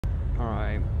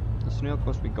Alright, the snail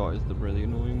quest we got is the really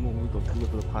annoying one. We got to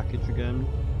deliver the package again,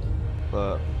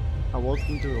 but I was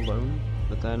going to do it alone,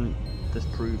 but then this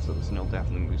proves that the snail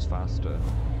definitely moves faster.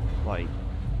 Like,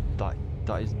 that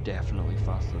is definitely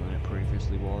faster than it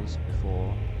previously was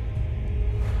before.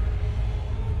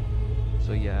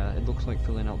 So yeah, it looks like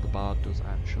filling out the bar does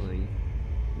actually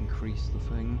increase the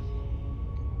thing,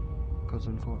 because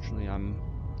unfortunately I'm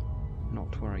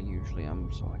not where I usually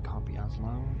am, so I can't be as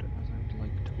loud as I would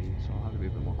like to be, so I'll have to be a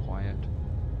bit more quiet.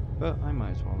 But I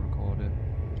might as well record it.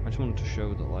 I just wanted to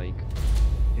show that, like,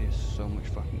 it is so much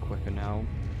fucking quicker now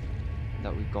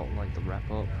that we've got, like, the rep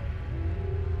up.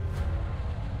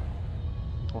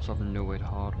 Also have no way to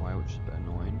hardwire, which is a bit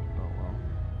annoying, but well.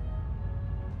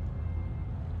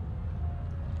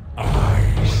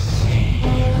 I see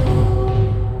you.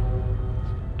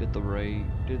 Did the raid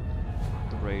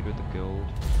with the guild.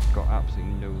 Got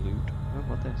absolutely no loot. Oh,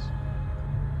 what this?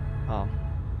 Ah,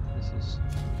 this is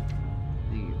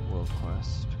the world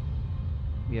quest.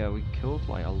 Yeah, we killed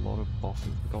like a lot of bosses.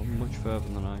 We got much further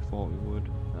than I thought we would.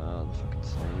 The fucking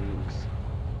slugs.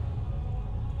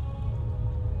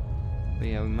 But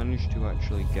yeah, we managed to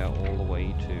actually get all the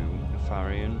way to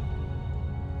Nefarian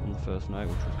on the first night,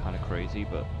 which was kind of crazy,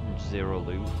 but zero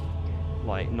loot.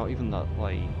 Like, not even that,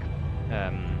 like,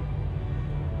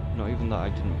 not even that I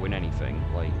didn't win anything,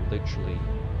 like, literally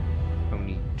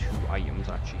only 2 items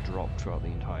actually dropped throughout the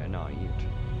entire night.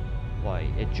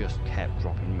 Like, it just kept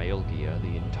dropping mail gear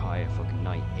the entire fucking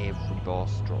night. Every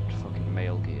boss dropped fucking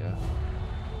mail gear.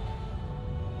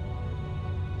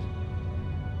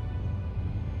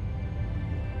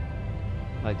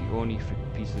 Like, the only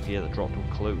piece of gear that dropped were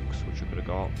cloaks, which I could have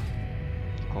got.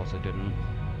 Of course I didn't.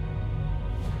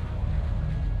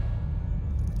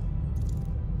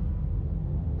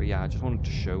 But yeah, I just wanted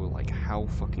to show, like, how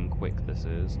fucking quick this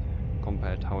is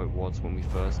compared to how it was when we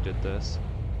first did this.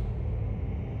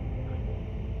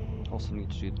 Also need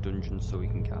to do the dungeons so we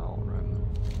can get our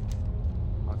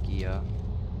gear.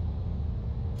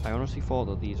 I honestly thought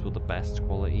that these were the best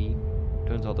quality.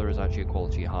 Turns out there is actually a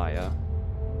quality higher.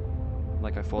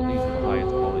 Like, I thought these were the highest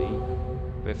quality,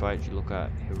 but if I actually look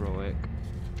at heroic,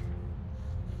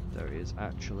 there is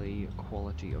actually a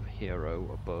quality of hero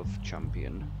above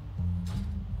champion.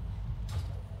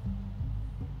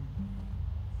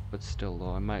 But still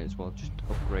though, I might as well just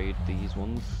upgrade these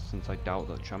ones, since I doubt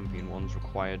that champion ones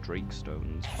require Drake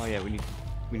stones. Oh yeah, we need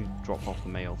to drop off the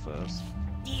mail first.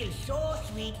 Deal's so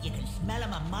sweet you can smell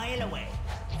them a mile away.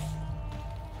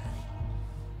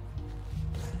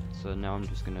 So now I'm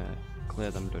just gonna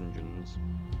clear them dungeons.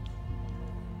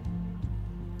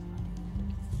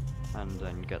 And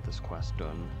then get this quest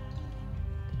done.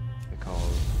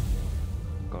 Because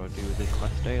I've gotta do this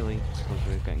quest daily, because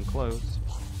we're getting close.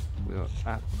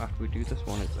 After we do this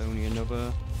one, it's only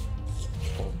another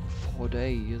 4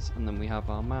 days, and then we have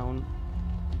our mount.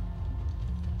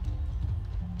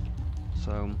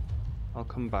 So I'll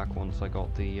come back once I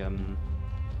got the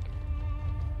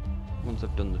once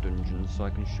I've done the dungeons, so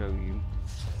I can show you.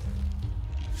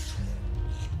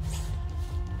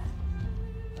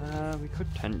 We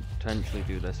could potentially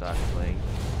do this actually.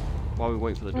 While we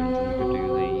wait for the dungeon, we could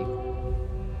do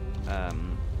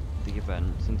the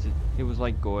event, since it was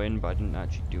like going, but I didn't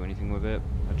actually do anything with it.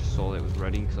 I just saw that it was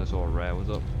ready because I saw a rare was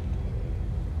up.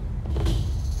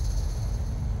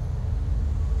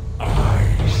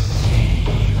 I see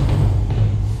you.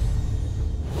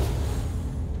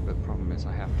 But the problem is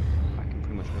I can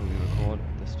pretty much only record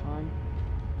this time.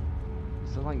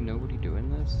 Is there like nobody doing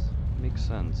this? Makes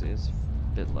sense, it is a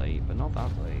bit late, but not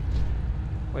that late.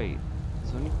 Wait,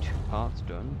 there's only 2 parts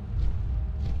done?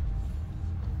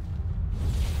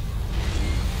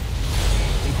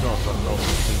 Oh,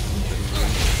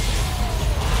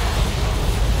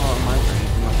 my brain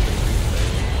is not going to be today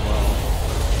as well.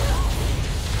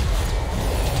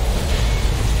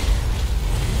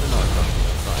 No, it's not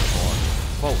that important.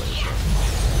 Well, it is.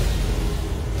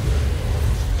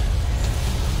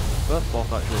 First boss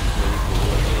actually is really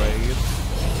cool in the raid.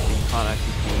 You can't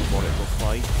actually see what it looks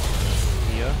like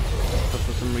here, but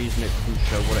for some reason it doesn't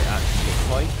show what it actually looks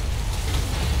like.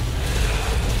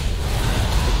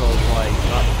 Because, like,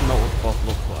 that's not what the boss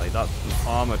looks like, that's an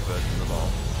armoured version of the boss.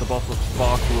 The boss looks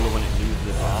far cooler when it loses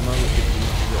its armour, which it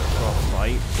loses it across the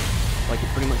fight. Like, it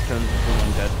pretty much turns into an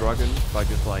undead dragon by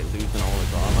just, like, losing all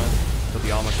its armour. So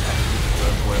the armour can actually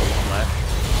burn away a lot less.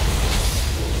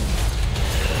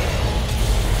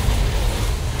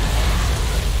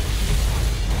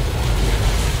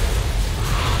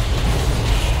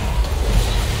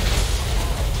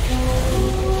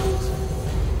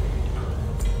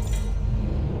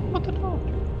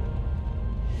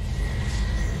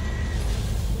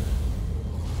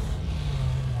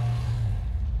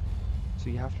 So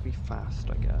you have to be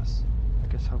fast, I guess. I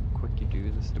guess how quick you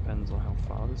do this depends on how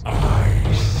far this goes.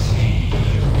 I see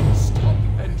you. Stop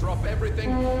and drop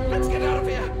everything. Let's get out of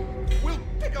here. We'll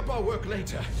pick up our work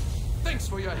later. Thanks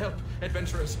for your help,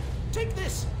 adventurers. Take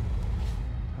this.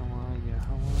 How are you?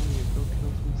 How are you? Go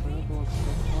kill some cyborgs,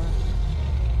 stuff like.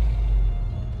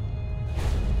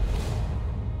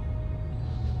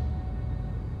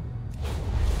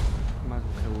 Might as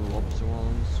well kill a lobster while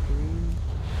on the screen.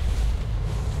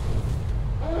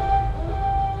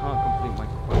 Can't complete my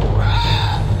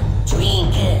quest.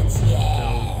 Trinkets,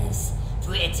 yes.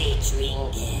 Pretty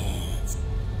trinkets.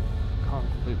 Can't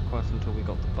complete the quest until we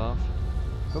got the buff.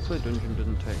 Hopefully the dungeon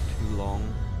didn't take too long.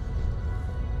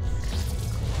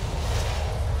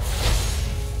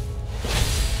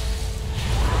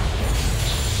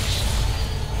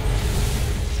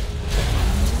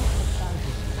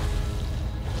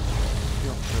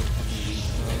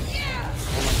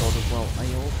 Oh my god, as well, I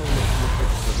also looked at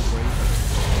Silvergrave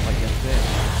like yesterday and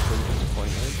I was so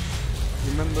disappointed. You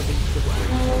remember the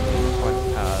Silvergrave quest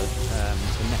had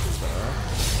the Nectar?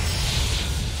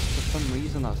 For some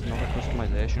reason that's not a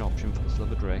customization option for the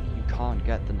Sliver Drake. You can't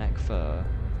get the neck fur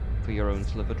for your own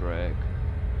Sliver Drake,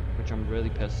 which I'm really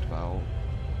pissed about.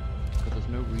 Because there's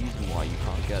no reason why you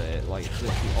can't get it. Like, it's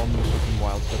literally on the fucking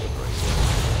wild Sliver Drake.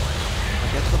 I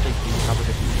guess that they do have a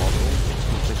different model,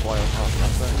 which is why I can't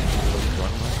get that if you really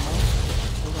run right now.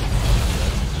 Still don't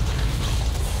understand it.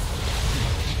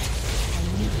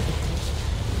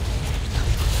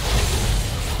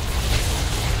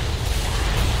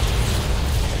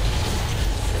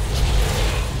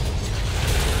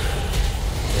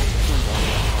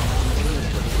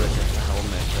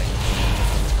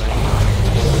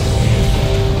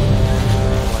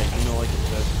 Like, you know, like it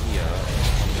says here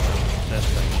on this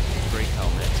thing, Drake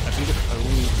helmet. I think it's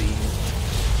only the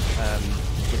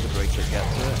Sliver Drake that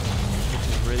gets it, which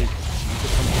is really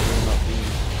stupid considering that the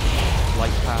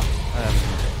Light Path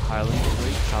Highland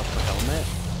Drake has the helmet.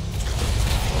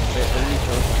 It only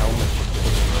shows the helmet for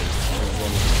Sliver Drake when it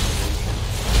runs the evolution.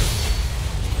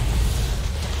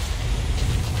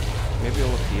 Maybe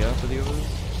it'll appear for the others.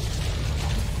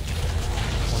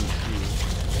 Want to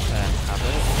have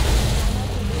it,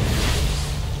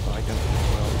 but I don't think it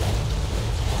will.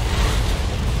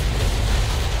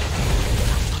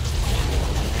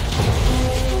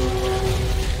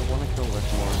 I want to kill this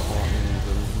more important than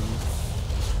dungeons.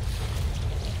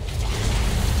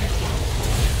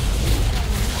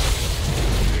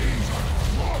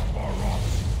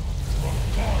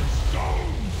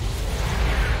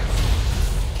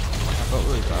 I felt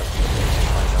really bad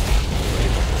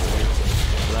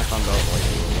but I found out like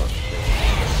it was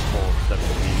more 17,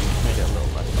 made it a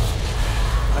little less bad.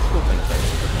 I still think that it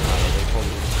doesn't matter, they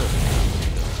probably still can.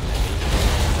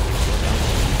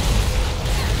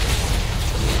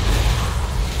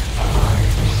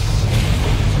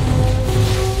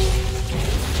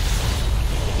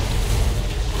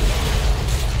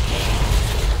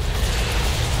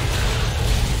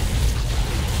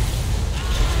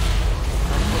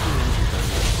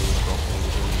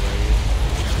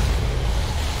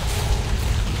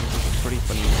 Pretty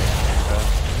funny anchor.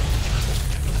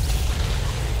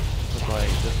 It's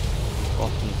like this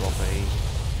often drop a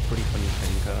pretty funny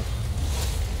anchor,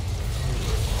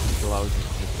 which allows you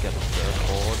to just get a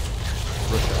surfboard,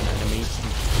 rush at an enemy, and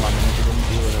slam into them,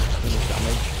 dealing a ton of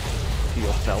damage to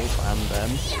yourself and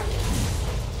them.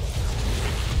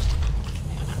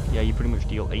 Yeah, you pretty much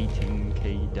deal 18k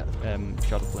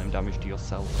Shadow Flame damage to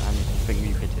yourself and the thing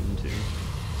you hit into.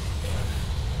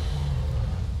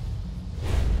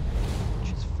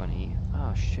 Funny.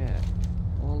 Ah, shit.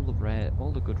 All the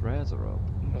good rares are up.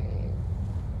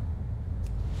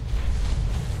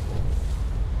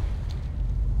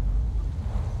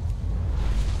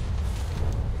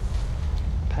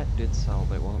 Pet did sell,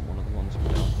 but it wasn't one of the ones from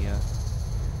down here.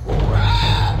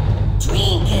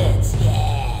 Trinkets,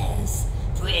 yes.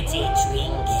 Pretty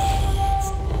trinkets.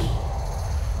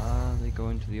 They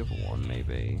going to the other one,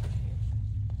 maybe.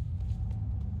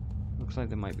 Looks like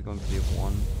they might be going for the other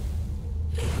one.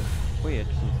 Weird,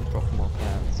 since they're dropping more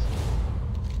pets.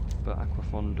 But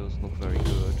Aquaphon does look very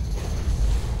good.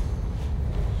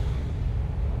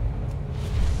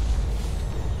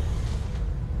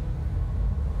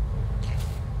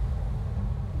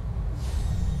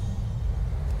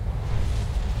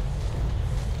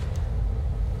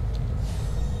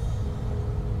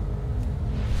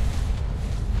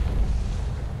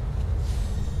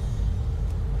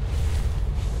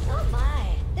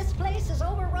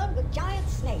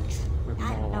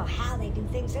 I don't know how they do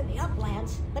things in the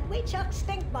uplands, but we chuck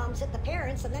stink bombs at the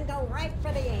parents and then go right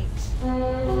for the eggs. Gotta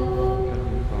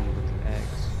move on with the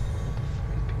eggs.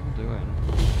 What the fuck are people doing?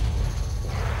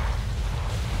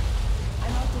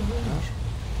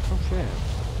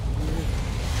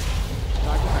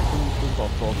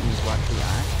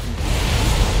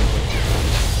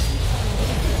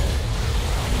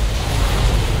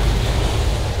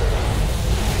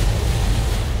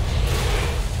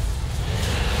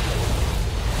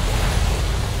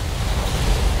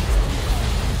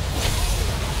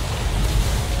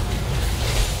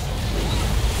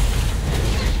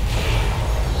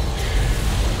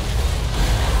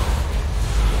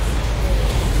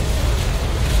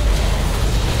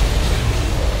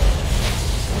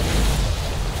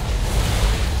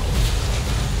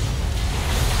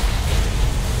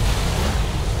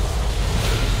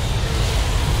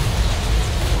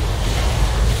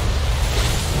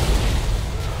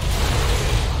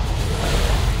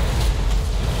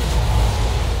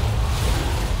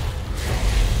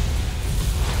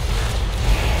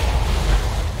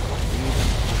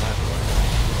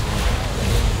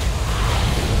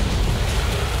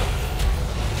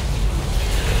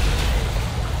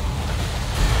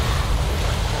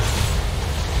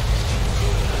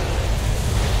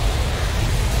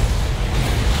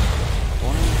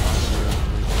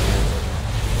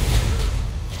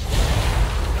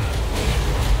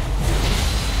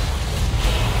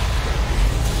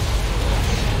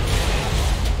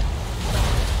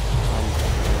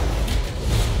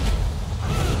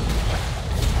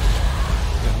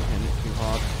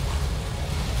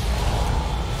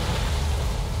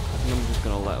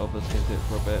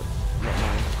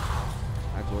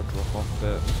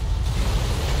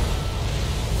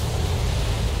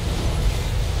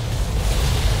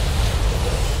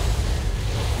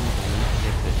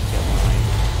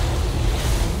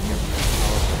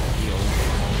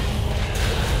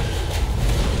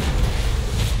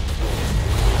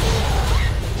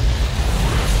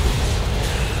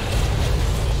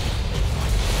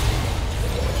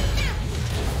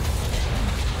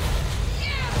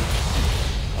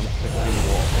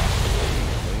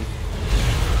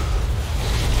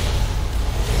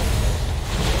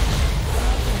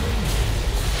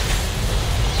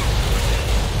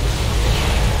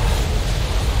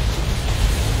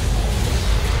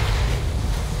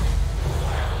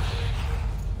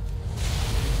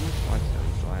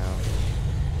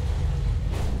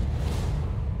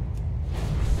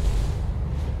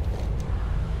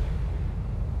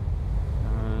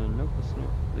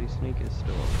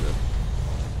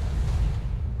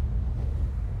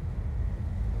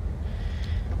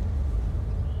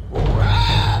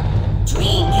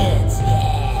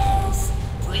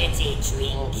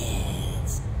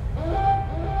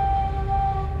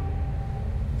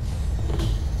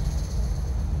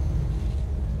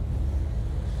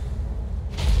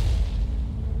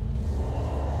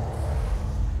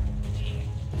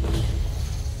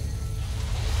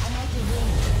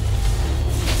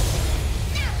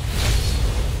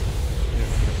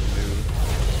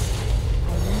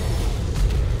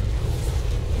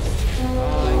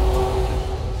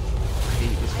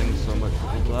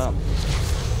 that?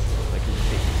 They can just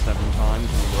hit you 7 times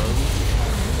in a row.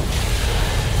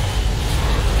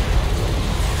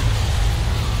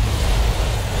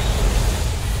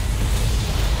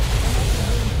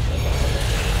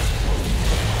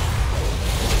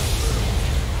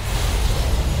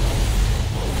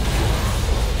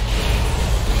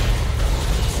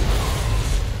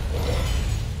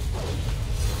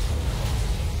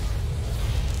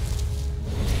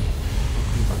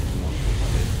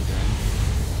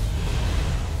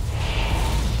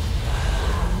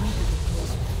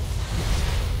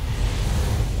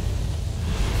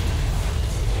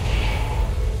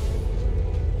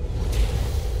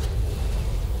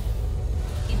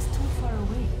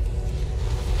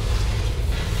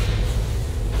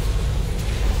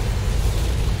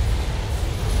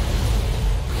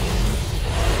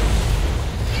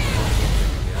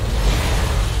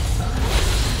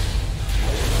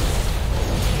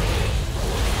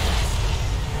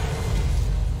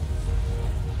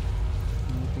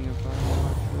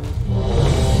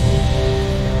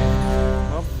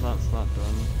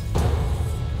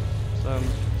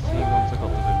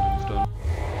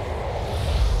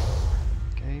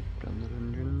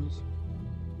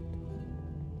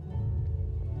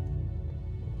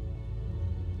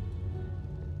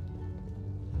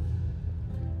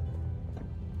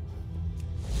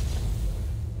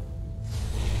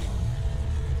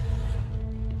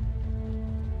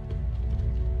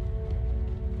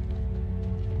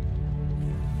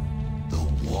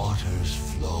 Waters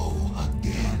flow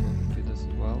again. Do this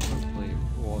as well, hopefully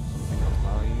reward something of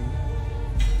value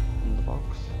in the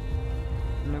box.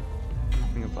 Nope,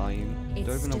 nothing of value.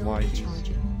 Don't even know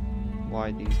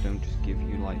why these don't just give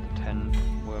you like the 10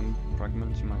 worm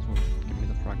fragments. You might as well just give me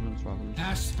the fragments rather than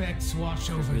Aspects watch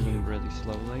over you. really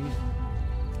slowly.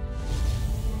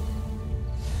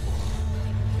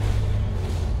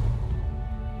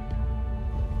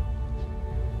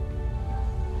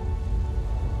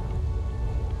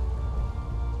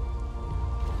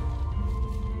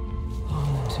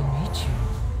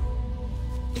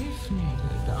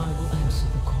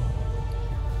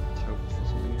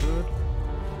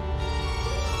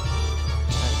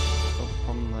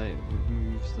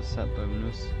 Set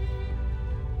bonus.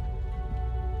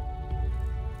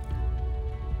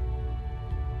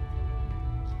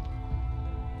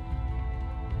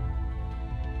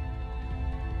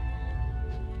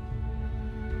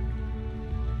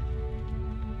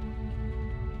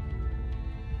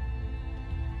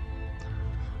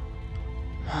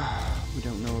 We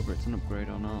don't know whether it's an upgrade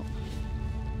or not.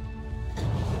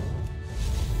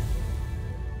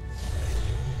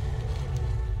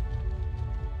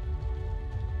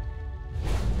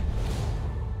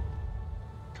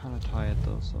 Kind of tired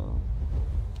though, so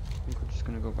I think we're just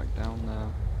gonna go back down there.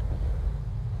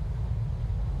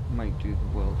 Might do the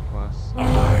world quest.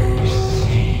 I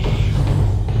see you.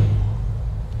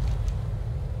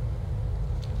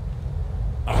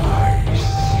 I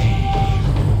see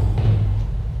you.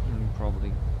 And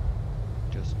probably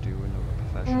just do another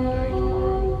profession day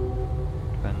tomorrow.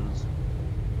 Depends.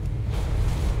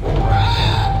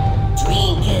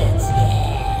 Trinkets,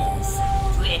 yes.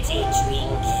 Pretty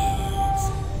trinkets.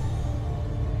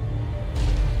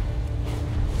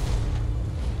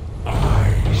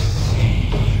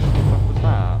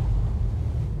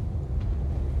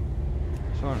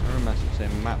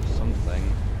 Map something.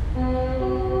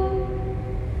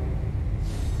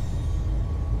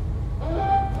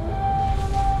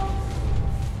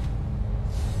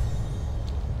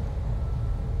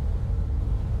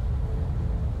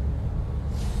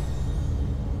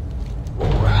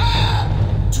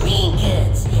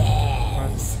 Trinkets,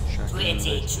 yes.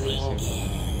 Pretty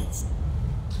trinkets.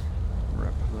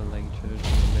 Replicated in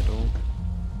the middle.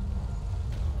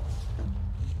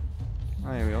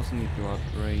 Oh yeah, we also need to do our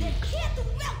Drake. The kid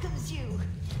welcomes you.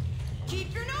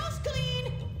 Keep your nose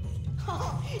clean.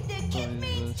 Oh, the kid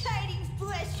means tidings,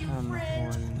 bless you,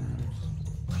 friend.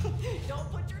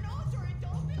 Don't put your nose where it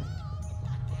don't belong.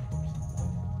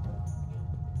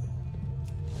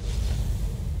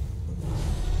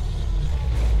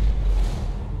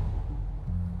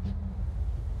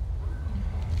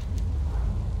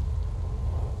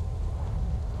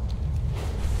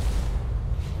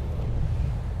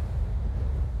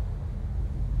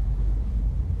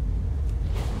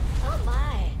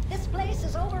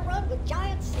 With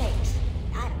giant snakes.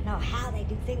 I don't know how they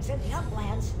do things in the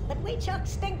uplands, but we chuck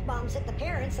stink bombs at the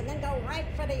parents and then go right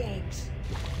for the eggs.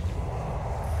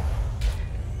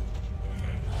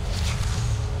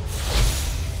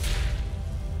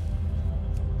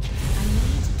 I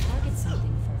need to target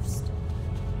something first.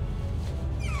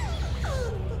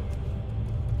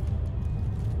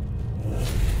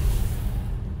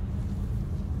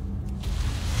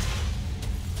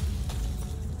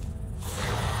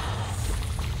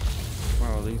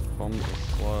 bombs are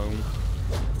slow.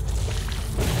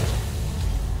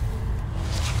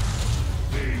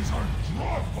 These are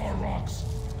Drogvar rocks!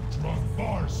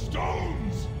 Drogvar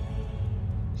stones!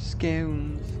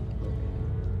 Scones.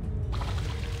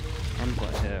 I'm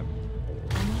right here.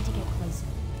 I need to get closer.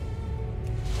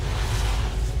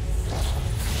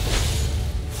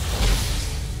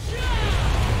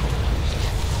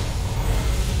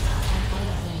 I'm out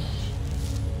of range.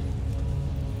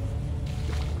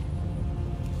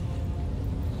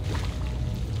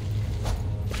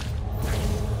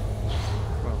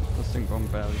 Well, this thing bomb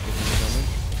barely did any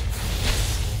damage.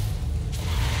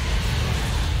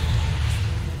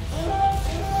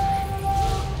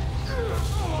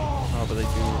 Oh, but they do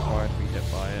require to be hit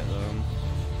by it, though.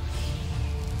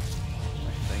 I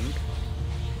think.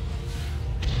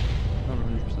 Not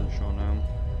 100% sure now.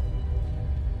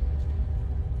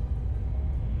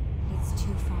 It's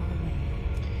too far away.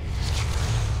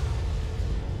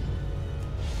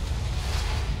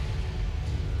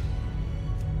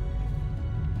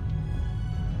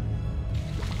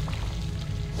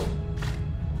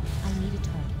 I need a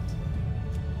target.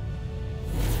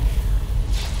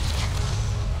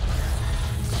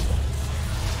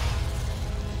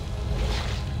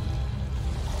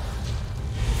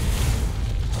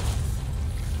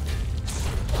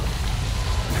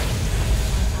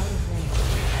 I'm out of range.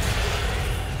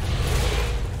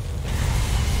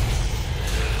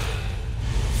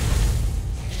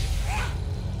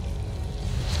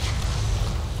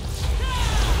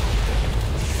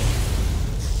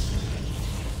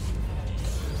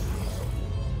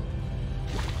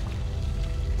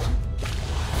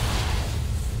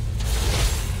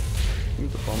 I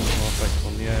think the bomb's more effective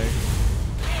on the egg.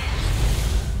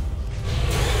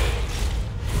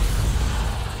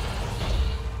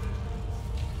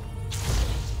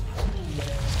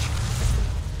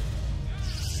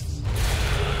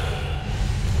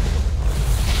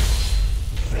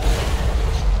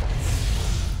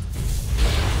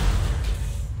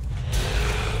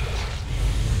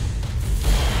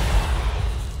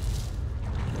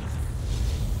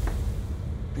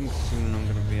 I think soon I'm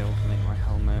going to be able to make my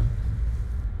helmet.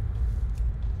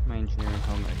 My engineering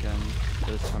helmet again.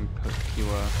 This time put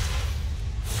pure.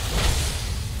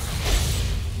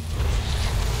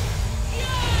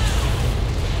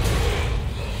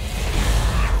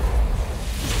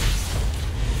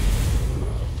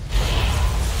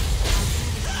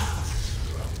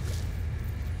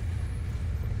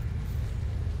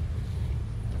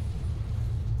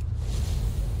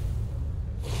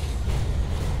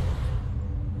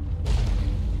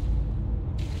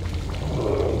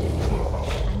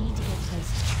 I need to get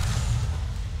closer.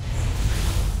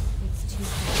 It's too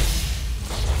far away.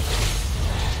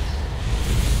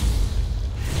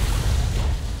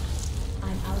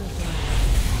 I'm out of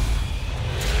range.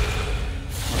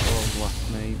 My all left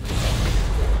me.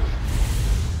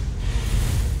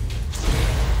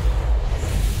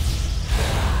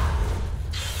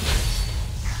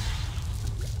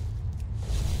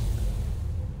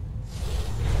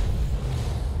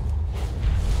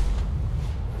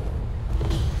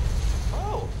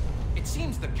 Oh, it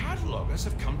seems the catalogers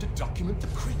have come to document the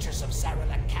creatures of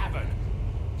Zarala Cavern.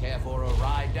 Care for a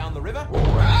ride down the river?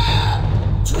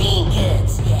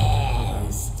 Trinkets,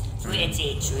 yes.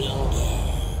 Pretty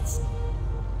trinkets.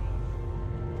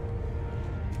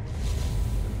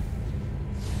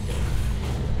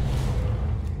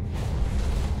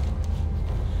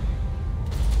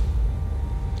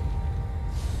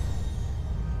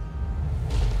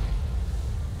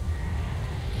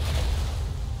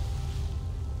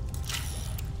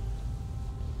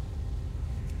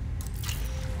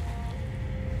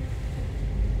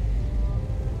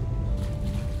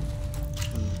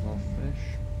 And more fish.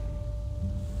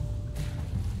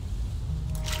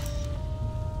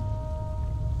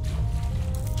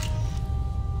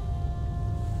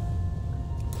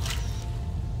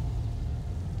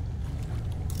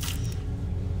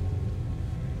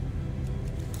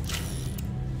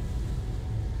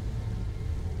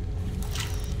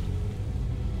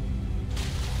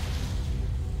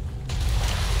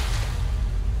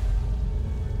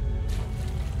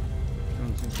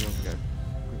 Don't think we'll get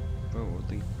good boat with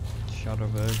the shadow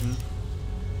version.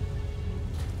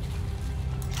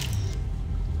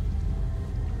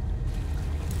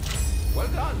 Well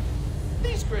done.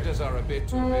 These critters are a bit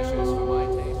too vicious for my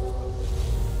taste.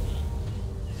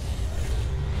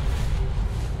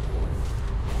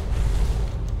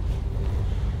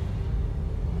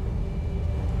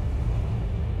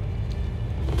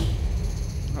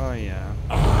 Oh yeah.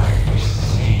 I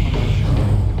see.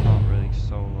 Can't really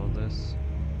solo this.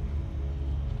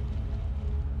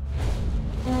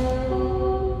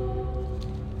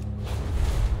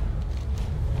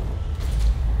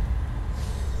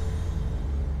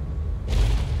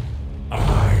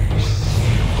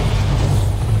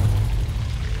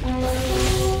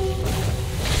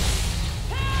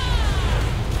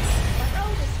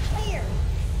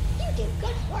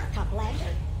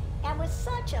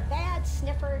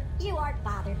 Harper, you aren't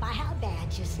bothered by how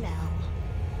bad you smell.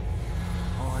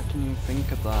 Oh, I didn't even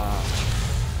think of that.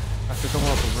 I forgot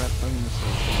about the red bonuses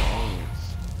and the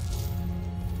olives.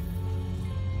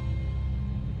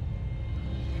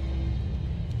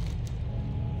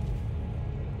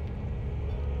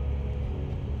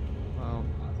 Well,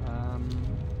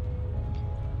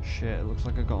 shit, it looks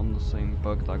like I got on the same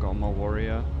bug that I got on my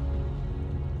warrior.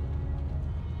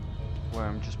 Where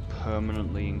I'm just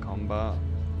permanently in combat.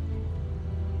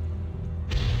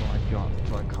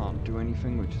 So I can't do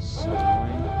anything, which is so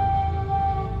annoying.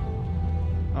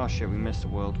 Oh shit, we missed a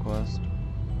world quest.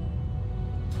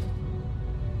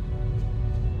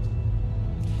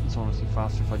 It's honestly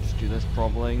faster if I just do this,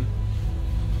 probably.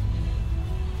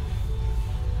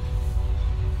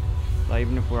 Like,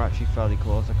 even if we're actually fairly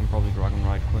close, I can probably dragon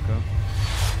ride quicker.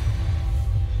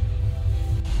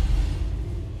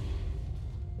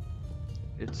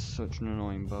 It's such an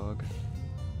annoying bug.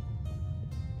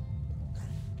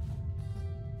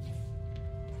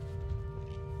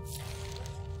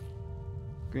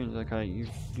 Green's okay,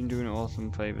 you've been doing an awesome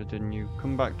favour, didn't you?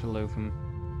 Come back to Lotham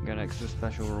and get an extra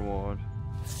special reward.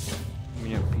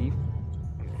 You know, Pete?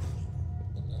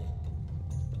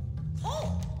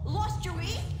 Oh, lost your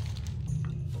way?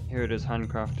 Here it is,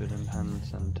 handcrafted and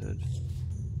hand-centered.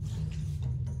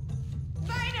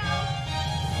 Bye now.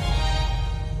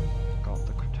 Got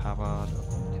the tabard of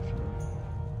Niflheim.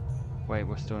 Wait,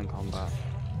 we're still in combat.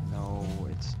 No,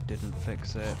 it didn't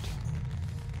fix it.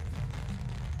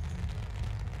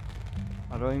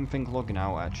 I don't even think logging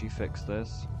out actually fixed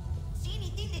this. See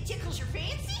anything that tickles your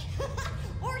fancy?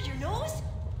 Or your nose?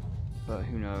 But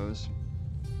who knows?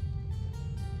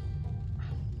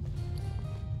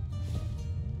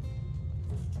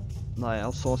 Like,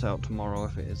 I'll sort it out tomorrow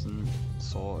if it isn't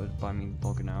sorted by me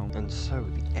logging out. And so,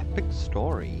 the epic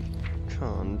story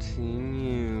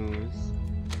continues.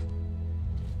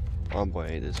 Oh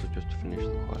wait, this was just to finish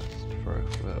the quest for a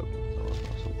verb or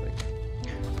something.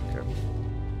 Okay.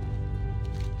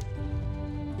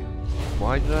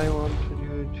 Why did I want to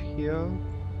do it here?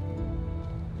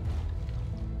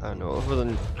 I don't know, other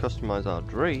than customize our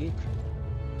Drake.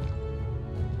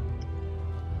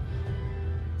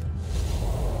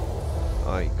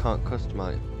 Oh, you can't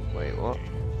customize. Wait, what?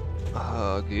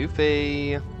 Oh,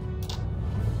 Goofy!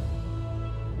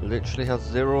 Literally has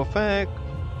 0 effect.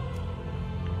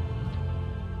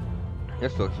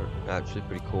 This looks actually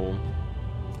pretty cool.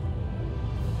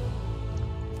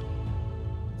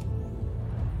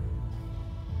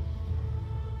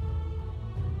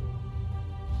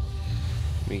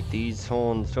 We need these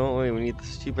horns, don't we? We need the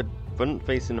stupid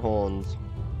front-facing horns.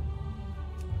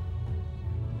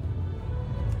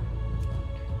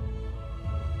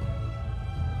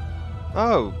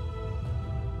 Oh!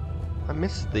 I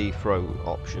missed the throat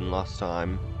option last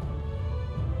time.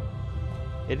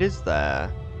 It is there.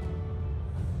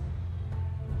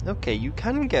 Okay, you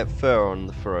can get fur on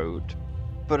the throat,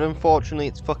 but unfortunately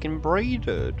it's fucking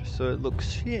braided, so it looks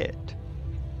shit.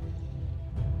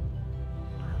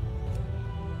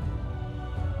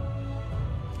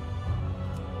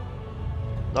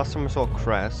 Last time I saw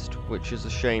Crest, which is a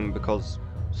shame because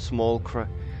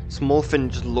Smallfin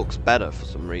just looks better for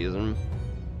some reason.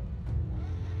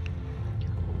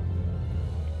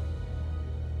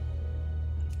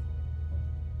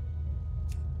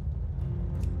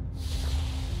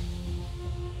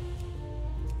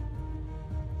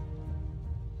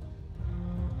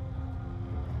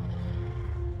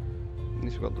 At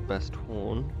least we got the best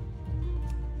horn.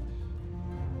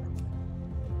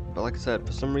 But like I said,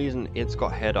 for some reason it's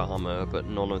got head armor, but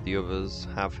none of the others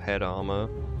have head armor.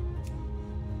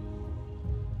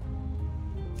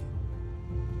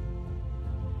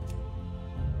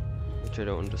 Which I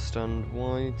don't understand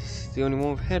why it's the only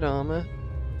one with head armor.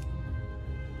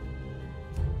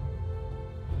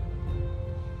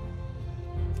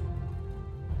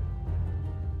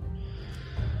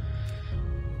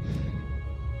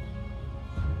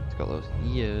 It's got those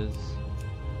ears.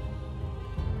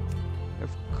 Of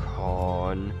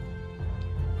corn.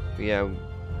 But yeah,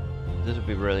 this would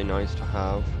be really nice to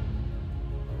have.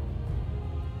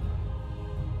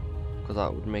 Because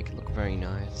that would make it look very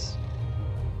nice.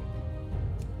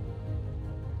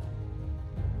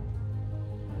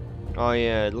 Oh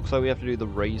yeah, it looks like we have to do the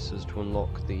races to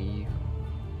unlock the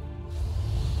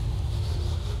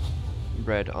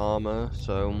red armor,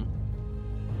 so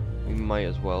we might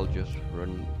as well just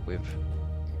run with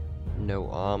no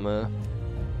armor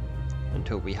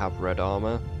until we have red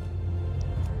armor.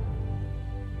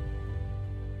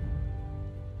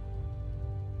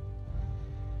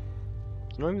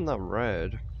 It's not even that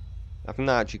red. I think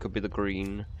that actually could be the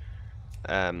green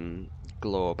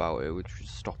glow about it, which is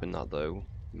stopping that though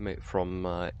from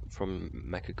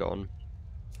Mechagon.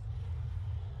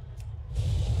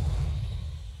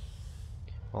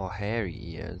 Oh, hairy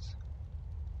he is.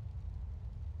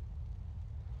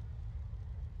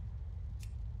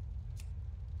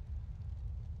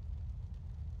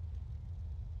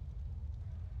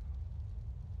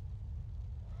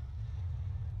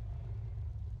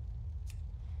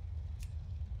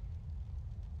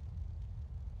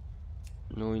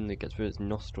 Annoyingly gets rid of his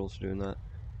nostrils doing that.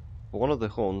 But one of the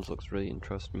horns looks really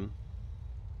interesting.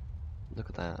 Look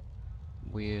at that.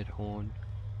 Weird horn.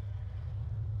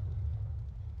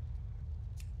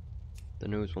 The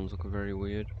nose ones look very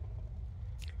weird.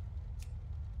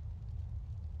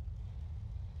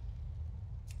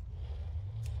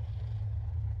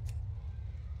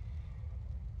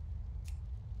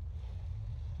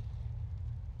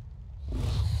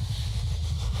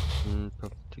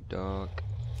 Perfectly dark.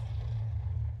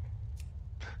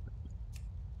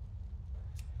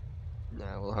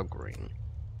 Now we'll have green.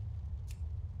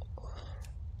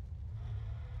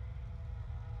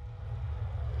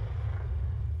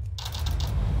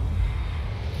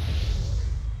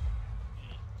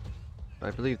 I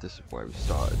believe this is where we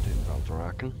started in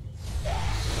Valdorakan.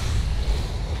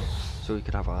 So we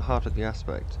could have our heart of the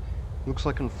aspect. Looks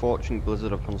like unfortunately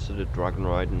Blizzard have considered dragon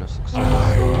riding a success,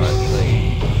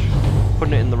 actually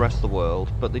putting it in the rest of the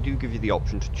world, but they do give you the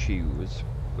option to choose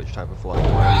which type of flying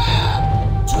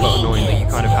ride. But annoyingly you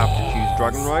kind of have to choose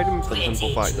dragon riding for the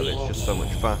simple fact that it's just so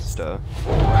much faster.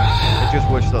 I just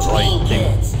wish that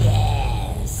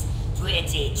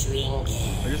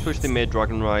I just wish they made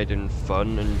dragon riding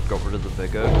fun and got rid of the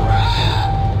vigor.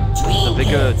 The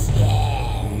vigor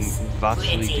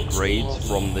vastly degrades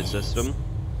from the system.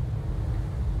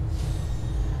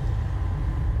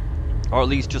 Or at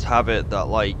least just have it that,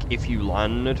 like, if you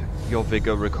land, your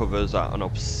vigor recovers at an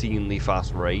obscenely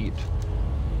fast rate.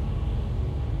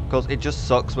 Because it just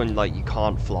sucks when, like, you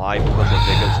can't fly because your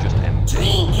vigor's just empty.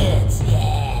 Trinkets,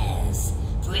 yes.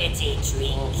 Pretty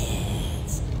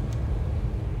trinkets.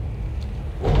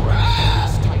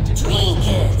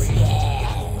 Trinkets,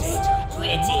 yes.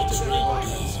 Pretty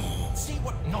trinkets. See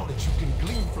what knowledge you can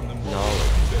glean from them.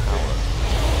 Knowledge power.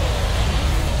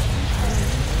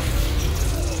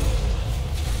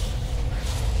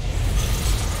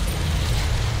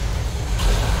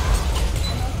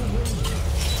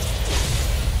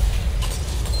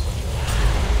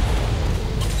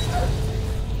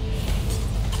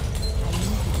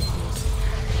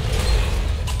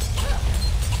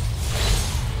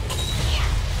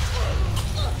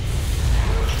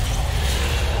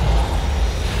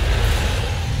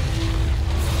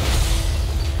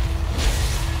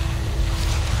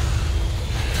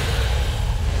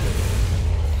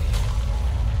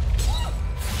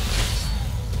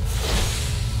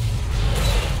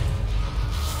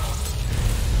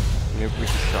 If we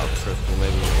can shot the crystal,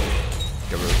 maybe we can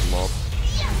get rid of the mob.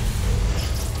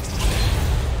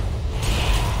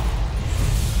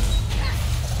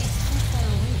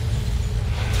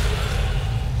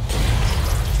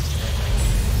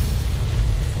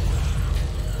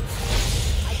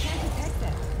 I can't detect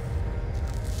it.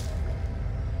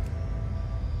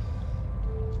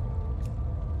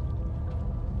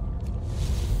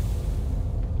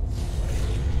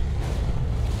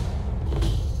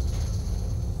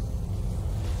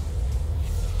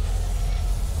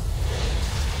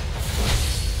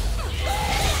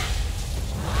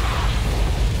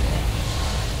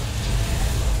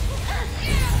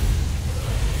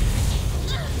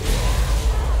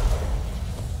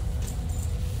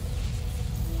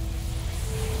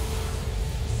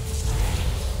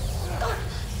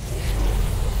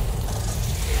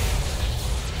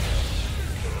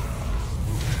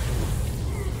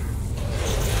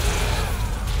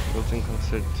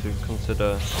 To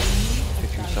consider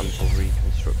tissue sample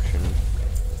reconstruction.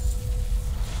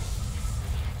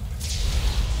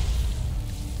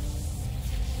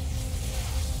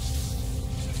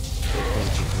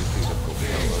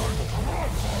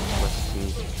 Some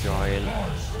giant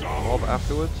mob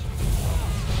afterwards.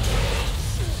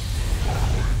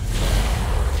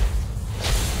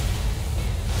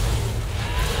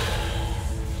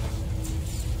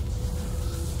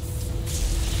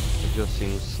 It just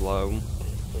seems slow.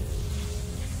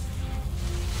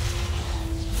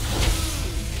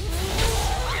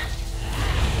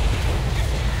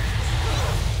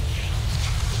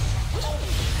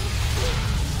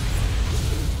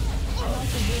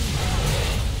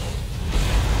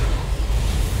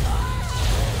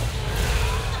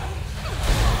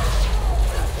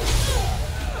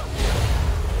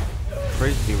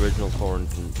 Crazy the original Thorin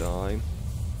didn't die.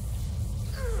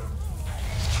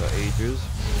 But ages.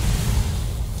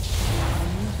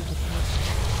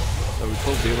 So we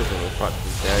told the others that the frakk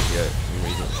was dead yet for some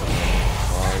reason.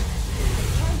 Why?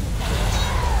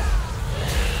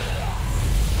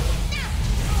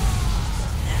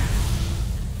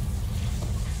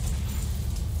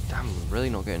 Damn, I'm really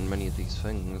not getting many of these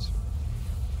things.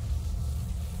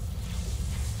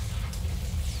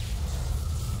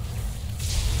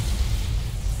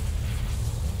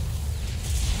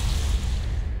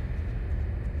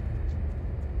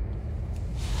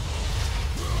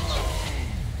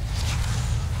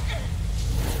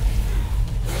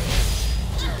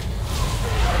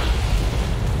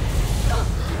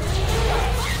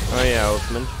 Oh yeah, I was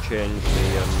meant to change the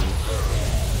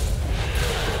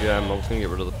gem. I was going to get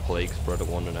rid of the plague spreader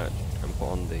one and put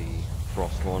on the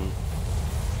frost one.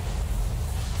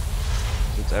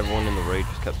 Since everyone in the raid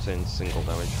just kept saying single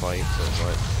damage fight, so it's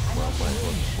like, well, might as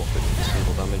well just swap it to the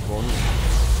single damage one.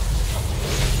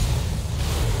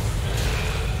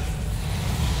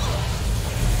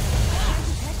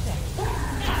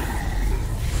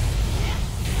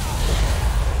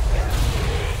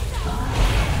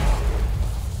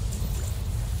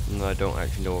 I don't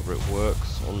actually know whether it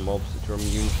works on mobs that are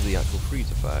immune to the actual freeze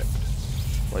effect,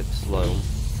 like the slow.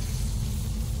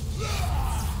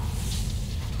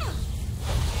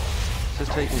 This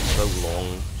is taking so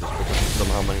long just because I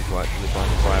somehow managed to actually find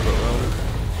a private road.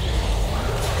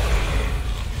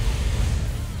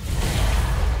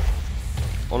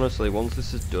 Honestly, once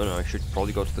this is done, I should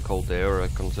probably go to the Caldera,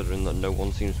 considering that no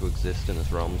one seems to exist in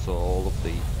this realm, so all of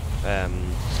the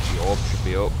orbs should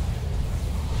be up.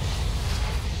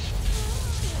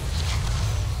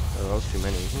 Oh, that was too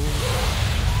many.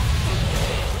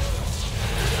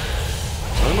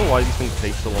 I don't know why these things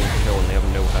take so long to kill and they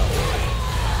have no health.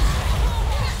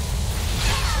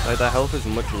 Like, their health is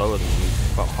much lower than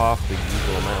about half the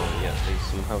usual amount, yet they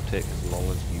somehow take as long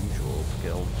as usual to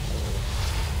kill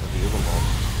the other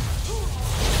mobs.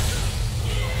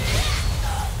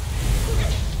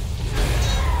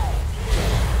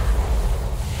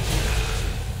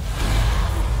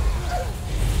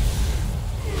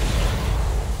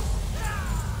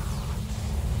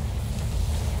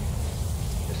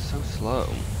 Slow.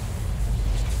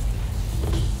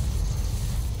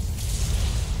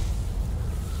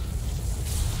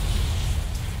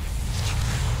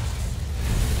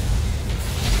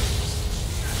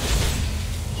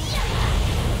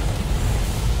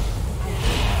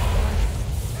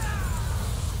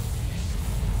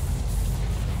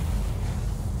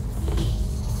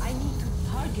 I need to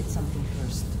target something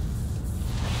first.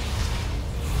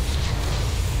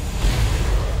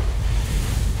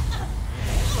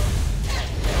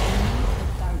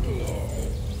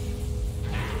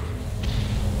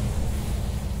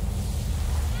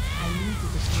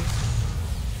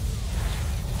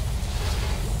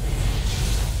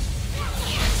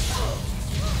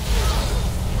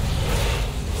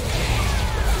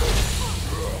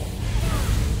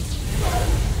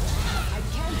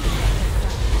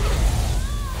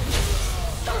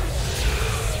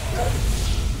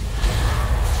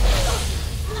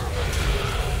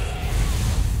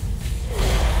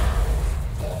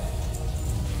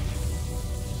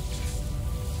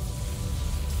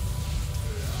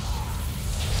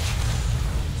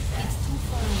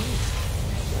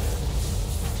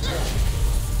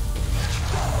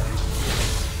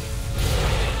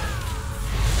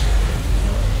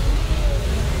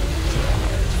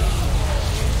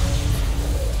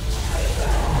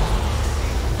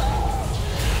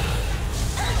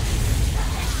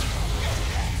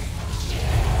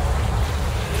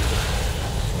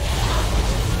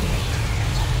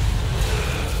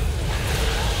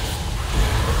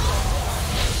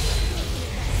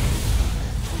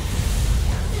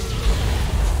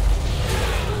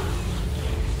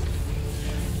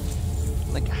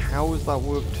 How does that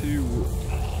work too?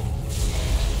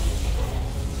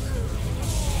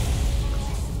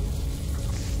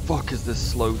 Fuck, is this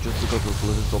slow just because of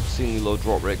Blizzard's obscenely low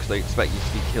drop rate, because they expect you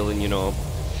to be killing, you know,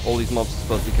 all these mobs are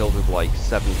supposed to be killed with like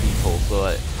 7 people, so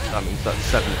that means that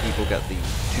 7 people get the 2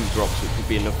 drops, which would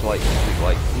be enough to like complete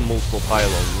like multiple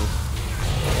pylons.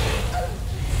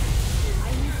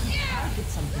 I need to target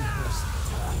something first.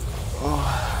 Oh,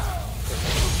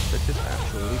 this is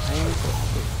actually painful.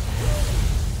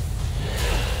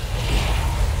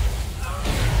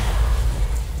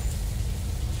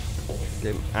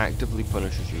 Game actively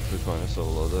punishes you for trying to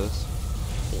solo this.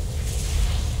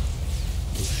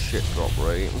 Shit drop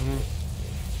rate.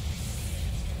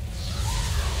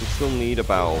 We still need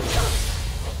about 20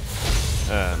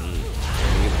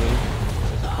 of them.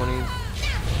 Is it 20?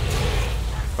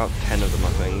 About 10 of them, I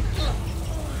think.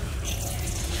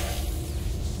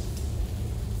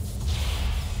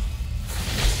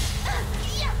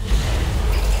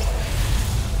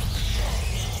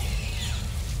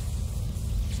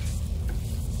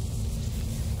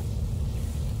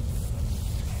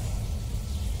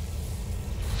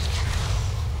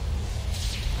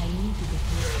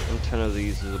 10 of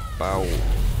these is about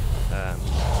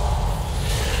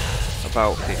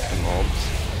 50 mobs.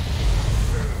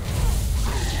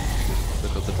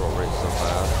 Because the drop rate's so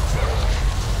bad.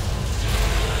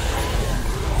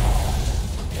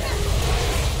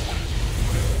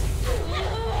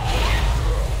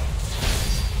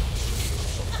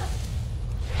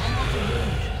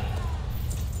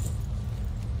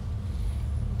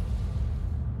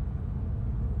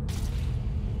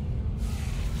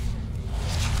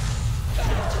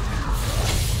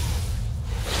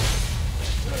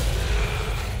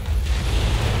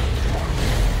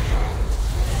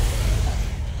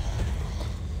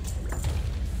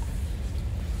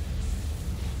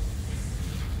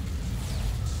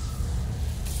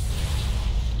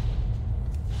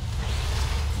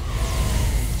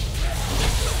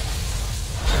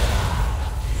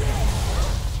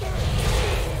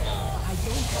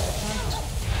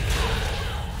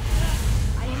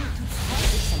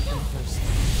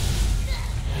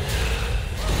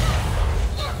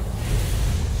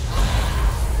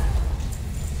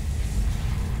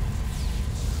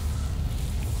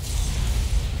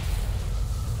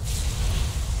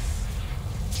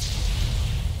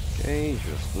 Okay,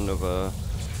 just another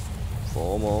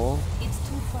 4 more. It's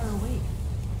too far away.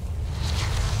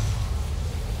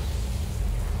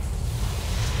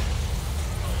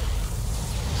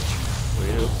 Well,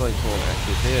 it looks like someone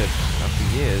actually appeared after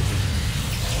years.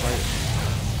 Right.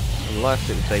 Unless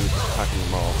it was they were just attacking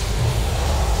them off.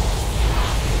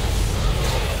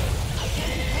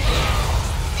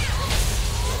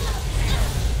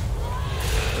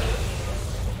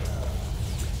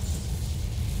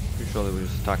 Sure they were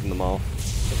just attacking them off.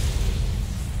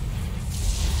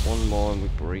 One more and we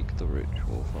break the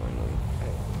ritual finally.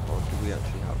 Or do we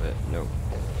actually have it? No.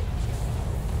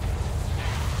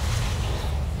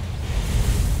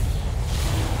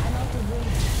 I'm out of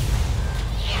range.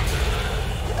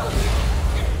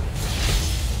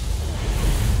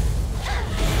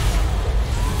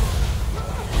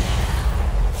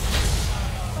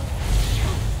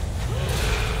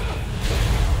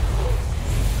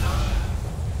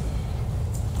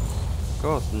 Of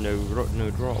course, no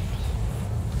drops.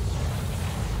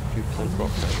 2%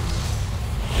 drop rate.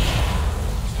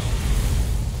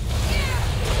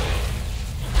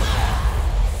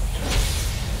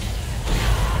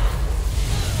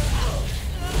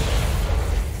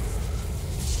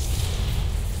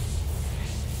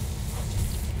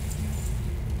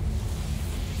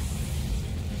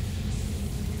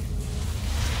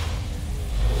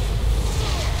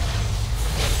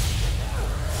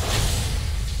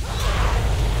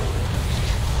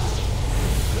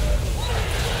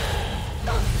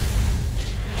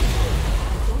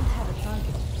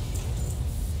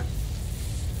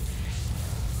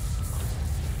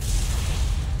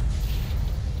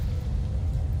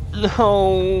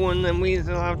 No, and then we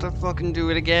still have to fucking do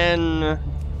it again.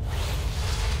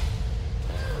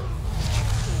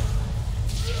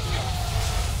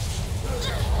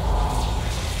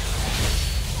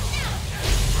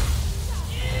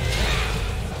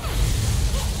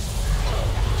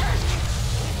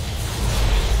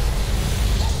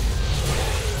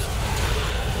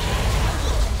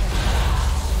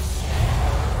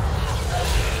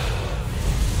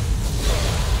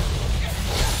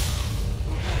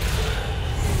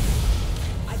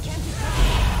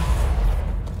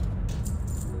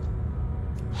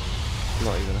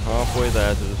 Not even halfway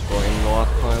there to destroying the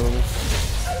last pylon.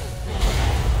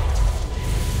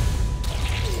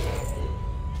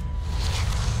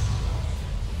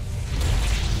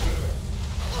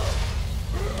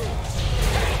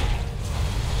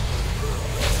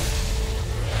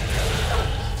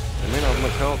 They may not have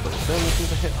much help, but still looking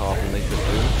to hit half and they should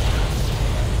do.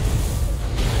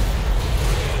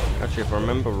 Actually, if I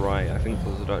remember right, I think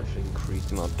those would actually increase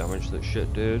the amount of damage that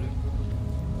shit did.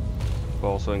 But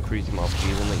also increase the amount of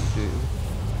healing that you do,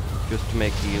 just to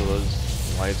make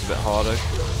healers' lives a bit harder.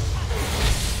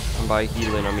 And by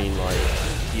healing, I mean like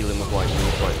healing with like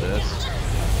moves like this,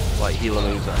 like healer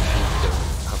moves that actually don't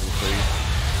have increased.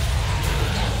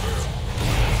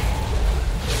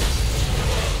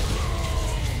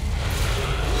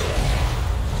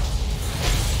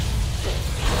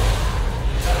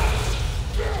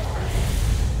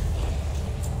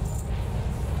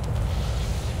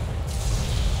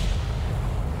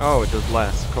 Oh, it does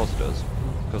less. Of course it does.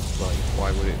 Because, like,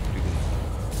 why would it do...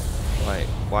 Like,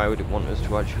 why would it want us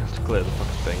to actually have to clear the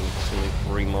fucking thing? It's only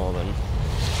 3 more then.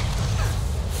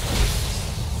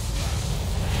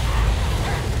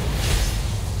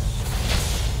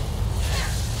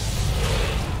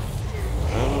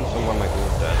 And someone might go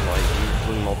dead. Like,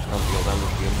 usually mobs can't deal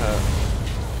damage to your pet.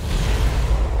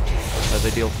 They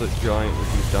deal such giant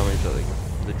reduced damage that they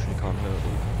literally can't hurt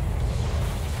them.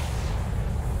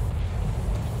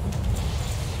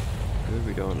 Good,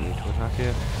 we don't need to attack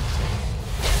it.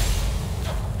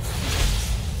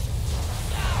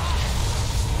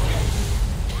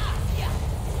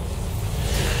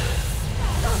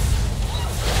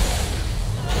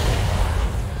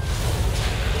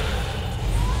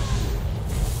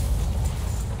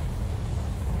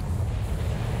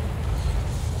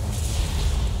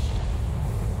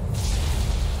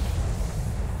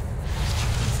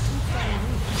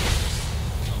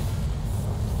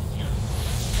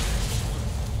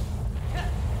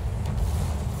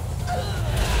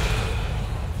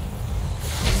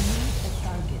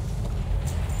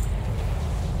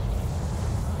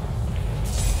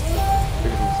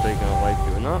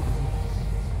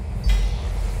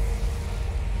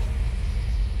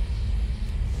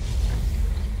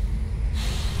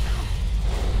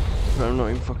 I'm not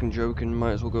even fucking joking,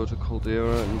 might as well go to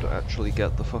Caldera and actually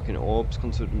get the fucking orbs,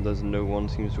 considering there's no one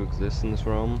seems to exist in this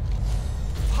realm.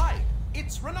 Hi,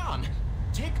 it's Renan.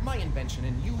 Take my invention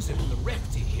and use it in the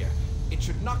Refty here. It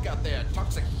should knock out their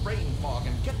toxic brain fog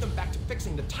and get them back to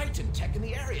fixing the Titan tech in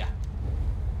the area.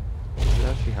 Is it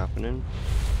actually happening?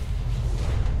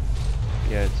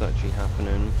 Yeah, it's actually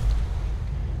happening.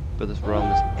 But this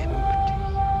realm is empty.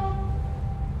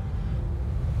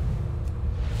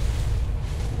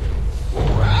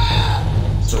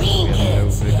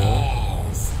 Trinkets,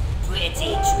 yes.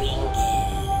 Pretty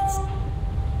trinkets.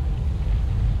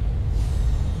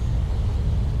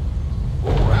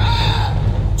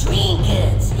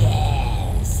 Trinkets,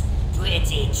 yes.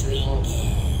 Pretty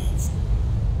trinkets.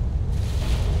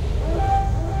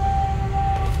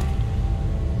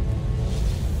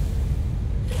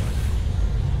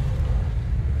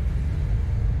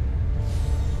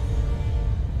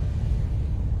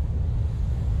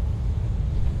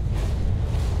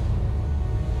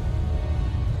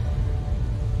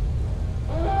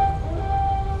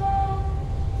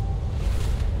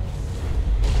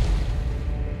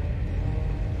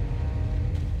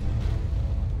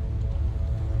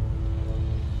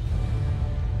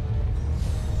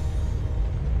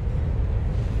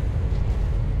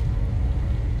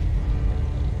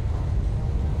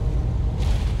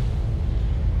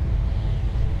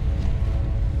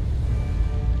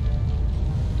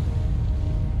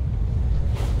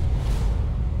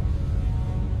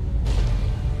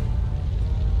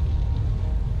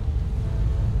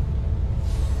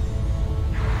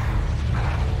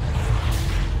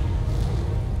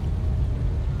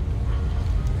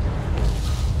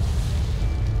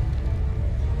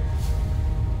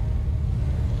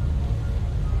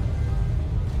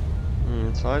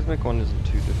 Seismic one isn't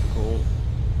too difficult.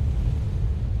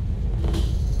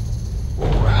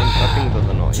 I think that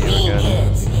they're not here again.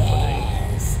 Trinkets,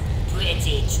 yes.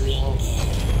 Pretty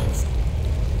trinkets.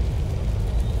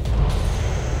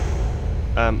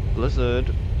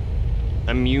 Blizzard.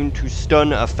 Immune to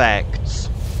stun effects.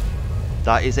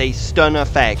 That is a stun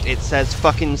effect. It says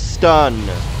fucking stun.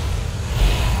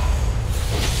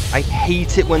 I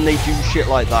hate it when they do shit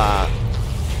like that.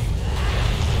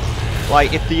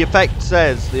 Like, if the effect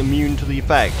says immune to the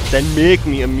effect, then make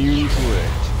me immune to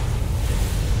it.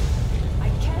 I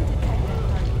can't detect that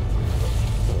target.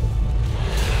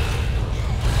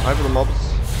 Either the mobs,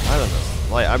 I don't know.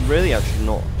 Like, I'm really actually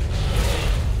not.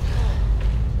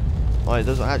 Like,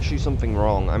 there's actually something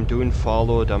wrong. I'm doing far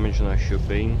lower damage than I should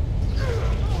be.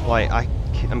 Like,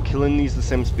 I'm killing these the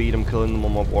same speed I'm killing them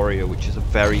on my warrior, which is a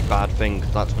very bad thing,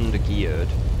 because that's under-geared.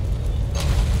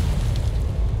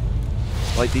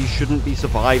 Like, these shouldn't be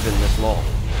surviving this long.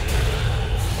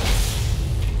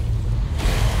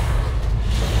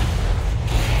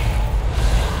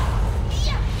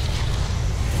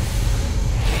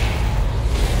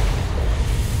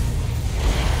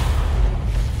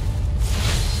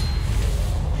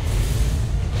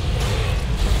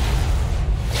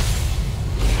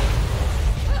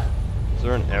 Is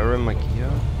there an error in my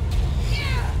gear?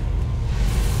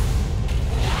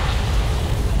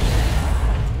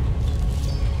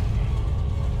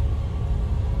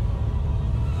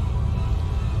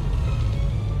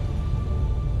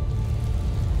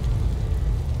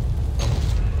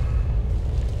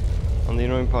 And the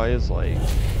annoying part is, like,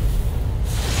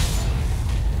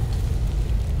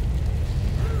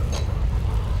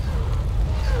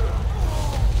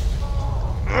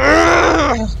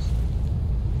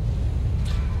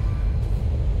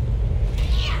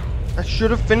 I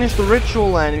should have finished the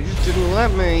ritual and it just didn't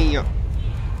let me. And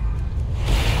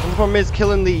the problem is,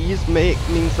 killing these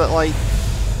means that, like,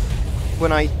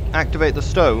 when I activate the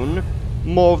stone,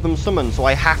 more of them summon, so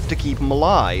I have to keep them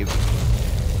alive.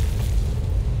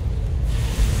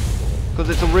 Because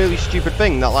it's a really stupid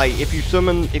thing that, like, if you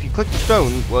click the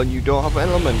stone when you don't have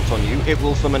elements on you, it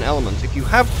will summon elements. If you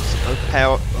have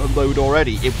a load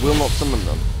already, it will not summon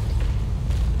them.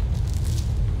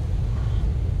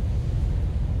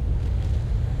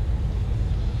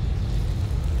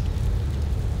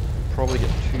 Probably get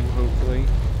 2, hopefully.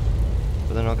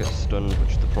 But then I'll get stunned,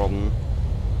 which is the problem.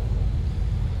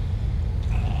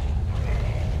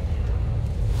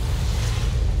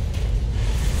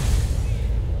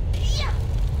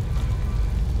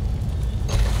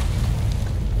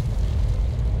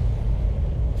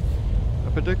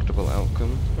 Predictable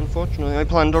outcome. Unfortunately, I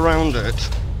planned around it.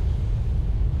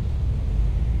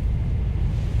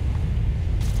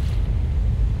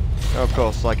 Of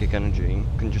course, psychic energy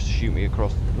can just shoot me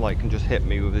across, like, can just hit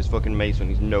me with his fucking mace when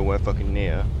he's nowhere fucking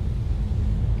near.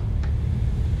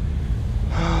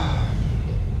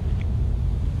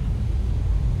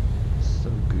 So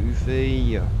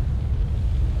goofy.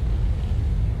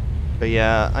 But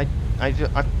yeah,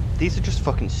 these are just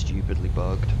fucking stupidly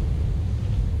bugged.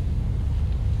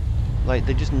 Like,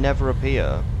 they just never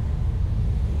appear.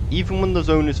 Even when the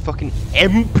zone is fucking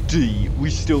empty, we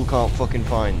still can't fucking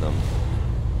find them.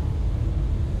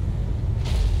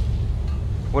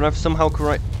 When I've somehow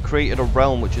created a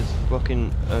realm which is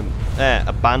fucking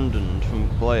abandoned from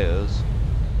players,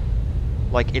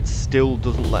 like, it still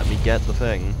doesn't let me get the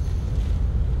thing.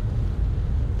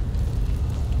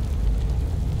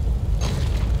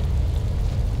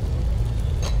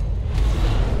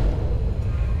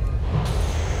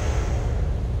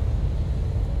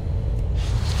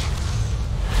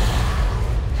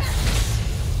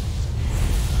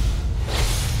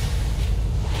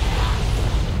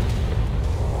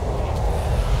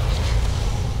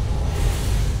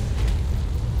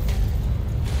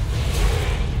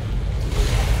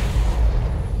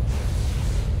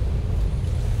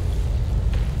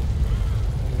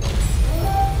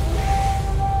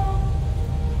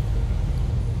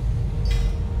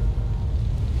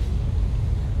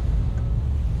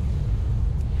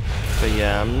 But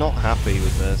yeah, I'm not happy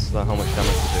with this, how much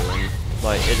damage we're doing.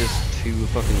 Like, it is too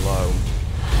fucking low.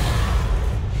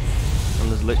 And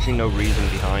there's literally no reason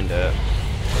behind it.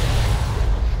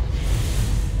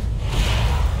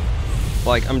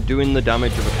 Like, I'm doing the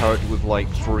damage of a character with like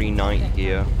 390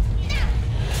 gear.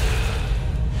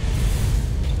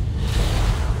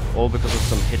 All because of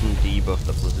some hidden debuff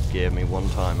that Blizzard gave me one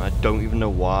time. I don't even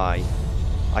know why.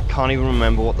 I can't even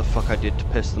remember what the fuck I did to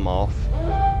piss them off.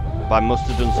 But I must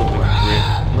have done something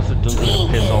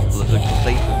to piss off Blizzard, because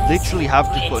they literally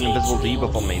have just put an invisible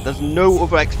debuff on me. There's no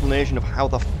other explanation of how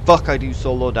the fuck I do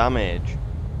so low damage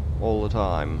all the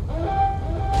time.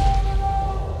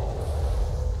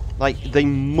 Like, they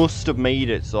must have made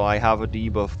it so I have a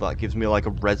debuff that gives me like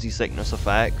a resi sickness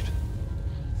effect.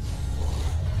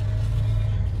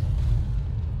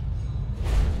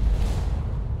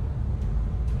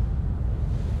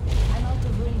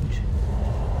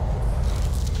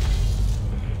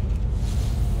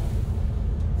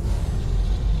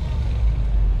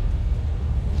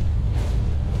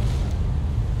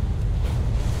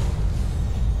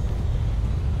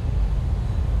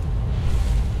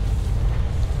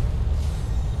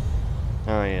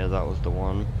 Oh yeah, that was the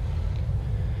one.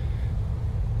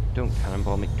 Don't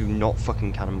cannonball me. Do not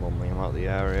fucking cannonball me. I'm out of the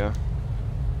area.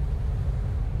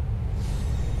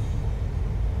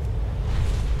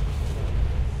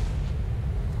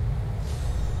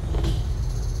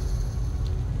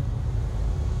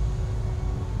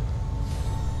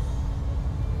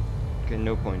 Okay,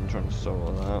 no point in trying to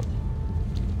solo that.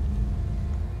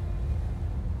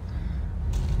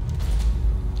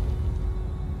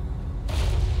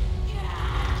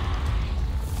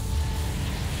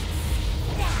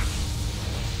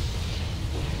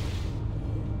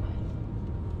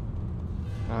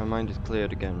 My mind is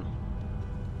cleared again.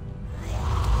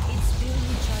 It's still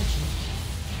recharging.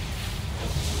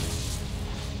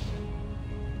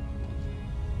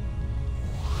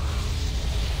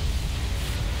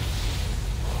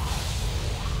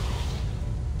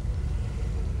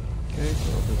 Okay,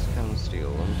 so this can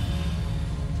steal them.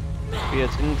 But yeah,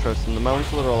 it's interesting. The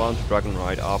mounts that are allowed to dragon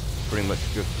ride are pretty much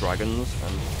just dragons,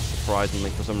 and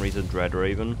surprisingly, for some reason,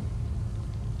 Dreadraven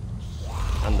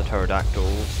and the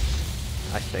pterodactyls.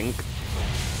 I think.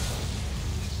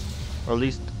 Or at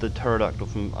least the pterodactyl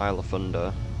from Isle of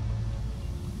Thunder.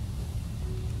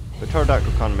 The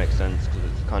pterodactyl kind of makes sense because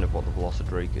it's kind of what the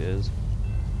Velocidrake is.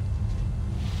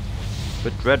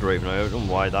 But Dreadraven, I don't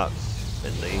know why that's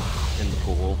in the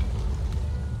pool.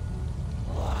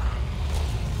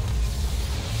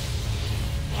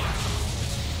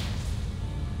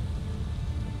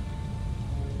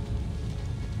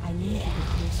 I need to get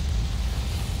closer.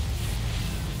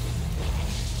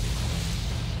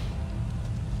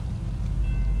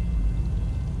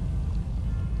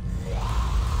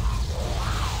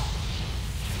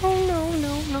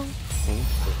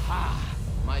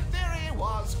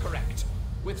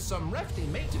 With some refty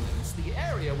maintenance, the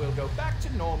area will go back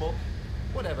to normal,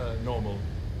 whatever normal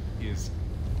is.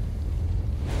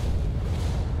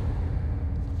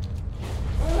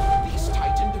 These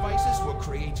Titan devices were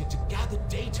created to gather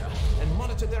data and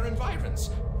monitor their environs.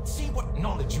 See what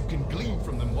knowledge you can glean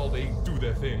from them while they do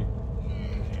their thing.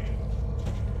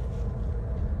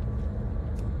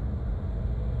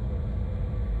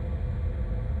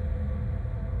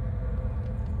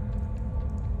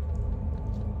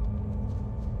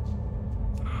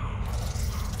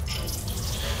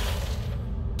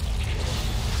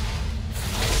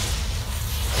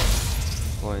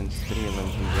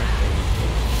 Stimulants and wrecking.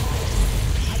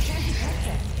 I can't detect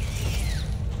it.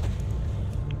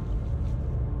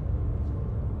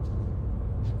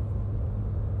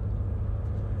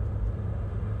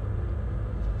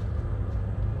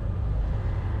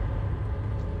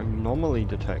 Anomaly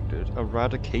detected.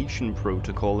 Eradication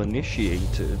protocol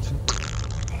initiated.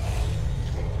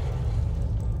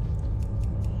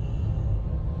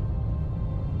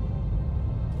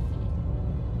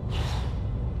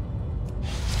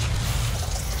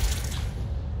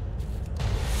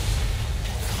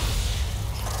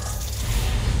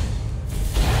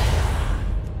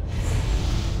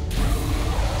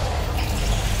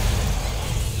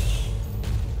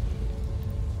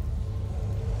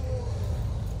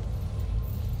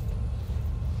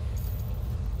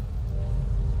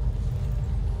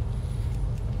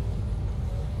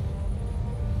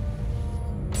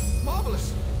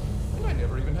 Marvelous! And I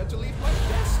never even had to leave my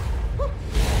desk.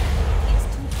 It's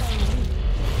too far away.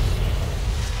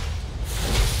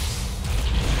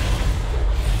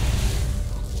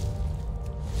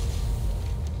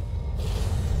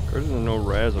 There are no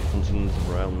rares or continents of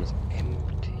realms.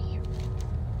 Empty.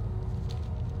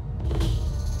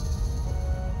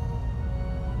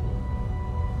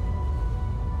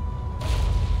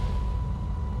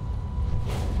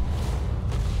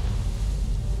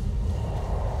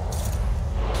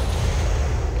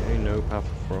 Okay, no path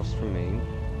of frost for me.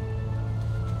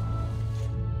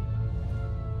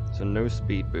 So no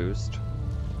speed boost.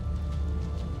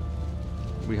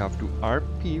 We have to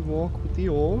RP walk with the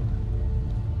orb.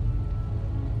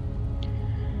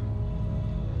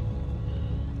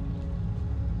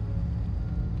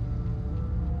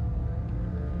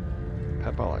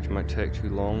 Pebble actually might take too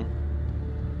long.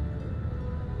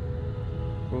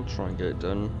 We'll try and get it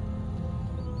done.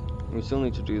 We still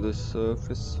need to do the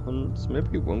surface hunts. Maybe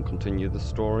we won't continue the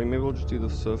story. Maybe we'll just do the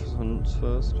surface hunts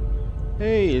first.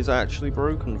 Hey, he's actually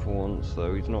broken for once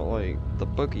though. He's not like the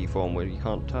buggy form where you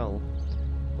can't tell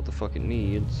what the fuck it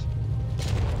needs.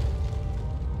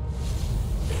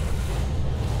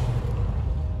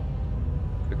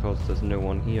 Because there's no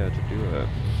one here to do it.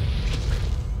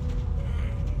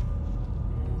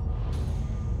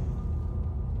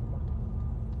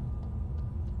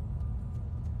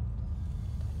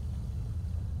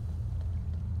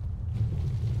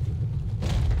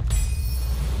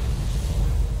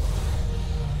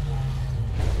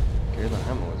 Okay, the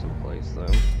hammer was in place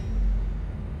though.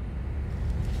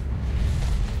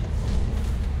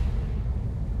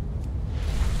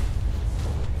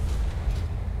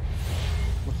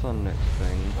 What's our next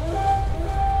thing?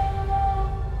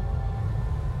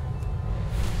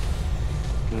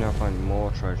 We can now find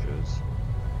more treasures.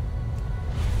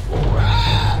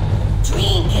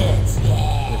 Trinkets,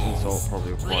 yes. This insult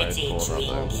probably requires Pretty for that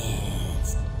though.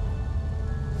 trinkets.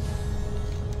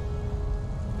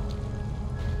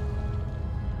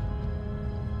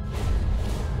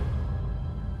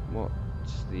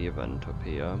 What's the event up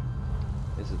here?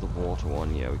 Is it the water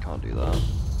one? Yeah, we can't do that.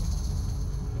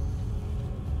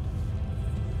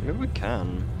 Maybe we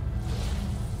can.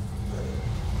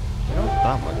 We don't have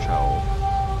that much health.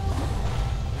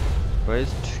 But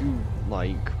it's 2,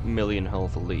 like, million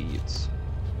health elites.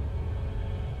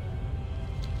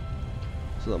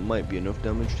 So that might be enough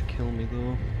damage to kill me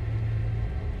though.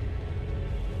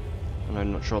 And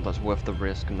I'm not sure that's worth the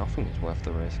risk. Nothing is worth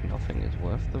the risk. Nothing is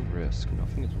worth the risk.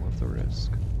 Nothing is worth the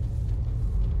risk.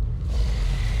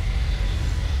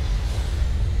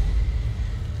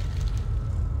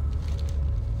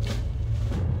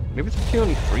 Maybe it's actually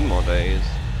only 3 more days.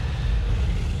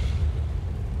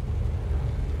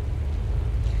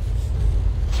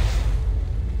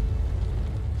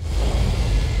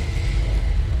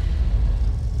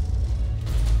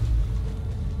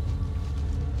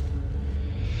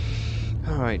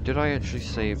 Alright, did I actually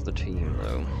save the team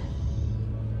though?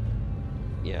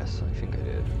 Yes, I think I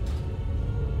did.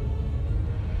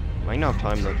 Might not have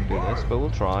time though to do this, but we'll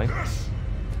try.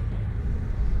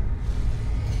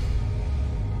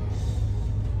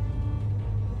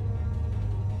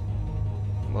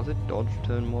 Was it dodge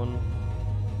turn 1?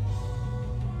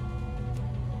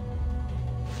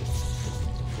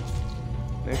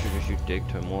 Maybe I should just use dig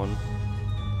turn 1.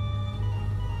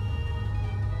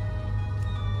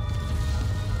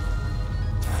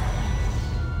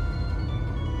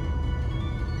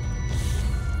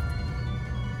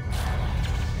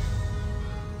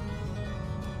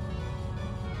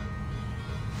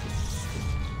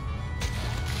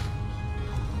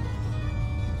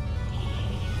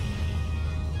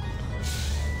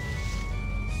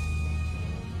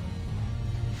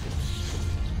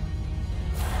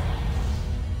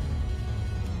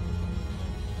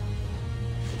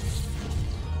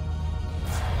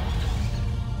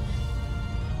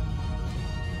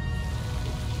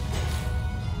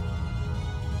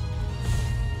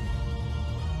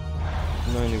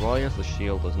 Only while he has the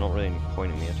shield, there's not really any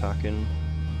point in me attacking.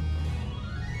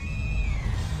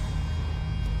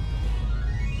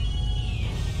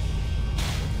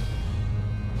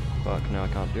 Fuck, now I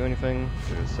can't do anything.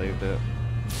 Should have saved it.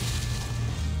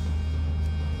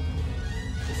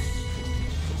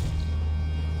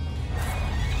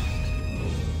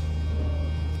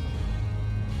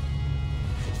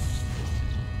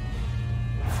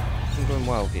 I'm going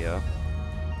well here.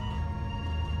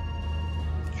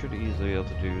 Should easily be able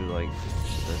to do like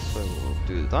this, so we'll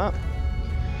do that.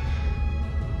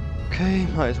 Okay,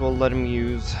 might as well let him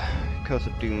use Curse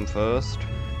of Doom first,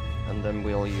 and then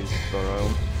we'll use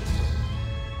Burrow.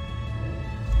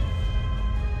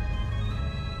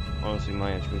 Honestly,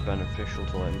 might actually be beneficial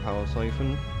to let him Power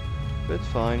Siphon, but it's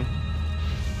fine.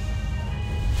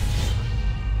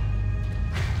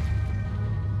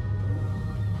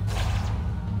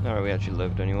 Alright, we actually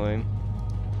lived anyway.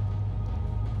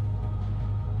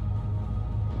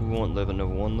 We won't live another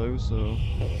one though, so...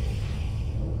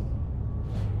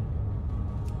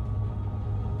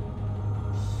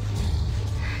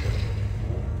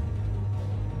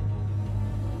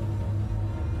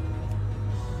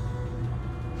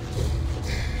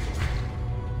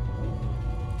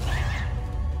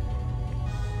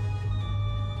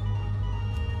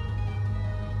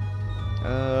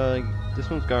 This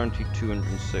one's guaranteed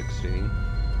 260.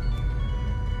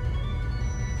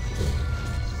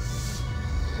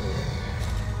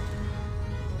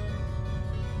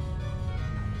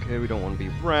 Okay, we don't want to be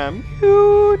rammed.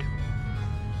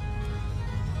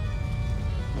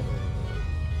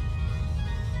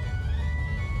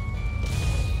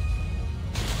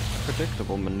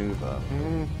 Predictable maneuver.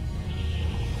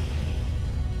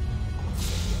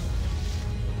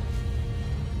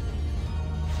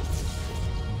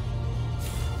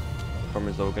 Problem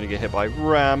is that we're gonna get hit by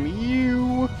Ram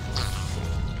you,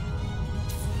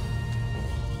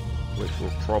 which will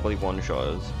probably one-shot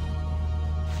us.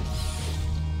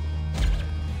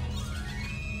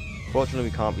 Fortunately,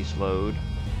 we can't be slowed.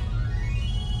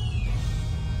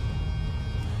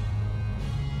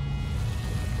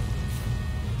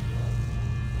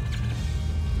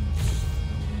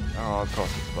 Oh, of course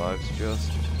it survives,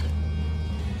 just.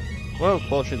 Well,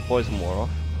 fortunately the poison wore off.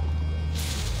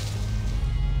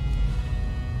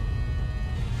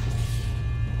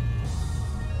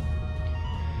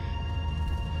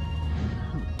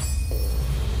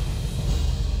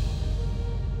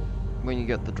 When you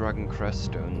get the Dragon Crest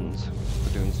stones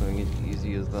for doing something as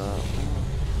easy as that.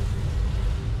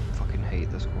 Fucking hate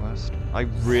this quest. I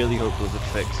really hope Blizzard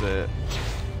fix it.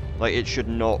 Like, it should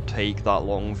not take that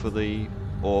long for the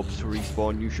orbs to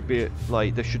respawn. You should be,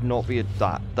 like, there should not be a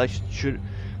that should,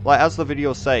 like, as the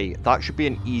videos say, that should be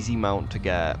an easy mount to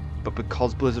get. But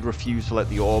because Blizzard refused to let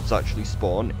the orbs actually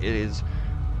spawn, it is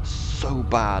so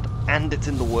bad. And it's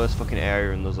in the worst fucking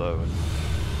area in the zone.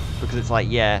 Because it's like,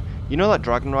 yeah, you know that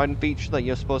dragon riding feature that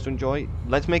you're supposed to enjoy?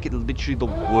 Let's make it literally the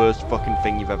worst fucking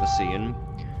thing you've ever seen.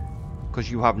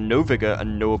 Because you have no vigor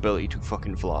and no ability to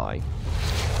fucking fly.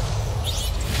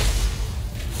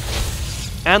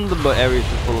 And the areas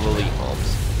are full of elite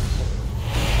mobs.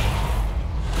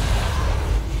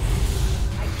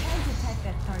 I can't attack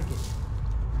that target.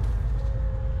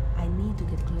 I need to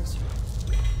get closer.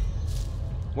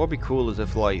 What would be cool is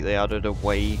if, like, they added a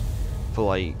way for,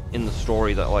 like, in the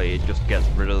story that, like, it just gets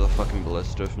rid of the fucking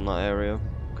ballista from that area,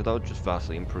 because that would just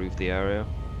vastly improve the area.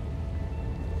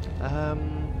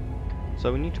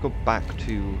 So we need to go back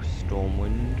to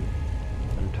Stormwind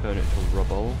and turn it to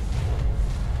rubble.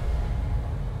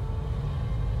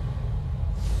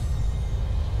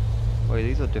 Wait,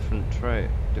 these are different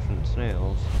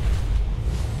snails.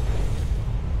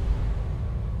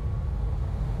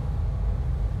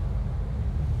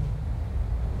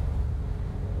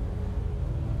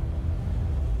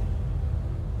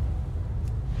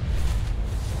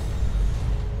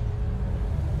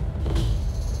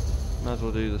 Might as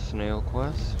well do the snail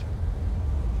quest.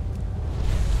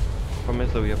 Problem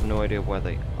is though we have no idea where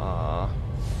they are.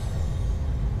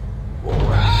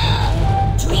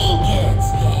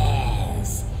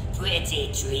 pretty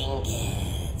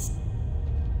trinkets.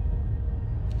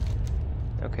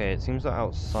 Okay, it seems that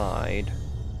outside.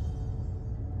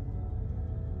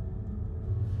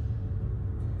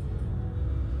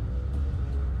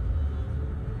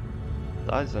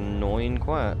 That is annoying,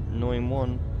 quite annoying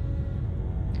one.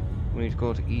 We need to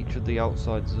go to each of the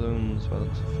outside zones by the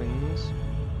looks of things.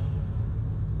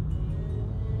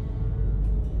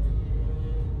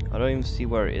 I don't even see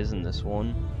where it is in this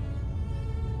one.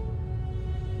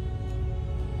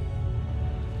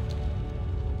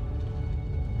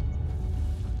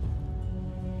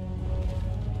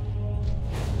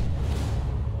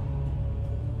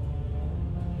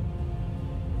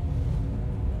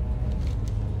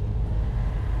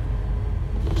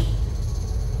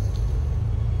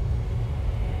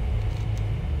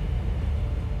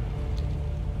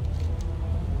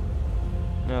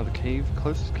 Now the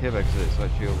closest cave exit is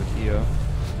actually over here.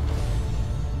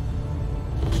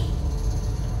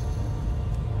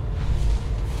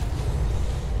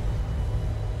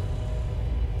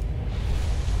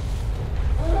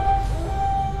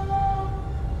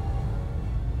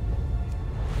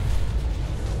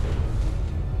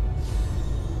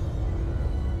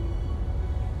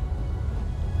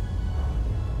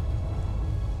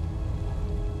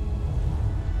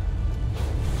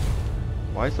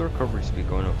 Why is the recovery speed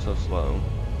going up so slow?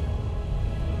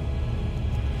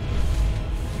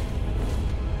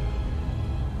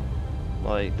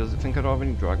 Like, does it think I don't have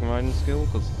any dragon riding skill?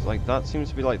 Because, like, that seems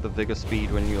to be, like, the vigor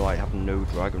speed when you, like, have no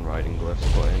dragon riding glyphs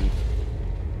put in.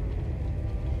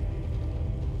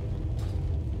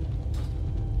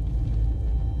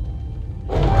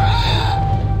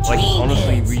 Like,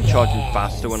 honestly, recharging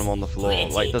faster when I'm on the floor.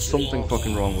 Like, there's something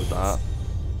fucking wrong with that.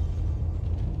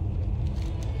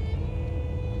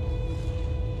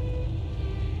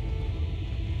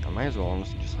 I might as well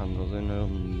honestly just hand those in. I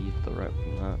don't need the rep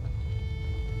from that.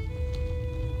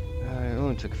 It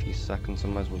only took a few seconds, so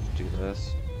I might as well just do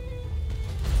this.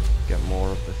 Get more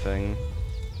of the thing.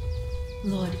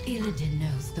 Lord Illidan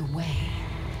knows the way.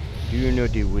 Do you know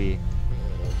the way?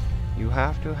 You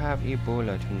have to have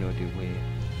Ebola to know the way.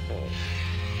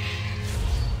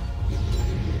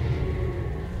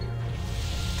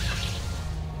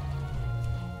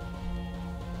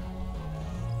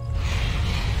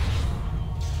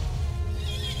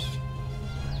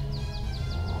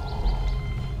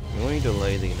 You only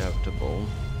delay the inevitable.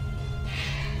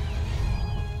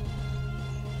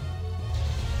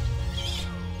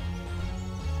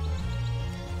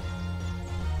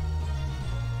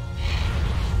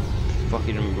 Fuck,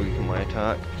 he didn't weaken my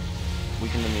attack.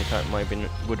 Weakening the attack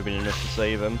would have been enough to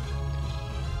save him.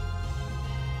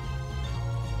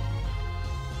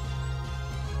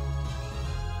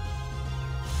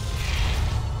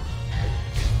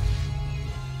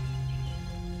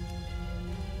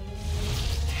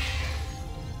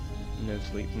 No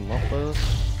sleep from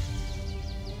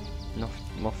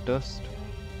moth dust.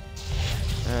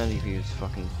 And he's used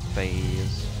fucking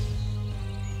phase.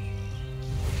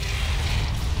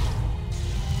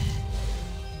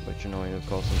 Which annoying of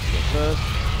course into the first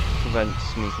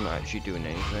prevents me from actually doing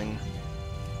anything.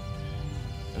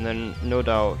 And then no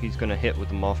doubt he's gonna hit with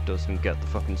the moth dust and get the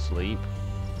fucking sleep.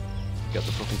 Get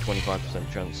the fucking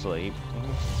 25% chance sleep.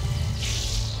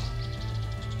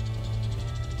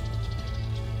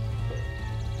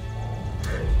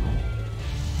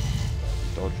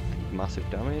 Dodge massive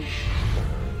damage.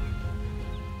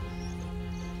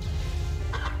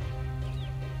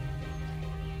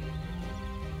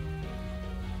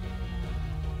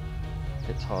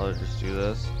 It's hard to just do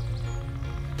this.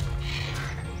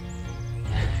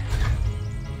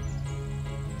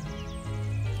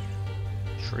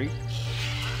 Shriek?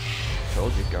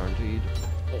 Told you, guaranteed.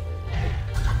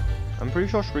 I'm pretty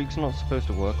sure Shriek's not supposed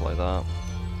to work like that,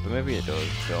 but maybe it does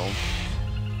still.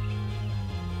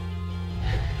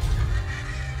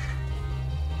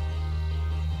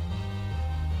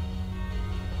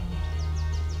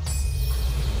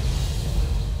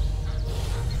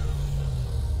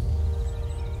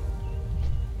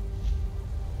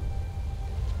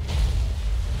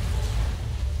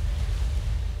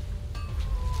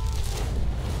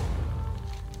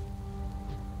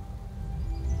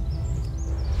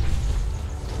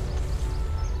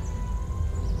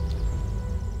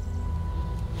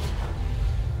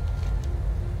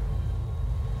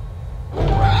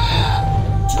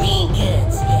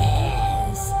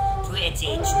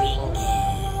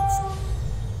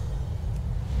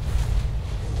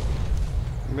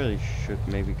 Really should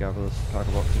maybe gather this pack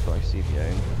of boxes by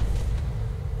CVA.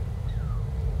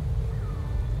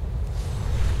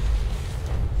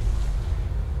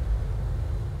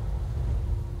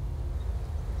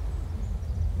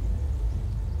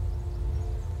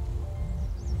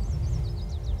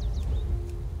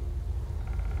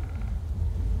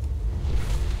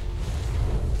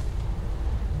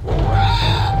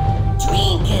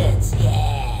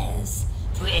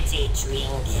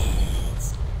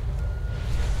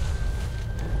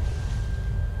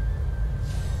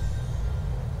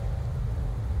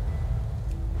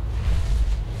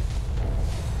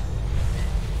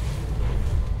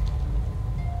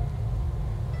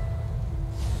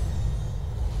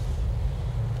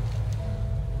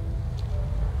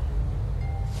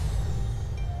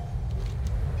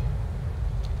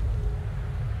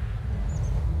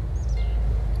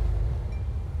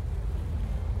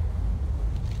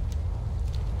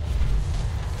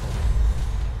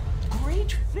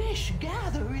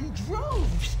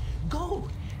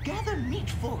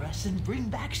 for us and bring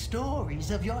back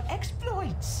stories of your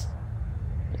exploits.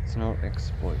 It's not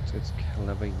exploits, it's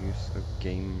clever use of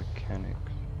game mechanics.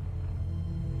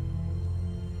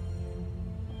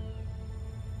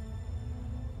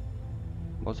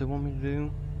 What does it want me to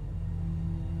do?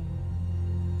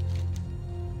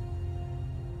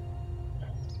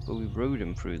 But we rode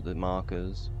him through the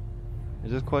markers.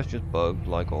 Is this quest just bugged,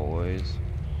 like always?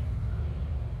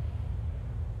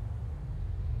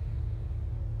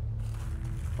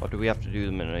 Or do we have to do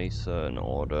them in a certain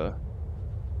order?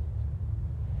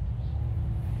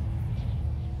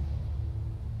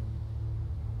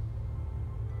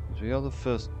 So we are the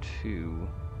first two.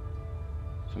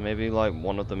 So maybe like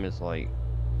one of them is like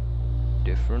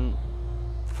different.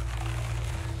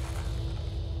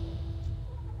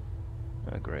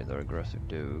 Oh great, they're aggressive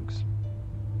dogs.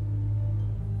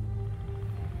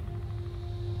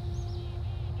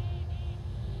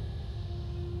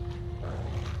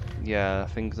 Yeah,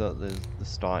 I think that the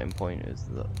starting point is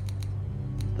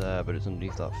there, but it's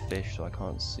underneath that fish, so I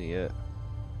can't see it.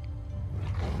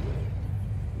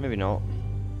 Maybe not.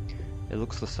 It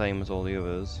looks the same as all the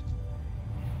others.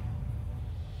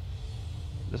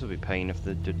 This would be pain if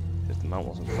the mount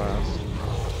wasn't fast.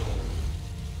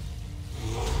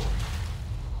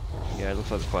 Yeah, it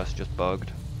looks like the quest just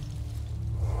bugged.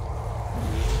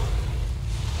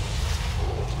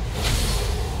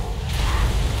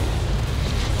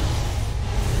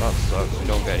 That sucks, we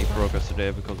don't get any progress today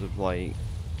because of like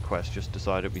quest just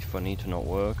decided it'd be funny to not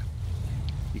work.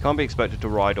 You can't be expected to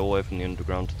ride all the way from the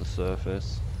underground to the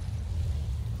surface.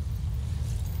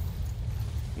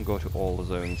 And go to all the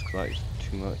zones because that is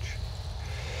too much.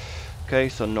 Okay,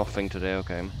 so nothing today,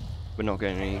 okay. We're not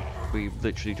getting any, we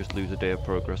literally just lose a day of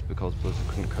progress because Blizzard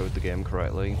couldn't code the game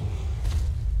correctly.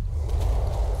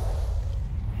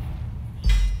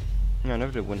 Yeah, I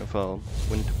never did Winterpelt,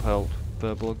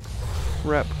 Verblug,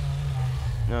 Rep.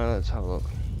 Now let's have a look.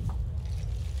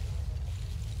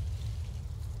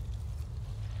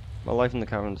 My life in the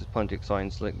caverns is plenty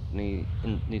exciting, slick,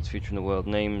 needs future in the world.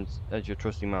 Names as your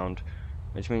trusty mount,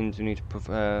 which means you need to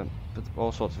prepare for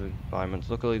all sorts of environments.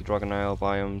 Luckily the Dragon Isle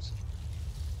biomes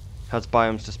has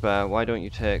biomes to spare. Why don't you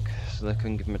take so they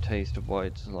can give them a taste of what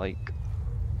it's like?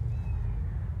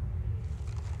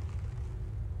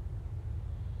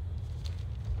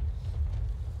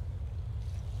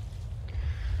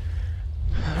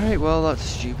 Alright, well that's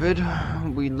stupid.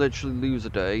 We literally lose a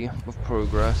day of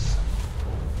progress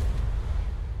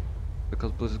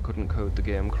because Blizzard couldn't code the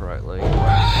game correctly.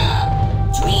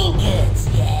 Trinkets,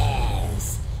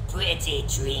 yes. Pretty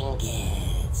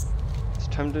trinkets. It's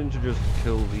tempting to just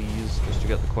kill these just to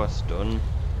get the quest done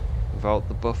without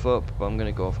the buff up, but I'm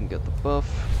gonna go off and get the buff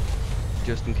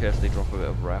just in case they drop a bit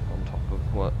of rep on top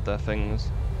of what their things.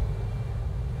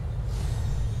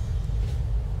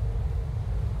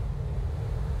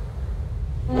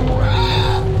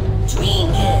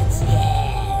 Trinkets,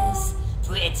 yes.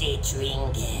 Pretty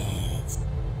trinkets.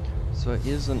 So it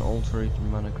is an alterated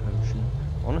mana potion.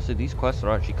 Honestly, these quests are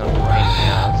actually kind of a pain in the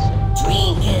ass.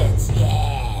 Trinkets,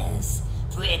 yes.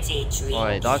 Pretty trinkets.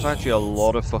 Alright, that's actually a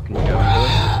lot of fucking gold.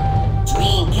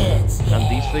 Trinkets, yes. And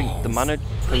these things, the mana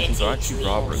potions are actually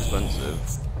rather expensive.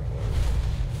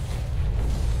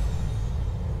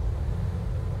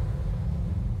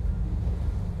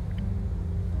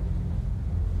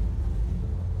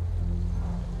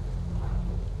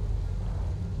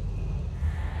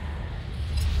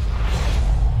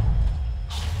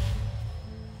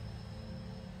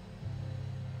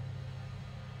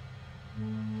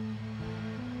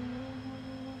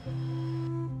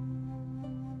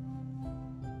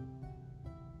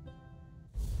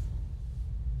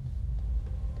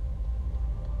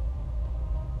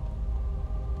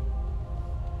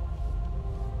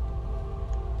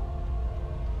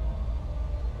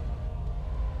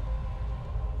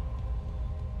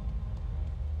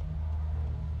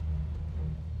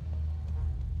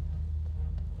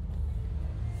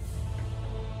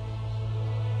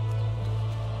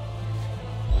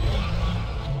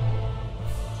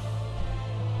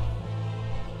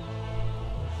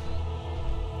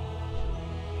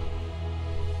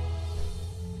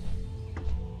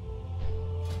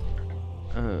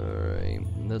 Alright,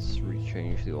 let's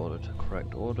rechange the order to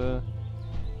correct order.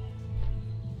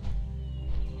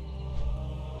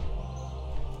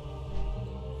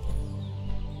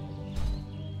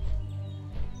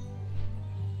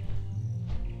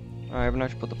 I haven't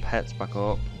actually put the pets back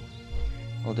up.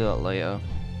 I'll do that later.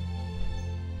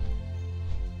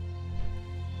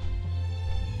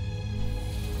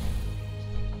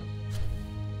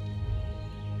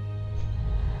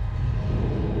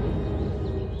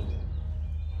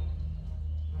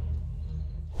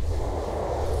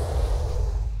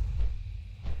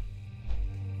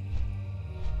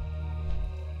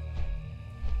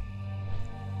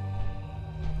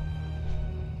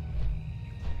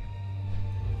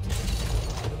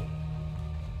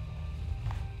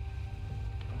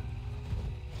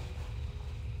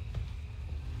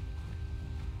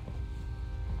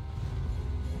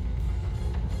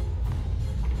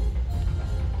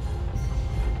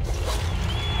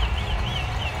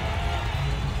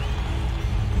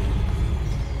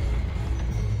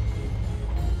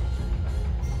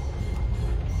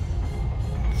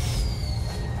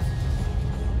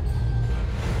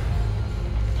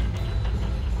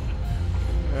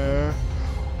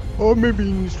 Or maybe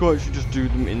you need to actually just do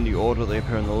them in the order they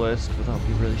appear on the list, but that would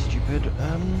be really stupid.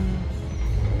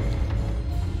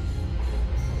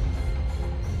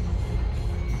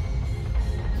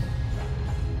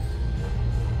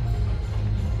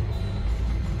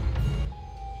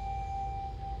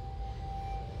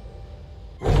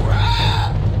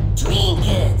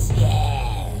 Trinkets,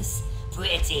 yes.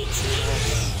 Pretty trinkets.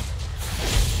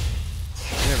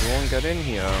 Yeah, everyone get in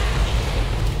here.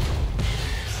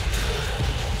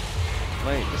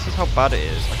 Like, this is how bad it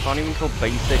is. I can't even kill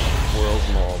basic world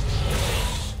mobs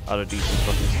at a decent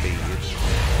fucking speed.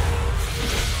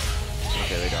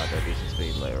 Okay, they died at a decent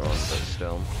speed later on, but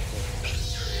still.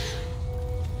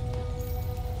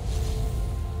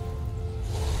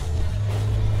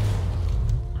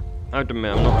 I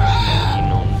admit, I'm not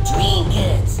keen on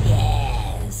Trinkets,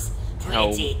 yes. how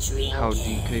Pretty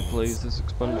DK plays this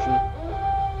expansion.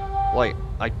 Like,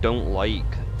 I don't like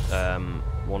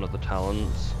one of the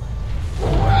talents.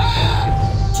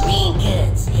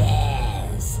 Trinkets,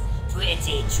 yes.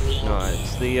 Pretty trinkets. No,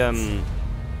 it's the I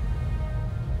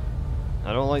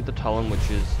don't like the talent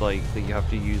which is like that you have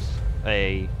to use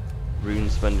a rune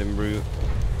spending route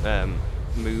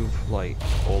move like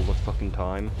all the fucking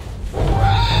time.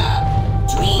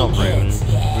 Not runes,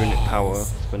 runic power,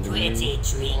 spending rune.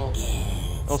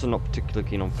 Also not particularly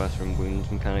keen on festering wounds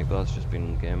mechanic, but that's just been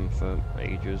in the game for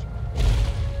ages.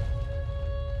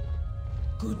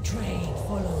 Good trade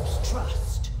follows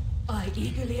trust. I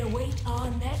eagerly await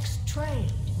our next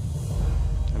trade.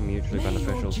 A mutually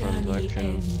beneficial May your journey transaction.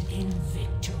 end in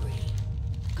victory.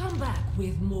 Come back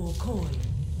with more coin.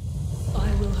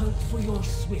 I will hope for your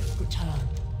swift return.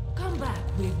 Come back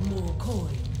with more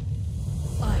coin.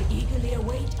 I eagerly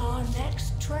await our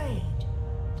next trade.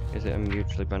 Is it a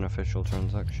mutually beneficial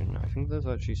transaction? I think there's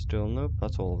actually still nope,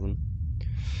 that's all of them.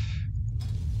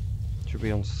 Should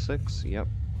be on 6, yep.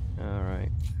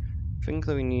 Alright. I think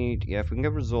that we need, yeah, if we can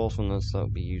get resource on this, that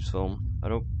would be useful. I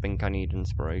don't think I need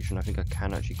inspiration. I think I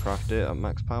can actually craft it at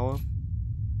max power.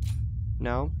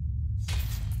 Now.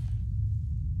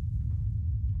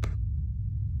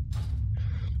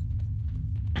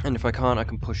 And if I can't, I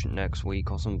can push it next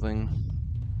week or something.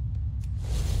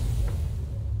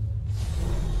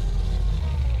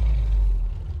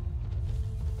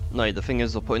 No, the thing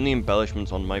is, putting the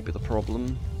embellishments on might be the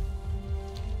problem.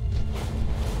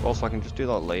 Also, I can just do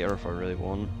that later if I really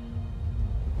want.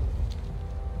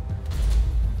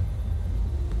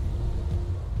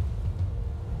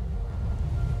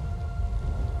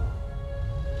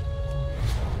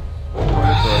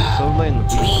 It's so late in the week,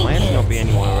 there might actually not be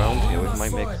anyone around here, which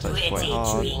might make it quite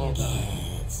hard.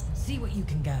 See what you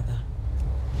can gather.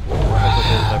 Also,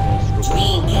 there's everyone's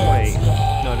struggling. Wait,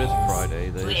 no, it is Friday,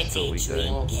 there's still a weekday.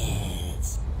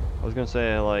 I was gonna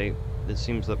say, like, it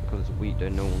seems that because it's a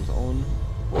weekday, no one's on.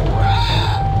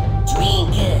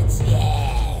 Trinkets,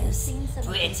 yes. Seen some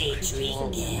of these Pretty creatures in the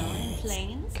Northern trinkets.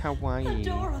 Plains? Kawaii.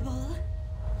 Adorable.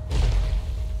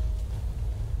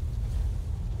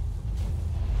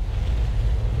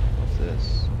 What's this?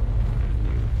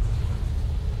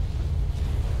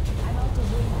 I'm out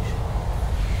of range.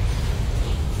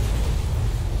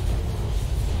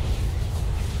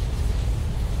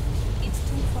 It's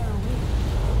too far away.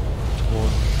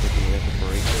 Towards the near the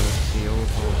breaker seal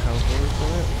or cowboys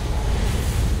on it.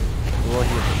 Well,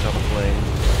 here's the top plane.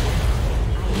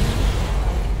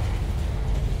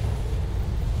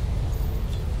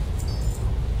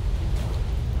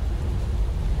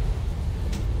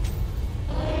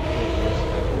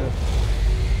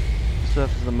 The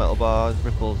surface of the metal bars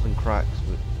ripples and cracks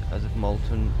as if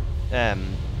molten.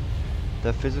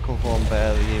 Their physical form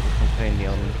barely able to contain the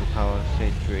elemental power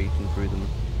radiating through them.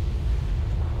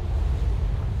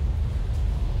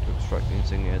 To extract the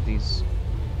insignia, these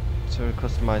sort of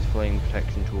customized flame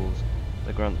protection tools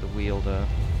that grant the wielder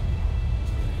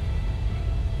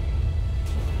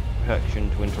protection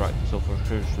to interact with sulfur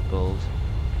crucibles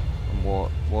and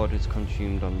what is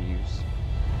consumed on use.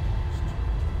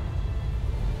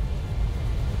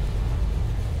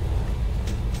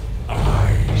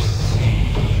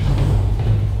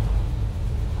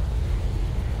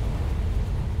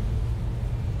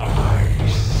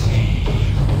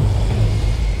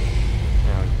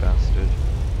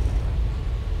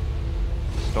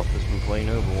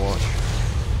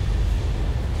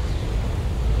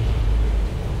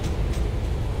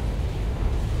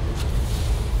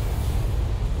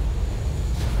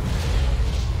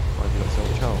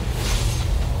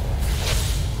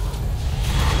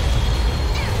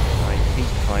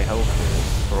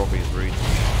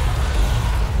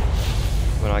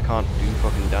 When I can't do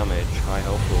fucking damage, high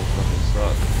health will fucking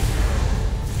suck.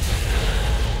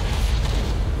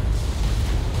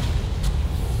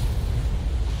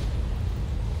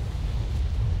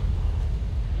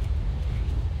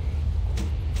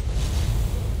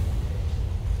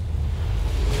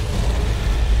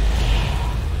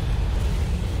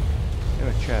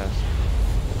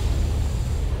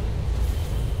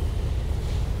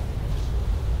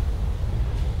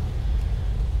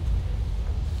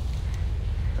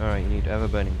 Alright, you need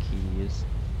ever-burning keys.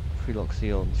 Freelock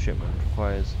seal and shipment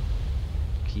requires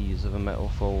keys of a metal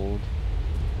fold.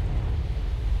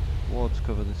 Wards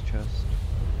cover this chest.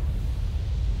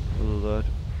 Alert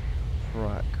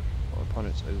frakk upon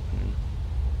its opening.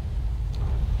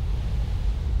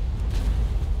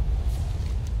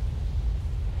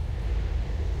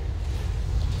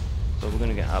 So we're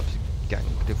gonna get absolutely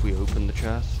ganked if we open the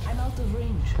chest. I'm out of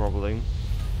range. Probably.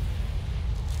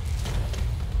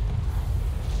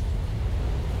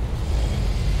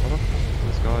 What the f-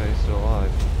 this guy is still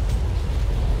alive.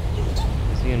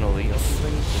 Is he an elite or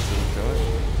something? This doesn't show it.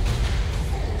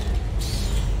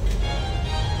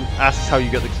 Asks how you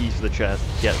get the keys for the chest.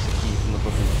 Gets the key from the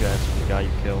fucking chest from the guy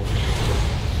you killed.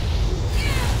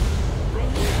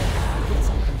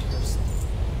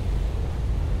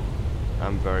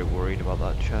 I'm very worried about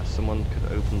that chest. Someone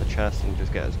could open the chest and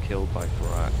just get us killed by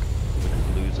frakk. We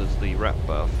could lose us the rep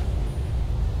buff.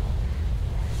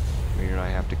 Meaning I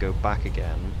have to go back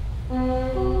again.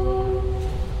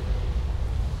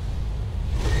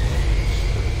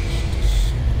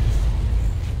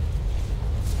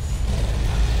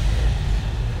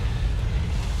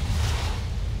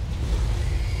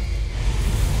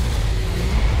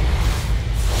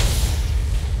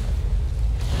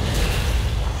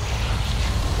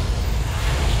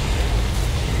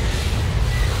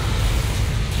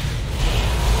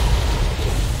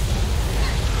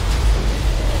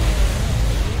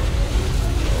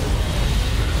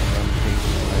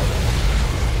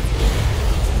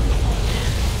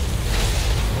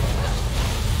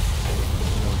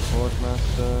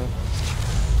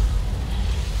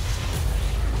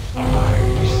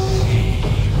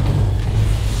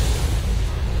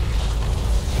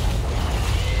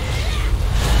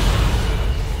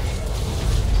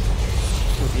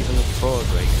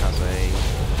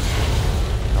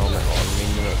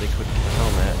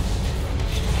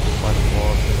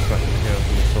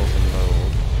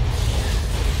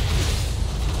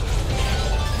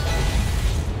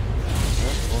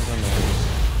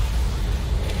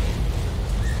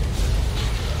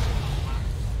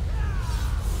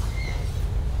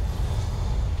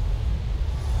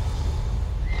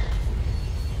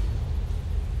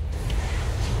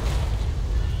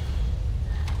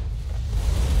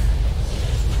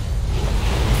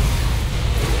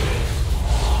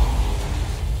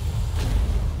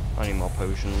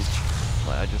 Potions.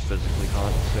 Like, I just physically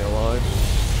can't stay alive.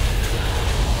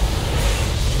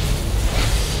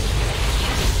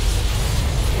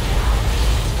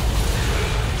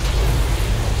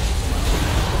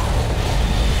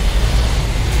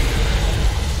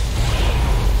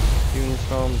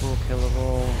 Tombstones will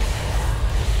killable.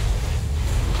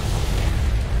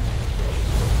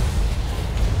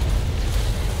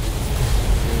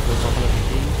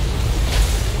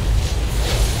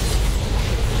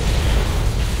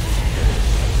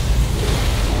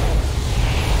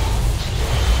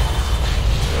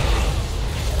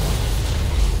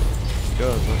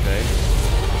 Okay.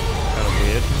 Kind of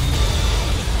weird.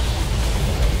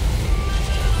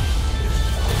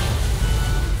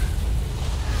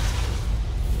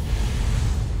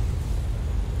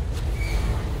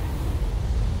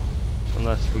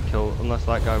 Unless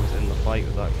that guy was in the fight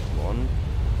with that one.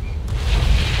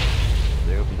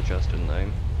 They opened the chest, didn't they?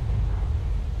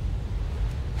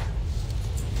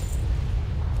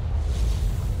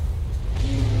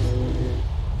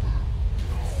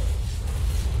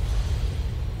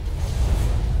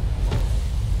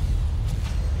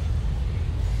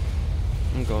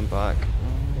 I'm going back.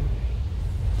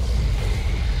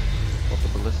 What's the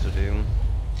ballista do?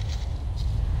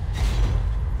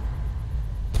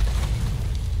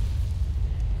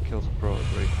 Kills a pro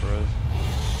break for us.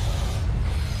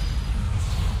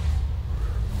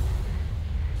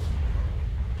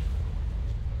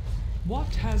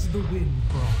 What has the wind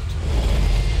brought?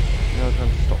 No time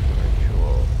to stop the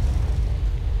ritual.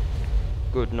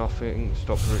 Good, nothing.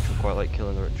 Stop the ritual, quite like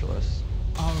killing the ritualists.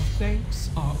 Our thanks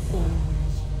are always.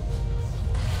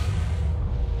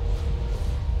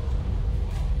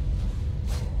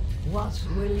 What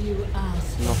will you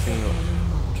ask? Nothing.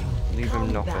 Leave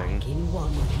him nothing. Back in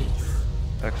one piece.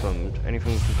 Excellent.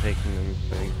 Anything from taking him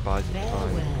buys the time.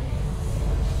 Farewell.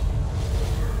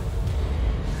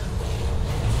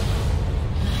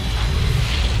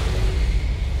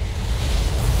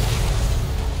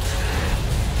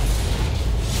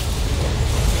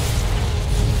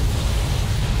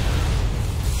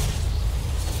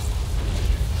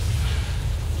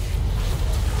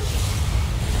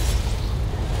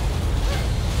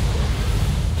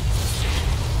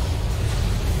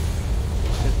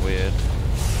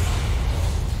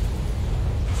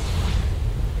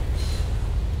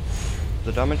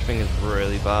 The damage thing is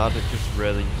really bad. It just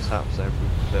really saps every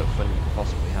bit of fun you could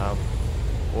possibly have.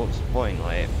 What's the point?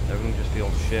 Like, everything just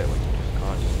feels shit when you just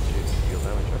can't do deal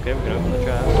damage. Okay, we can open the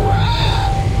chest.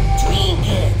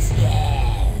 Trinkets,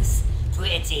 yes.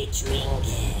 Pretty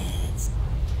trinkets.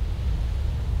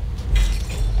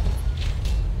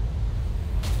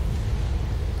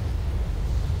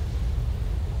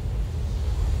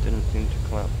 Didn't seem to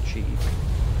clap cheek.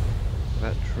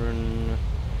 Veteran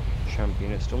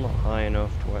champion. It's still not high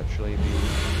enough to actually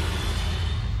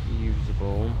be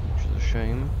usable, which is a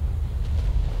shame.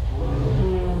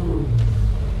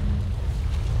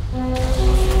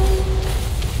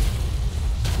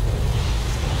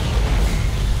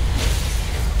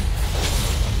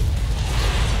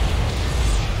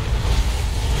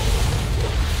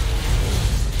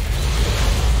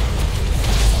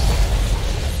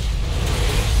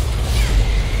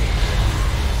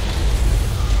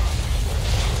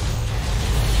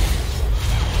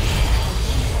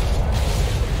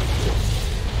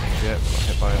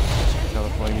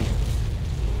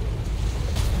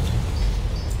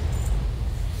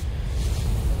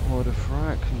 What a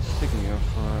frakk, insignia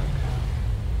frakk.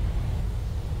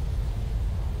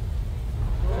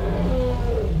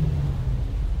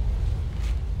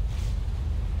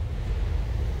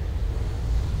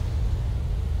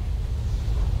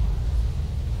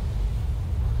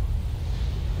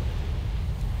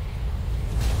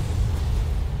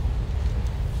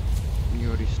 You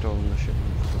already stolen the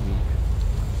shipment from me.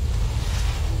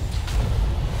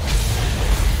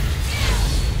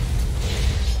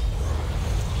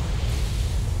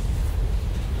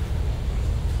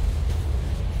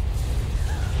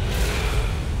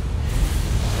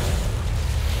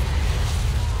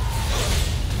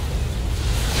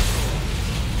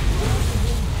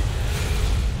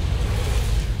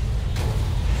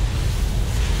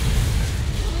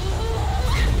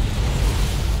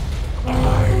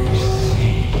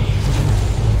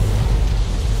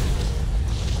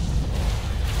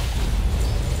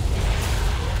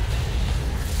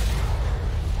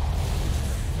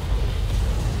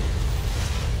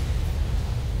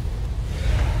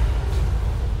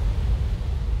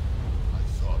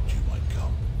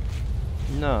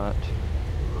 Not.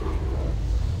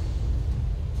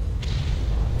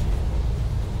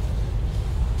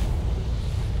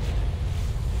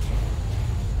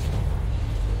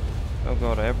 Oh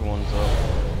god, everyone's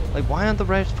up. Like, why aren't the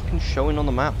reds fucking showing on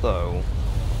the map though?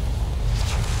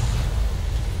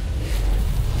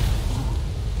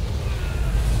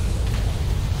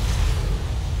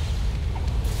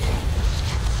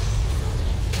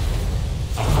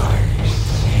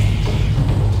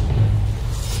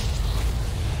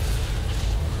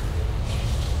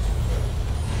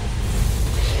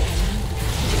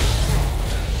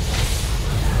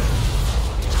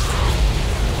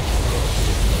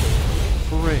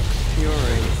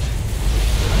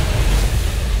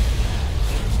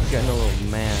 Getting a little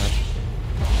mad.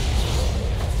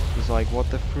 He's like, what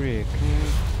the frick?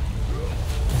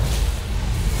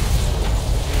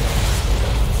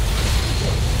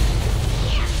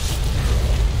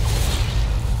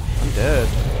 I'm dead.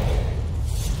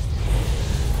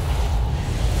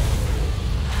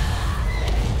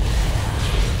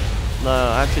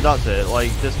 No, actually that's it.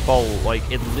 Like, this bolt, like,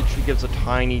 it literally gives a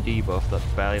tiny debuff that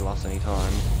barely lasts any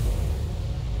time.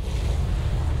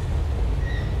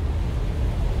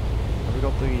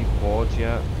 Got the wards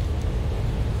yet?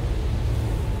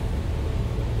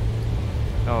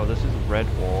 Oh, this is red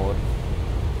ward.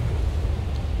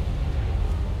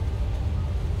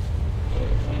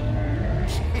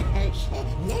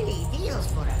 Many deals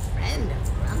for a friend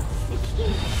of Grumpy.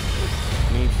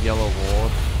 Need yellow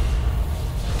ward.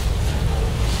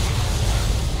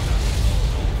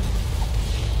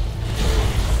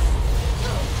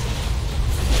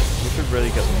 We should really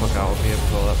get the fuck out of here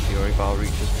before that Fury bar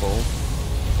reaches full.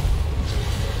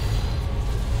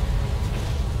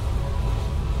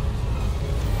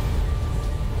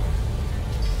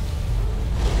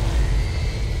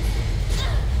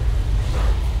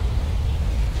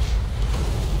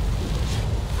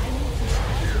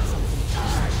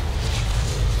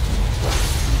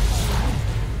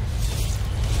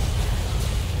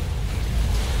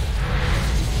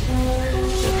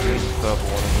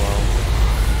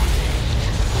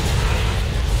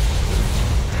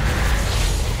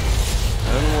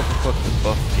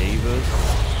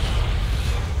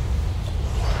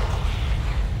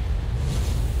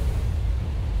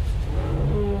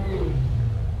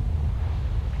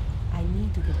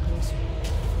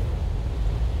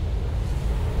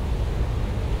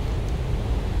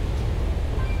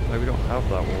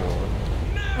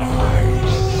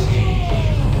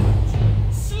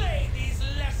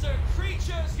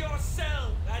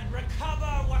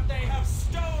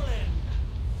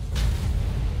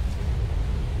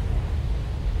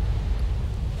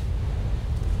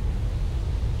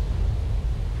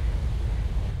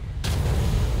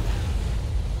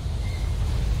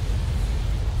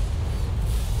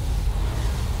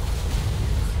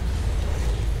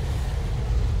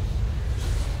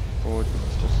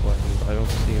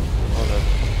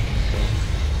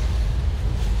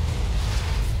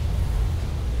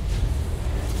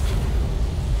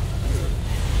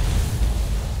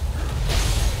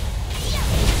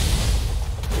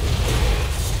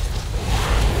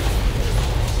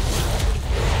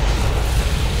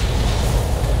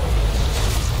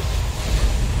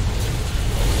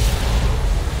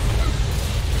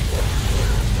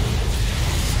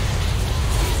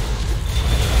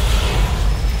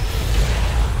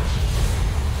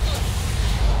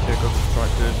 got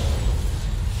distracted.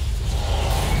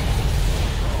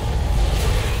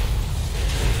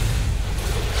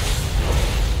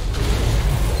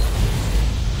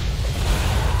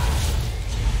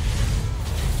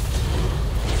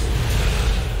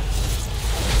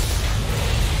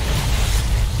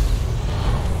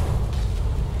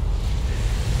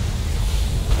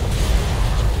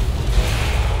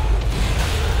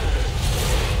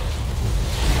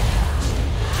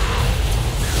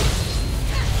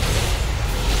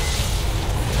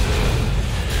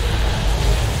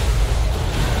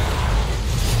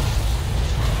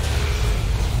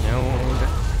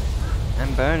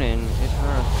 Burning, it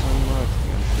hurts so much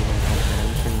beyond human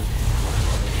comprehension.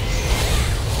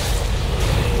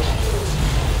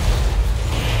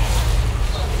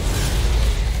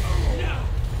 No!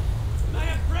 My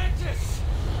apprentice!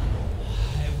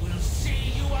 I will see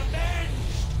you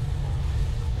avenged!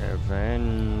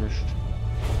 Avenged.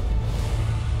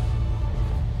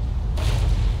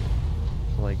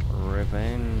 Like,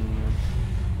 revenge.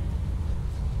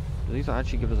 Do these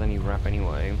actually give us any rep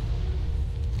anyway?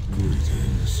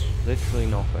 Greetings. Literally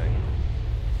nothing.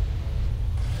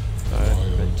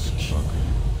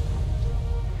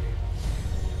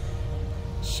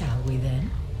 Shall we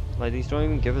then? Like, these don't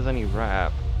even give us any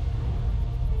rap.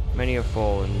 Many have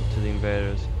fallen to the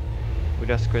invaders. We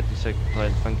desecrate the sacred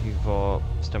plains. Thank you for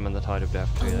stemming the tide of death.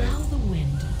 Allow the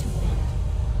wind to bend.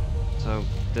 So,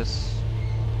 this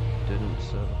didn't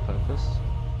serve a purpose.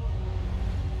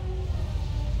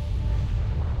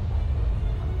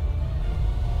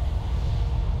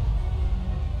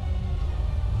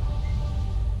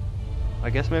 I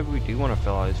guess maybe we do want to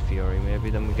fill out his fury, maybe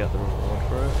then we get the reward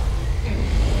for it.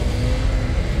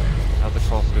 At the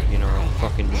cost of, you know,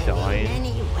 fucking dying.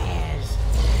 Anywheres.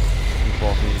 And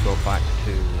forcing me to go back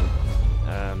to,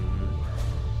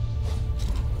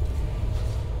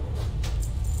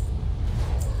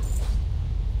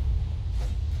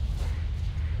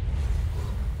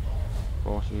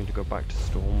 forcing me to go back to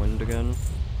Stormwind again.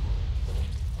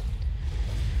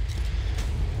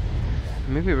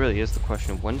 Maybe it really is the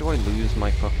question of when do I lose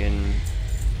my fucking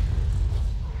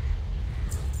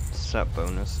set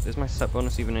bonus? Is my set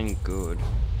bonus even any good?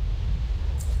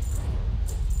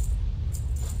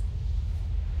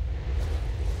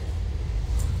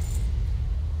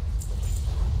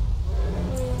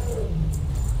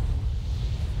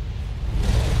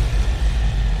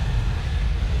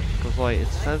 Because like it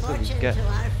says that we get To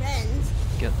our friends.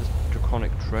 this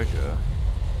draconic treasure.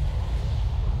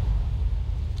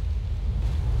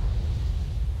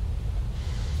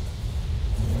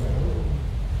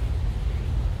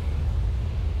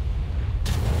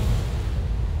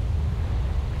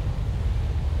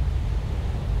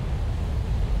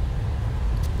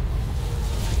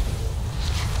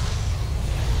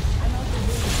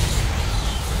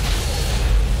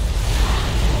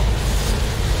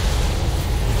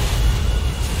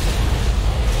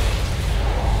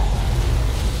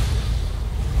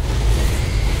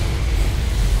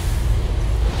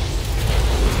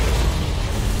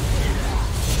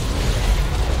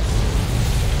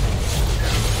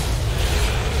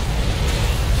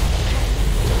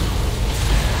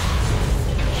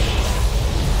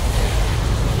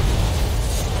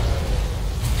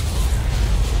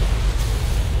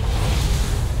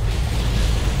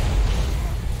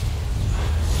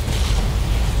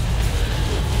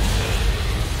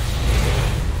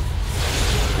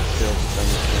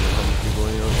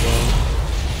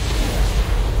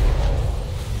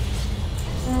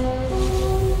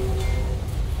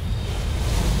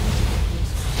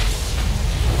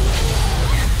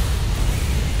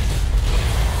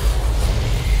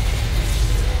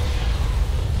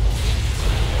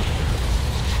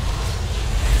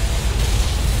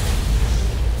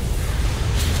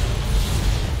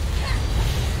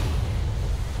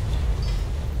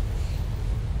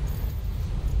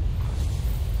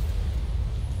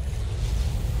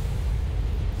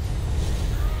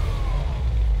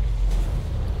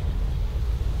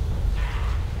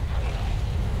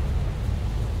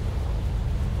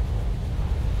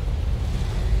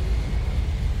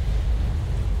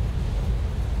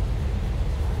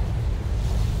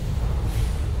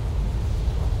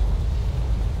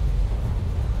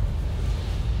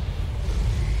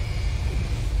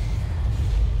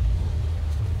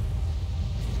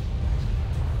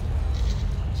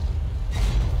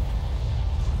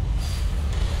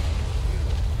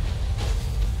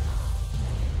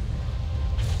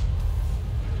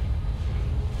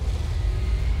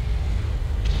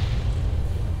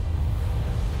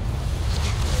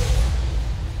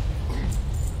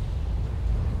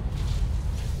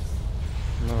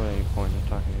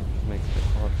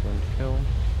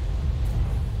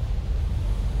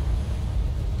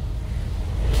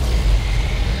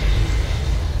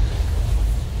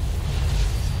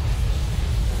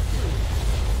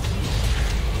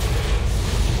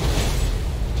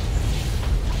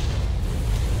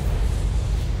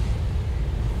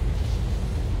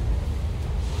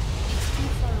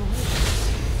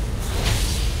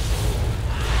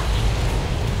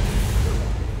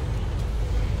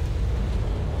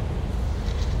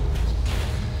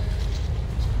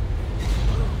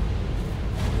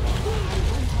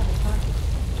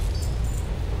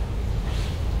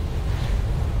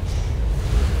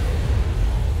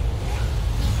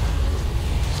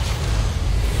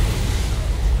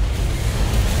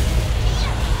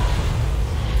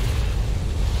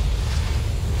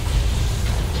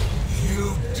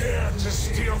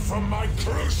 from my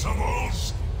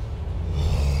crucibles!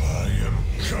 I am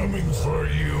coming for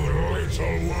you,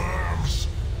 little worms!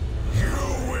 You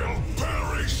will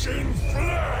perish in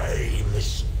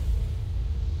flames!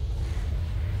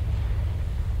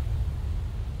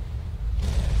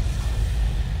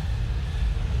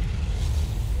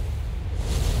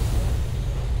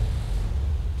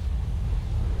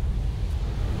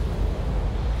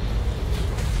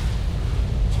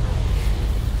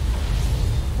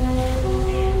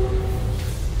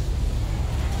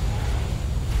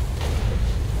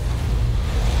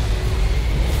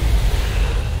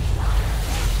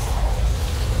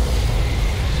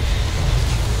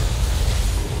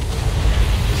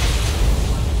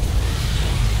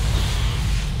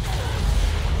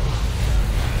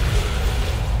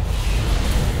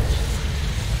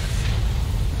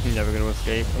 You're never gonna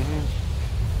escape.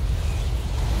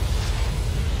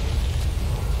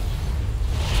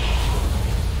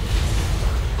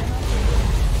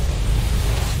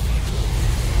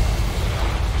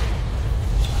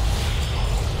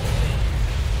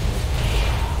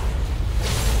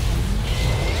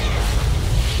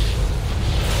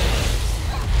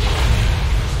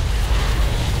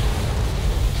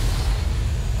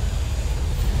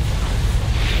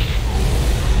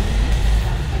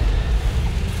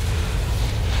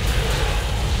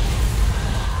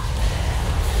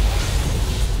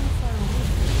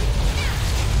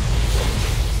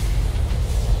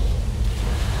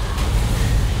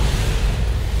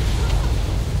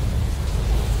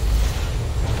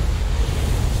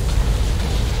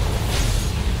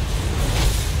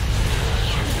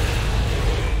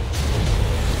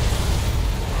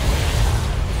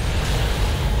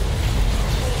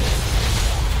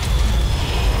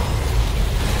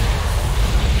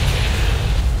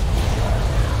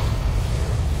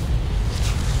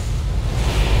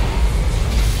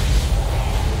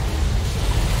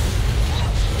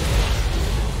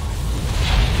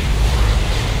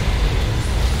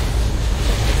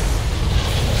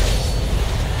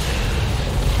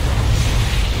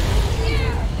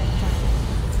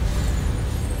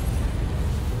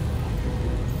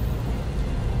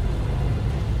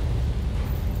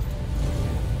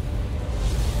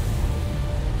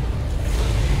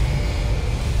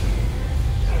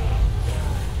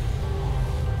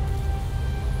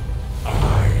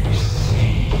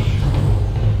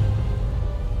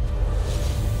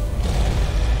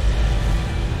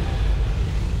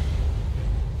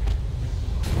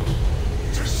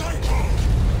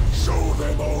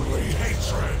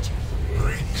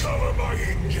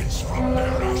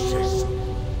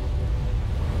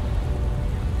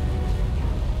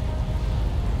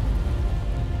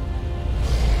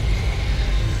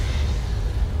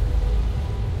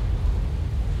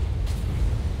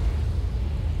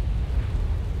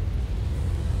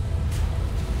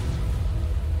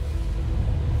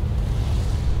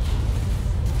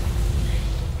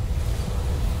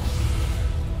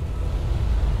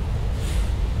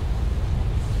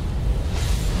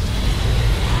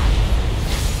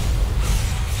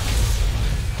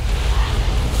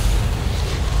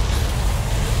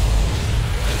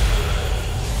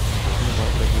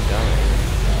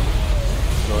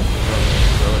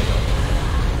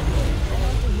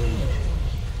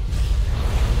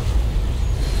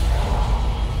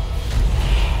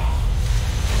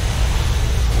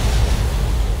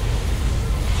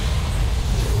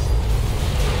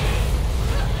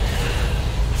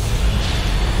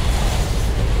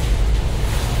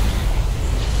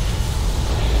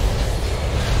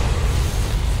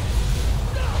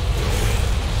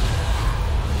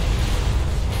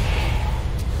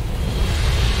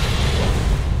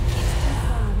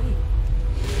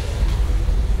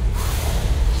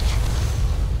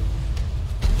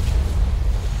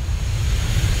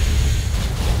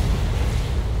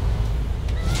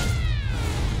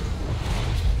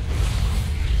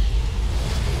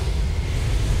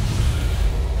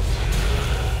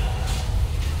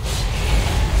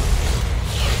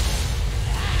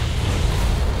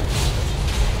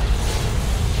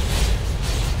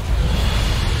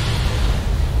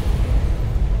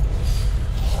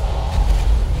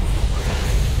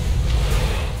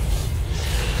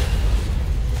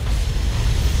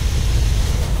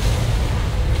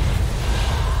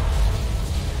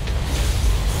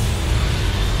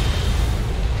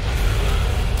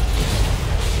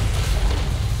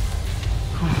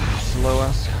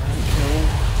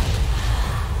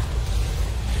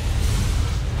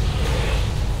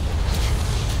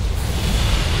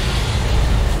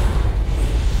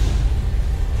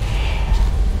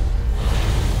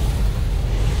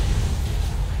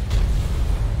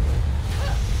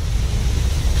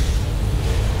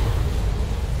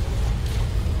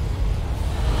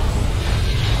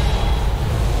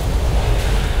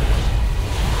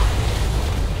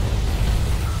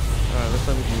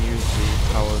 the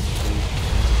powers of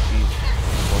the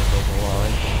voice over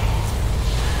line.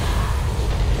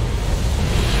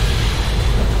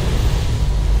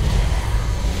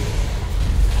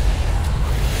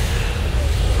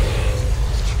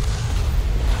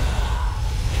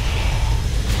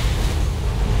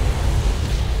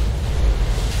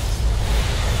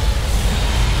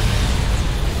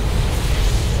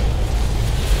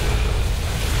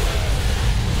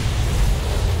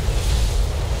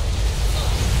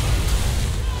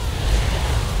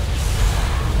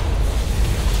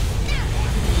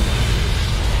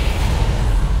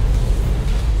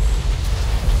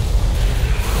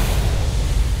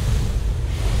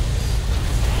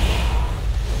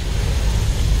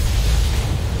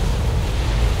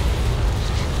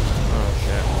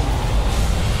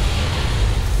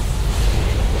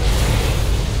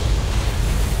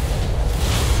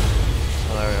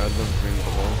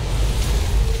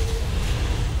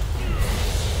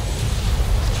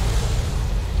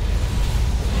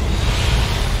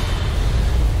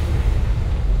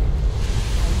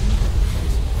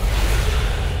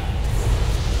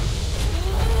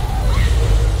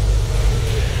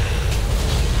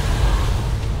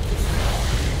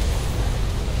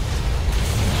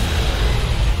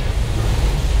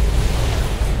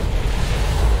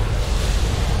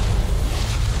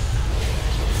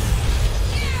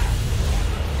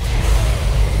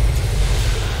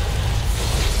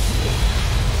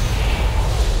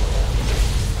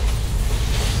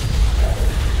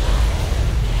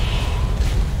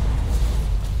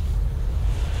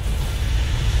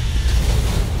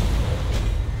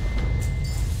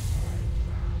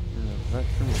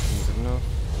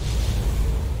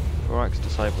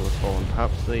 Disciple has fallen.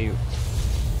 Perhaps the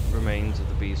remains of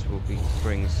the beast will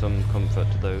bring some comfort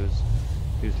to those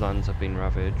whose lands have been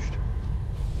ravaged.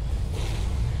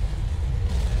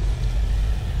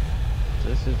 So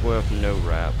this is worth no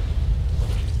rap.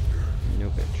 No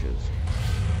bitches.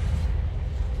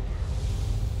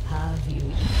 Have you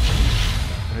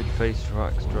Red face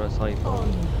Frakk's disciple.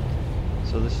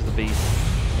 So this is the beast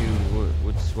who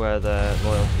would swear their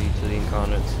loyalty to the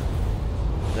incarnates.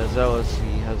 Their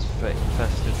zealousy has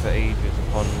festered for ages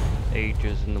upon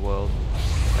ages in the world.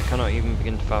 I cannot even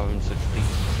begin to fathom such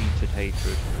deep-seated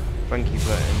hatred. Thank you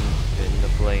for ending the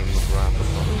flame of wrath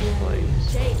upon this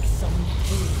place. take some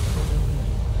food for the room?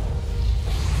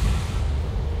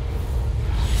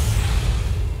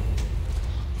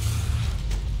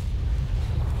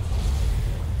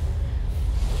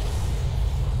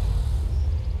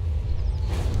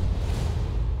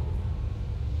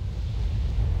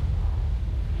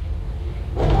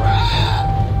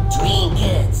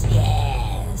 Trinkets,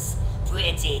 yes.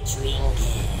 Pretty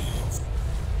trinkets.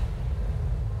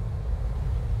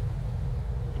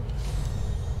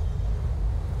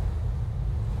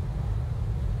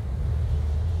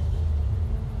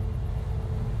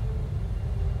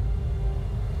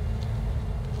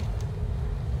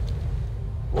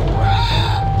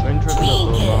 So interesting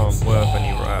that those aren't worth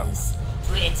any rep.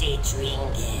 Pretty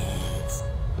trinkets.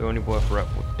 They're only worth rep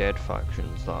with dead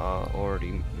factions that are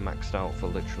already maxed out for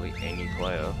literally any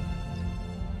player.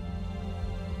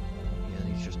 Yeah,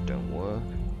 these just don't work.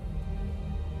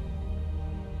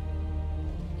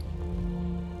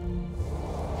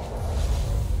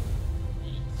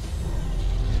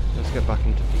 Let's get back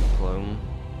into Declone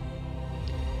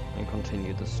and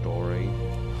continue the story.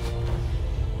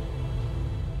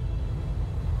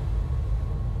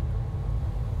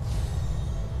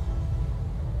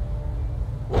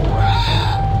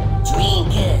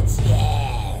 Trinkets,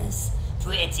 yes.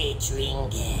 Pretty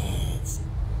trinkets.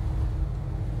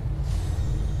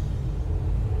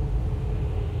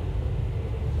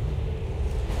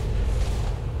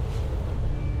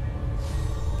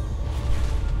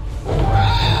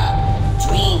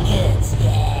 Trinkets,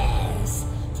 yes.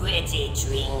 Pretty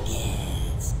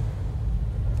trinkets.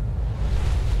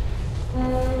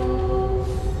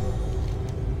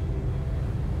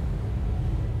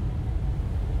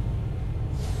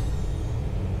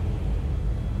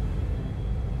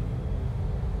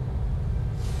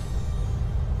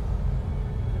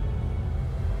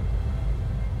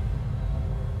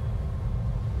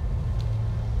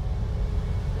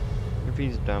 If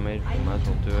he's damaged, we might as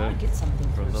well do it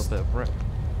for a little bit of rep.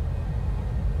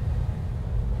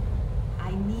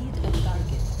 I need a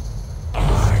target.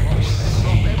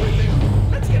 Drop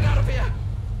everything. Let's get out of here.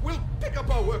 We'll pick up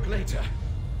our work later.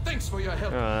 Thanks for your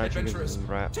help, Actually adventurers.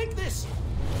 rep. Take this.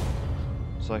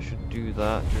 So I should do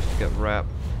that just to get rep.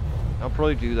 I'll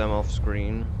probably do them off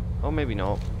screen. Oh, maybe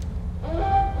not.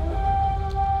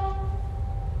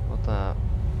 What that?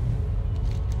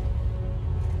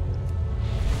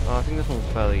 Oh, I think this one's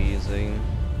fairly easy.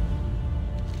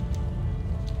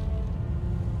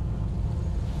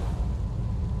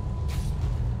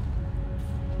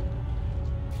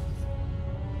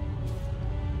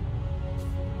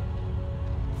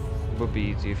 would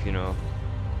be easy if, you know,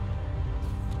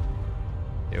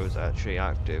 it was actually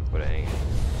active, but it ain't. So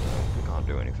we can't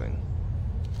do anything.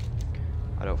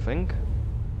 I don't think.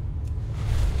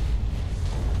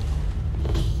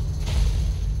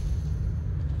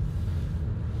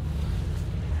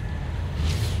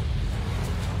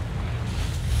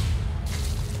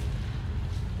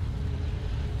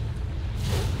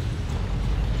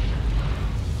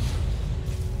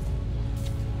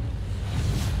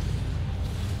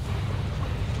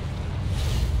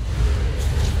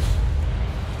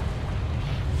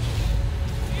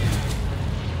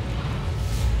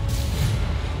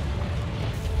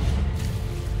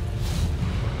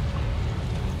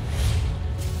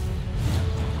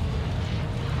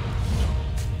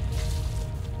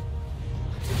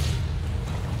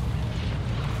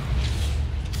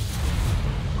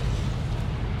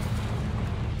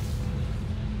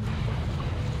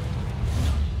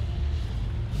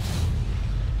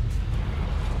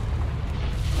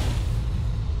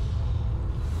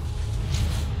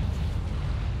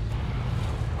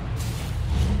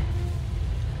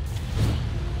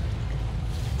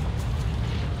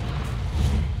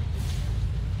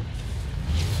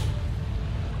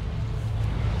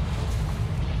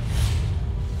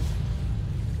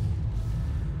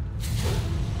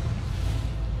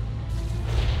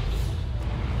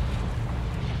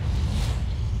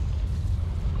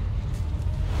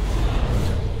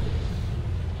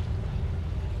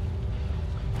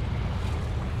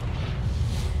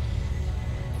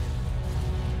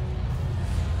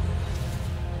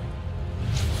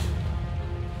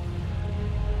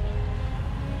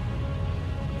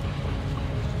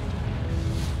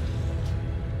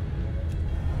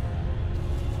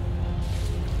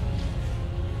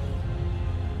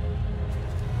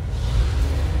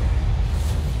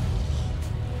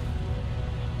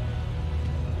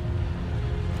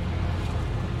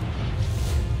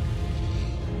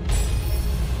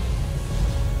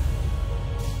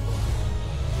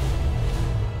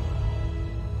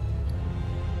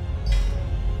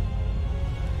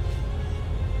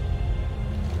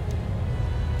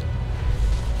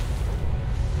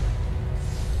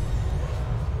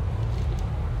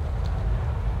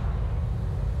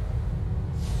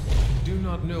 I do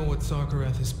not know what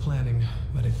Sarkareth is planning,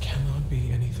 but it cannot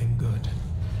be anything good.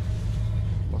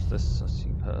 What's this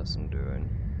sussy person doing?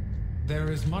 There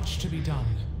is much to be done.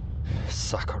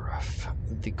 Sakharov.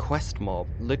 The quest mob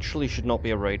literally should not be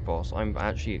a raid boss. I'm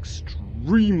actually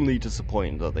extremely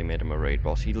disappointed that they made him a raid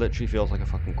boss. He literally feels like a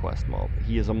fucking quest mob.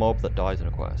 He is a mob that dies in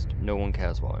a quest. No one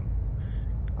cares about him.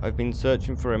 I've been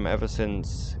searching for him ever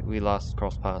since we last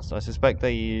crossed paths. I suspect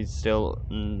that he is still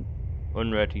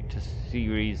unready to see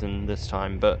reason this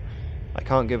time, but I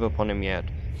can't give up on him yet.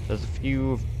 There's a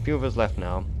few of us left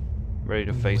now, ready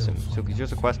to face him. So if he's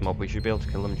just a quest mob, we should be able to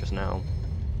kill him just now.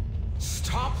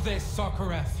 Stop this,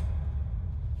 Sarkareth!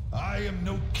 I am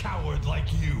no coward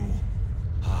like you.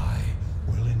 I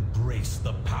will embrace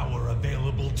the power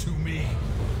available to me.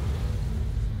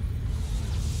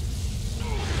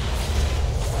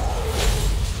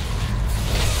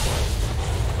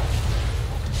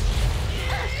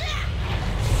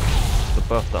 The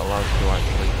buff that allows you to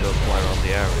actually go fly around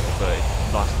the area, but it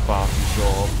lasts far too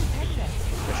short.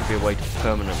 There should be a way to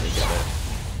permanently get it.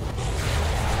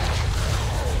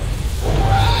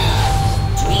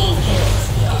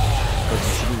 Because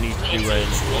you shouldn't need to do an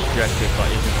objective that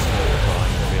isn't all the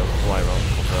time to be able to fly around the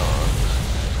corner.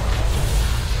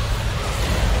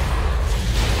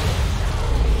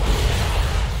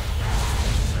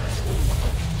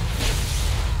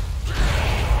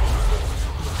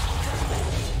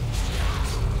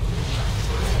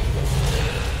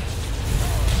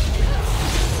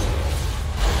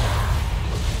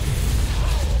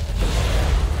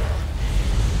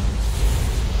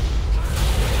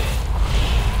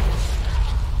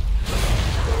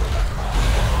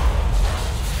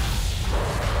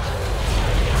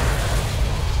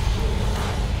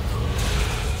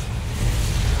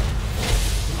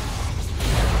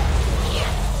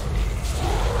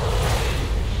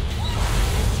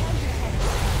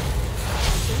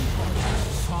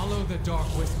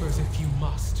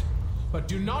 But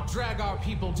do not drag our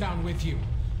people down with you.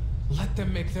 Let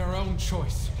them make their own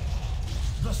choice.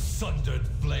 The sundered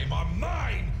flame are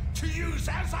mine to use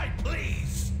as I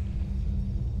please.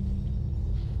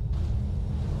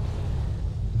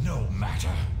 No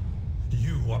matter.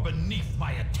 You are beneath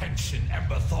my attention,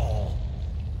 Emberthal.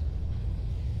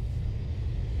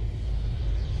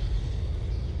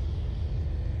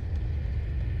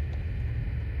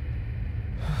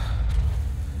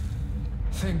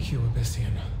 Thank you,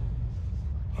 Abyssian.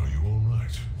 Are you all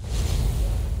right?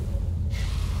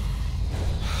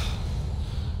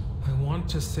 want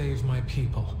to save my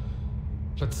people.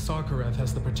 But Sarkareth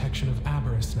has the protection of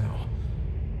Aberrus now.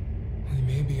 We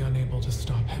may be unable to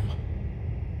stop him.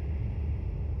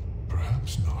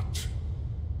 Perhaps not.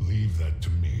 Leave that to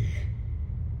me.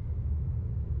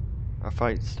 Our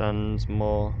fight stands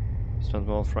more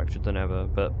fractured than ever,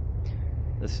 but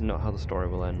this is not how the story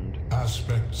will end.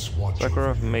 Aspects watch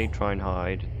Sarkareth over you. may try and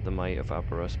hide the might of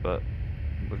Aberrus, but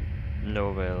with no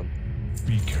avail.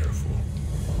 Be careful.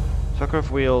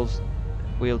 Sarkareth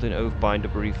wielding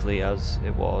Oathbinder briefly as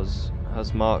it was,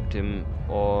 has marked him,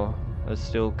 or as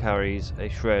still carries a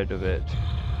shred of it.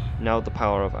 Now the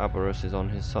power of Aberrus is on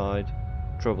his side.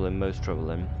 Trouble him, most trouble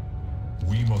him.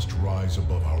 We must rise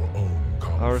above our own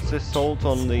conflict. Our assault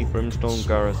on the before we Brimstone can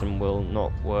garrison soar. will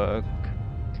not work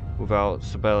without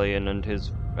Sibelian and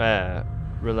his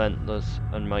relentless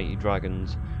and mighty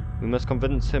dragons. We must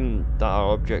convince him that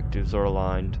our objectives are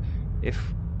aligned. If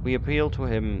we appeal to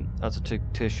him as a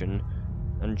tactician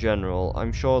and general,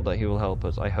 I'm sure that he will help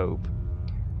us, I hope.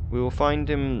 We will find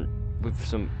him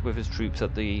with his troops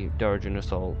at the Dargon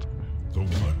assault. Though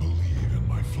I believe in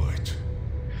my flight,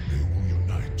 they will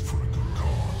unite for a good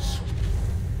cause.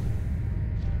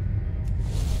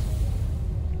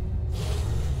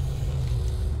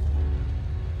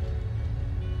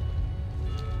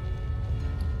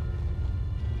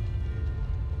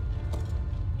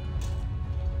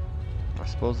 I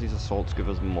suppose these assaults give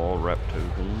us more rep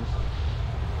tokens.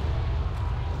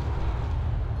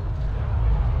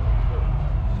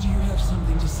 Do you have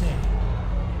something to say?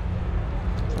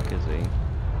 Fuck is he?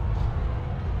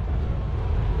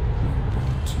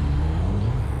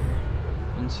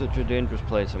 In such a dangerous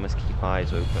place, I must keep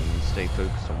eyes open and stay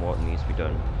focused on what needs to be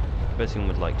done. Bessie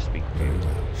would like to speak with you.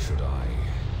 Should I?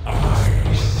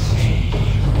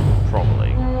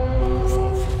 Probably. Far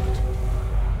from it.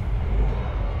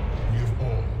 We have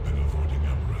all been avoiding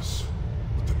Aberrus,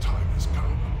 but the time has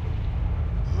come.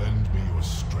 Lend me your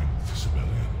strength,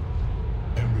 Sibelian.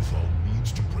 Emberthal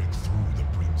needs to break through the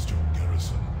Brimstone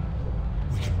garrison.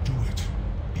 We can do it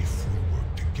if we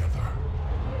work together.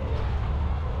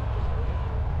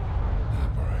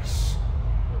 Aberrus.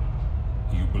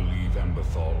 You believe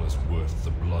Emberthal is worth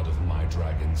the blood of my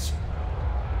dragons?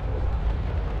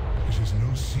 It is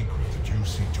no secret that you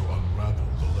seek to unravel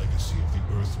the legacy of the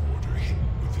Earth Warder hidden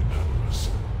within Aberrus.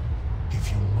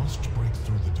 If you must break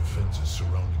through the defenses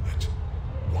surrounding it,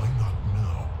 why not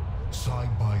now,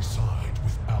 side by side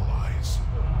with allies?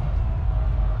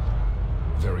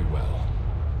 Very well.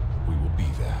 We will be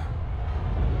there.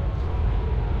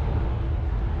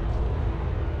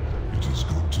 It is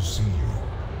good to see you.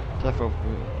 Therefore,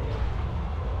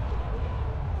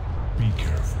 Be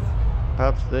careful.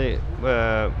 perhaps they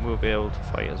will be able to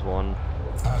fight as one.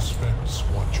 Aspects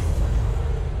watch over you.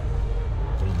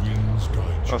 The winds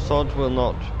guide you. Our swords will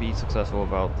not be successful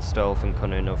without the stealth and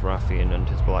cunning of Rathian and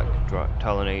his Black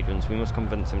Talon agents. We must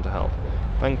convince him to help.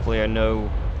 Thankfully, I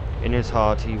know in his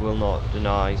heart he will not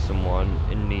deny someone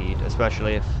in need,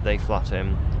 especially if they flatter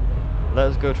him. Let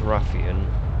us go to Rathian.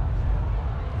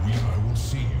 I will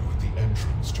see you at the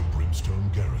entrance to Brimstone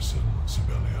Garrison,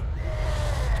 Sibelian.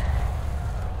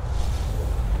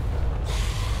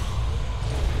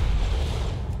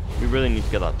 We really need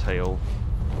to get that tail,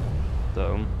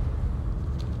 though.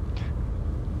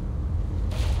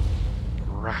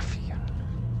 Rathian.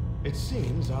 It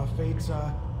seems our fates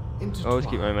are intertwined. I always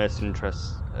keep my best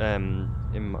interests in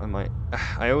my.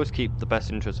 I always keep the best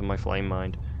interests in my flying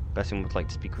mind. Bessie would like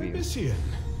to speak with you. Invation.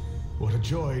 What a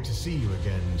joy to see you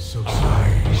again so soon.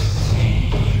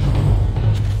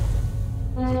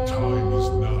 The time is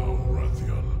now,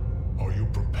 Rathian. Are you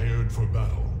prepared for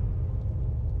battle?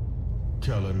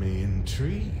 Color me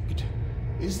intrigued.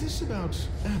 Is this about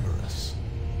Aberrus?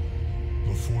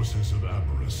 The forces of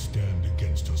Aberrus stand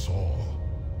against us all.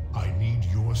 I need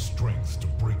your strength to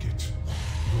break it.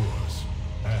 Yours,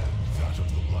 and that of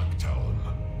the Black Talon.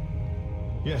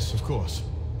 Yes, of course.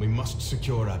 We must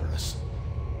secure Aberrus.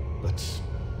 But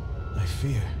I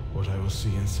fear what I will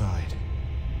see inside.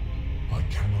 I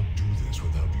cannot do this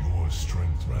without your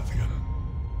strength, Rathian.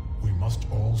 We must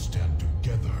all stand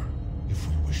together if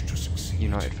we wish to succeed.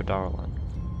 United for Darlan.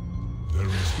 There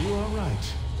is... You are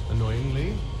right.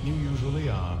 Annoyingly, you usually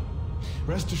are.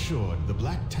 Rest assured, the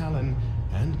Black Talon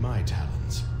and my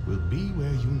talons will be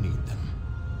where you need them.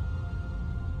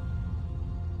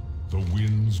 The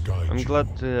winds guide you. I'm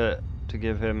glad to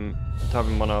have him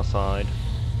on our side.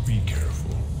 Be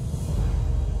careful.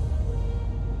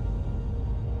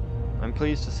 I'm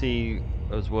pleased to see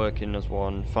us working as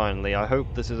one. Finally, I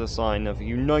hope this is a sign of a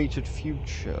united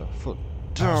future for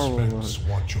Darlan. Aspects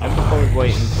watch over Emberthal is you.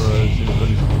 waiting for us in front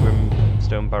of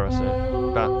Brimstone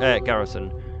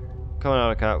Garrison. Come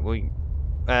on, Cat.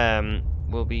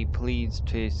 will be pleased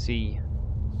to see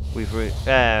we've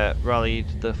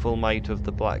rallied the full might of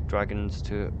the Black Dragons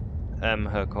to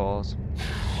her cause.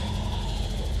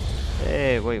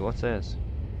 Hey, wait, what's this?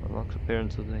 Unlocks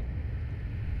appearance of the...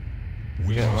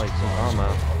 We get must like some rise armor.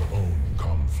 above our own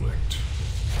conflict.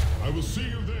 I will see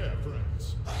you there,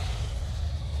 friends.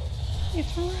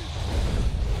 It's a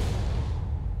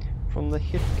from the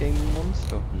hit game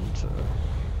Monster Hunter.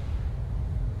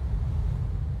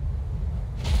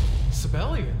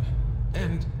 Sibelian?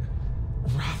 And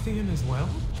Rathian as well?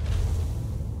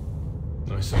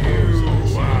 I suppose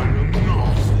you are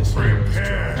not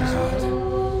prepared.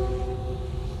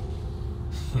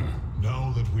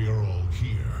 Now that we are all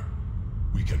here,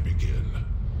 we can begin.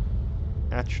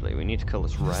 Actually, we need to kill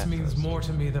this rat. This means first. more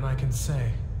to me than I can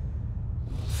say.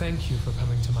 Thank you for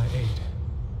coming to my aid.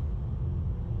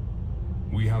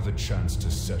 We have a chance to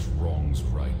set wrongs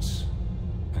right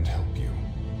and help you.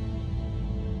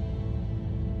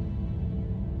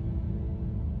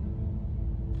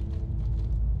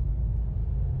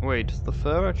 Wait, does the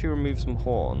fur actually remove some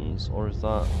horns, or is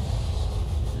that...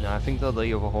 No, I think that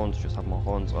the other horns just have more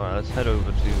horns. Alright, let's head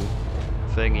over to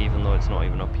Thing, even though it's not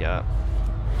even up yet.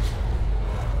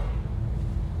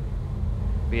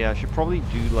 But yeah, I should probably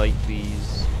do like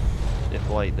these, if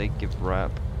like they give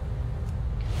rep.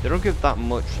 They don't give that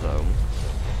much though.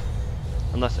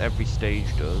 Unless every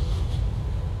stage does.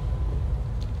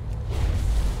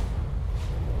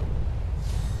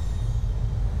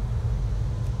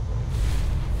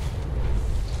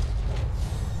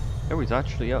 Oh, he's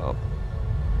actually up.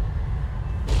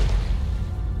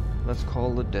 Let's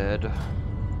call the dead.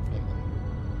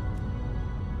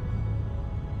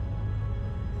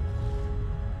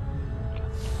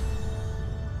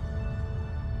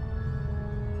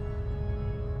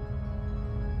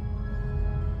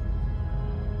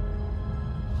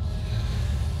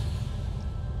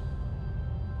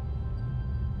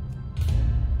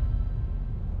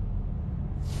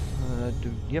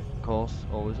 Yep, of course.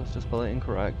 Always has to spell it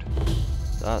incorrect.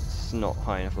 That's not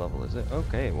high enough level, is it?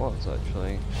 Okay, it was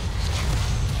actually.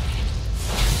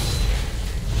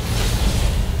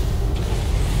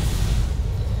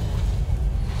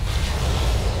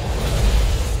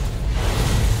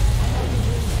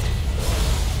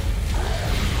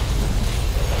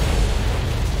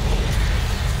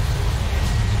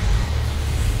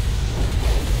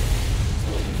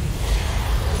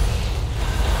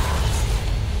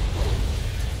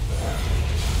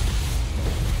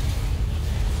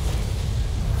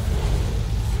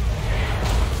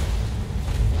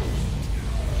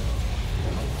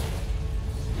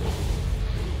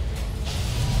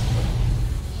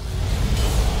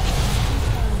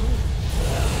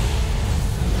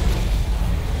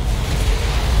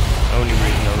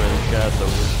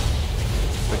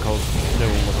 Because no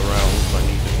one was around, so I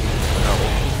needed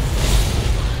help.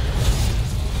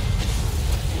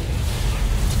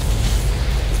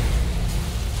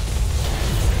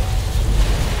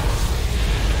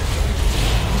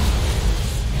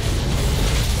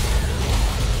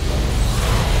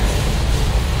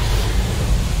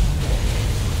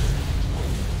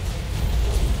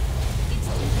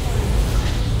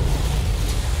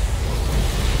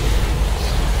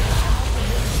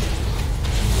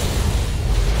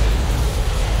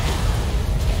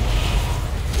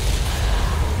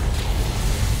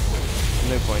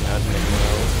 No point adding anyone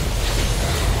else.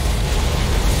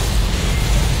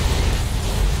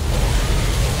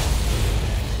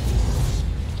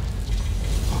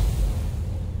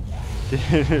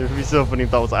 It'd be so funny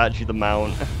if that was actually the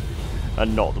mount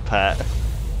and not the pet.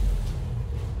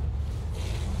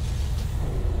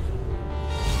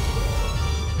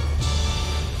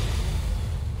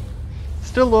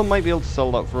 Still though, might be able to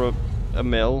sell that for a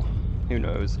mil. Who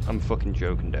knows? I'm fucking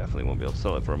joking, definitely won't be able to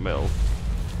sell it for a mil.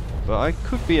 But I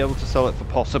could be able to sell it for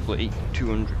possibly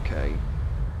 200k.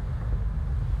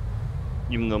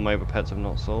 Even though my other pets have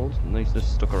not sold. At least this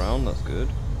stuck around, that's good.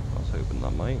 I was hoping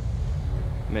that might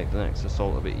make the next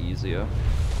assault a bit easier.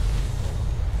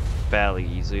 Barely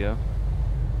easier.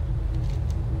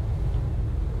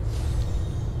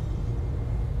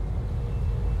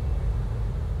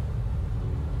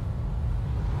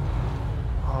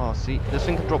 Oh, see, this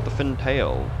thing can drop the fin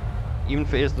tail. Even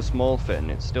if it is the small fin,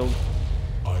 it's still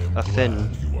a fin.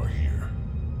 You are here.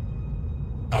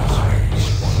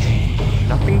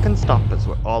 Nothing can stop us,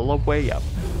 we're all the way up.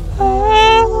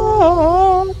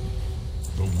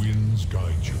 The winds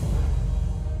guide you.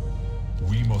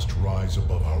 We must rise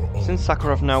above our own. Since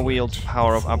Sakharov now wields the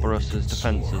power of before we Aberras's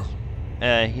can defenses,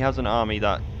 soar. he has an army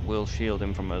that will shield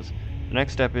him from us. The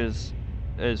next step is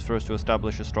for us to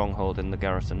establish a stronghold in the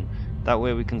garrison. That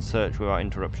way we can search without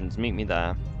interruptions. Meet me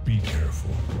there. Be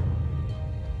careful.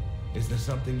 Is there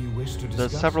something you wish to discuss?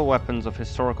 There's several weapons of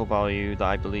historical value that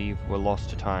I believe were lost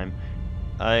to time.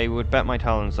 I would bet my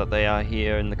talents that they are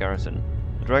here in the garrison.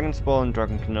 The dragon spawn and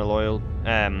dragonkin are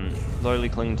loyally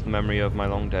clinging to the memory of my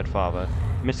long dead father.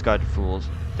 Misguided fools.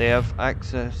 They have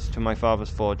access to my father's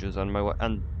forges and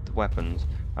the weapons.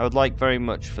 I would like very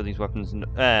much for these weapons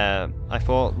I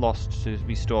thought lost to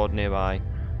be stored nearby.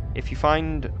 If you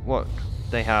find what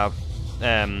they have,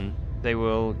 they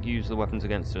will use the weapons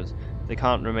against us. They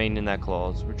can't remain in their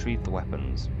claws. Retrieve the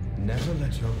weapons. Never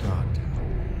let your guard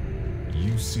down.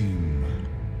 You seem...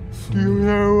 Do you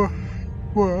know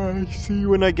what I see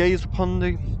when I gaze upon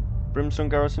the Brimstone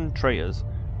Garrison? Traitors.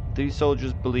 These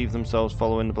soldiers believe themselves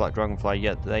following the Black Dragonfly,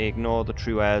 yet they ignore the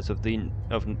true heirs to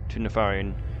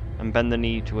Nefarian and bend the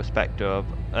knee to a spectre of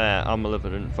our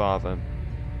malevolent father.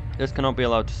 This cannot be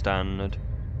allowed to stand.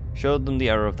 Show them the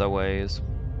error of their ways.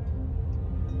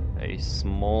 A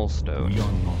small stone. We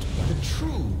are not. The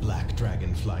true Black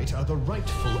Dragonflight are the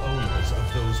rightful owners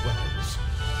of those weapons.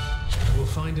 I will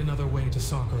find another way to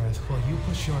Sarkareth while you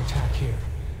push your attack here.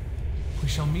 We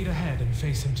shall meet ahead and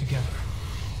face him together.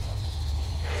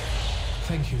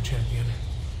 Thank you, champion.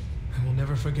 I will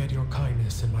never forget your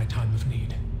kindness in my time of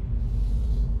need.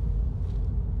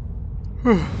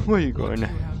 Where are you going?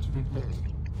 Okay,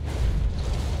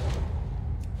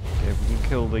 we can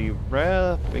kill the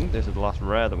rare. I think this is the last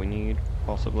rare that we need,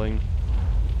 possibly.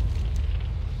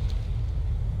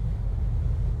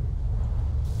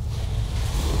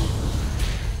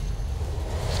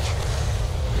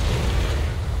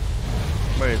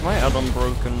 Wait, is my add-on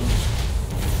broken?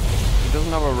 He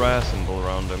doesn't have a rare symbol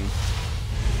around him.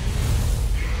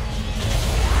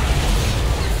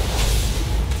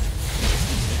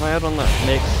 My add-on that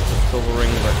makes the silver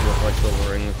rings actually look like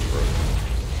silver rings is broken.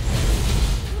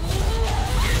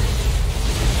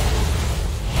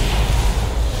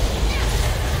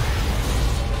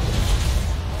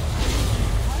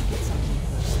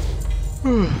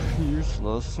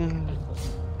 Useless.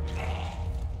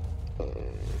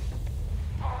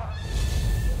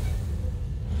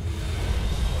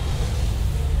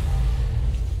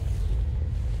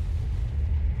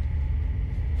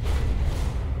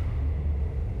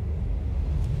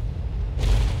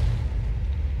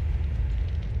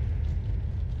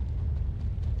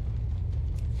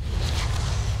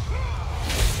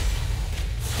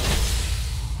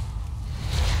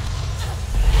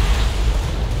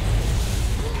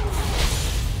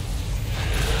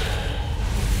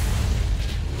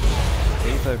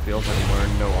 I feel like I'm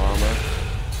wearing no armor.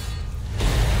 I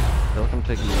feel like I'm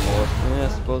taking more. Yeah,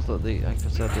 I suppose that like I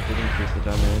said, they did increase the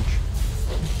damage.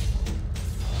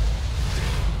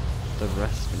 The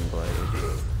resting blade.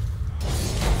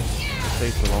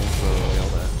 Takes a long throw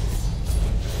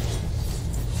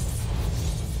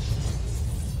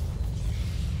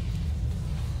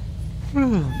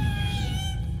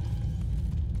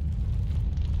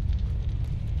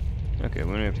Okay,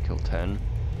 we only have to kill 10.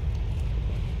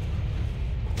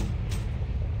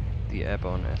 The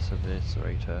airborne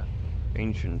eviscerator,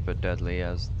 ancient but deadly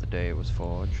as the day it was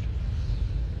forged.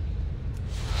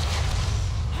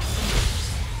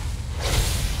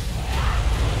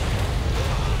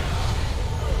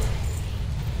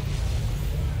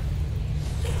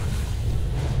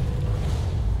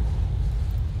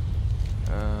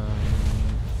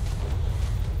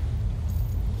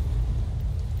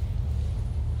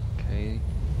 Okay,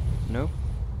 no,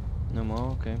 no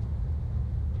more. Okay.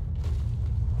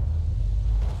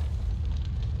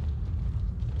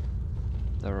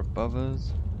 They're above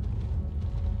us.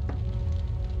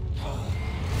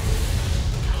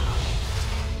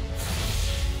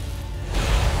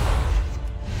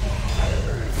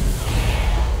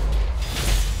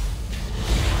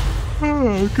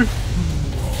 Oh, okay.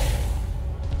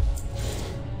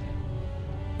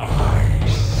 I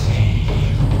see.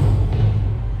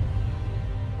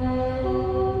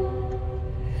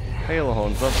 Hail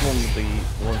horns, that's one of the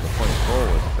ones that point forward,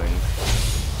 I think.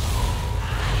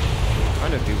 I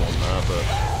do want that, but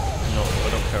no, I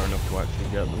don't care enough to actually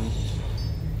get them.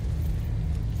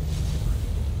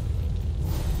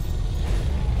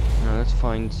 Now let's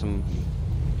find some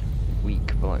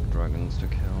weak black dragons to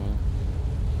kill.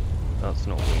 That's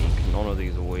not weak, none of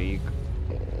these are weak.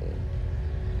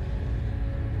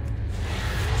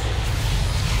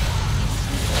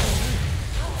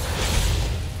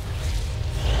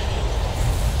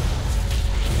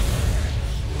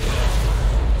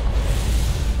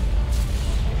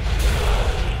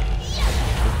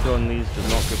 And these do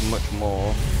not give much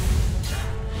more.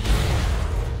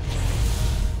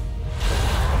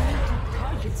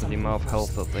 Target for the amount of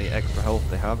health that the extra health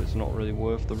they have, it's not really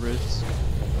worth the risk.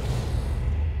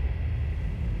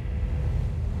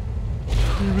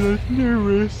 There's no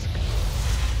risk.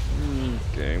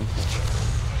 Okay.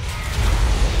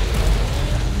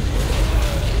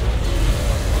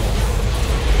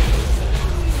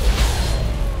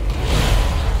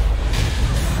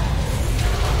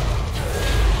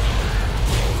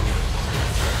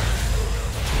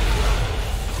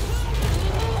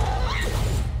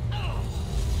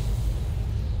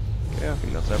 I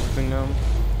think that's everything now.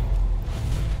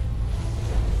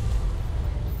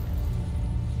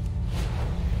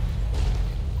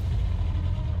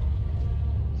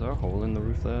 Is there a hole in the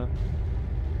roof there?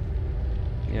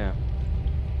 Yeah.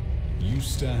 You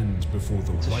stand before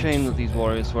the It's a shame that these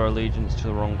warriors swear allegiance to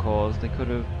the wrong cause. They could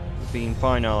have been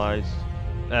fine allies,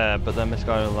 but their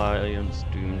misguided alliance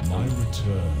doomed My them.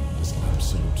 return is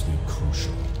absolutely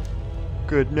crucial.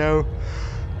 Good, now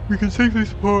we can safely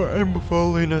support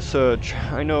Emberfall in a search.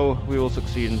 I know we will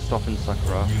succeed in stopping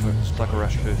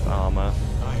Sakarath with armor.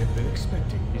 I have been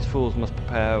expecting. These fools must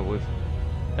prepare with,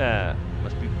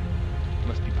 must be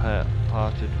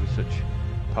parted with such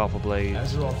powerful blades.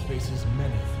 Azeroth faces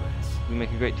many threats. We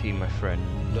make a great team, my friend.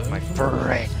 Learn My from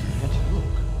friend. Look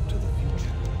to the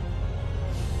future.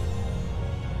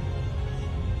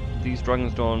 These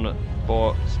Dragonsdawn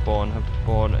spawn have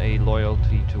borne a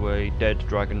loyalty to a dead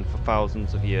dragon for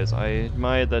thousands of years. I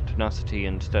admire their tenacity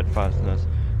and steadfastness.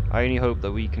 I only hope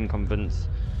that we can convince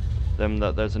them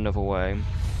that there's another way.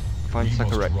 Find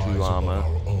Sakarath 2 armor.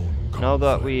 Now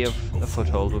that we have a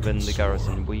foothold within the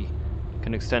garrison, we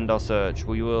can extend our search.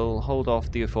 We will hold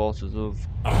off the forces of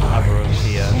Aberrath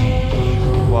here,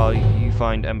 while you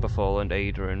find Emberfall and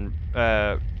Adrian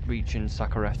reaching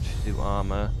Sakarath 2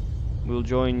 armor. We'll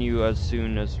join you as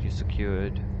soon as you're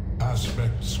secured.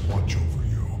 Aspects watch over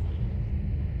you.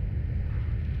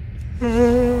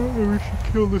 We should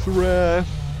kill this rare.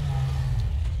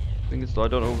 Thing is, I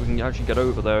don't know if we can actually get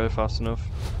over there fast enough.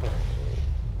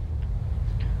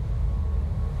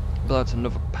 But that's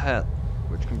another pet,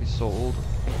 which can be sold.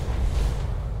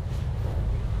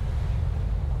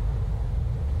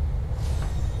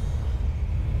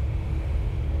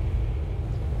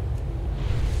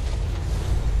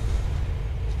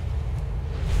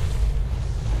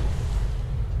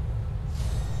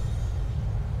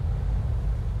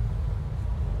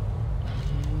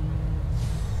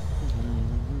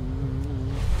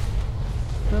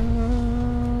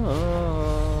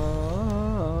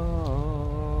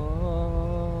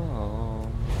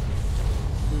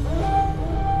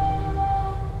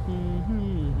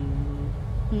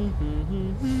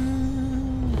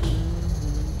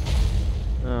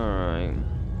 Alright.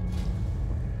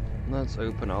 Let's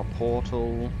open our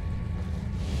portal.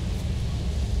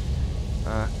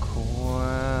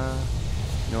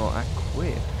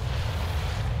 Equip.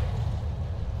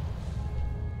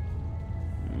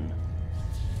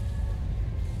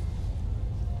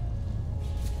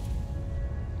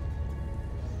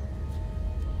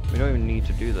 We don't even need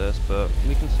to do this, but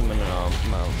we can summon an army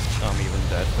even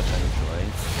dead, potentially.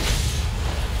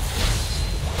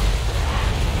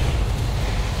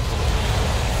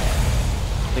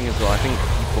 Thing is, though, I think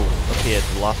people appeared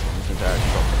to the last one since I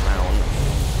actually got them out.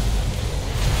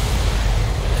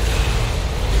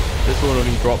 This one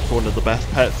only drops one of the best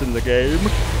pets in the game.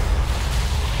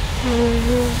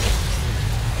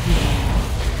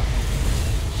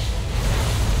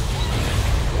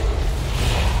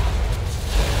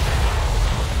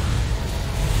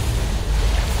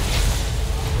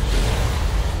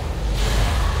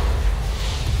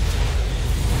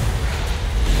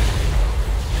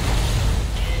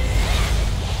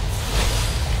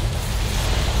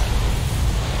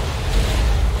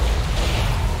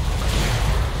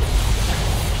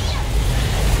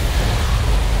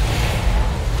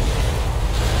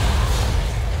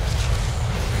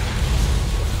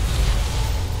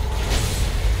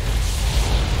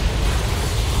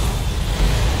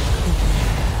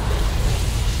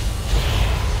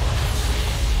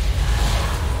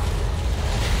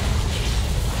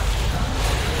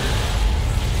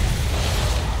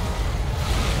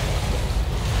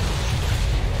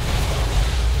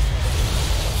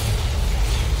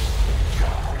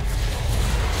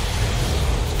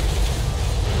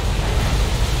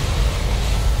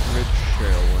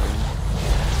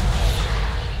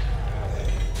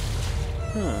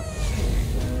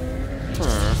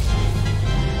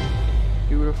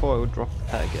 Thought it would drop the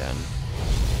pet again.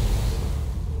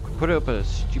 Could put it up at a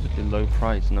stupidly low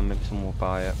price and then maybe someone will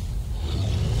buy it.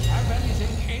 Have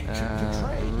anything ancient to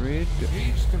trade?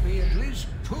 Needs to be at least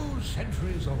 2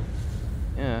 centuries old.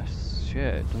 Yeah,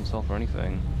 shit, it doesn't sell for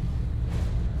anything.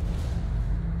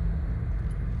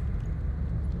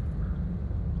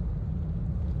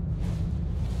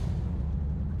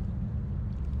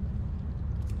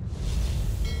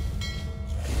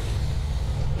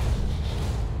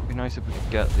 nice if we could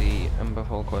get the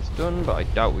Emberfall quest done, but I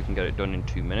doubt we can get it done in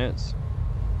 2 minutes.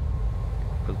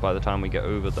 Because by the time we get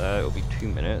over there, it'll be 2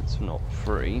 minutes, not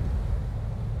 3.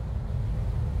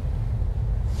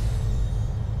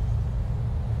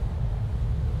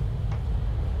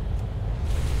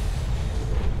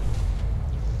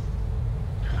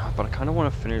 But I kind of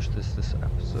want to finish this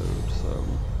episode, so...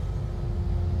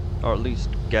 Or at least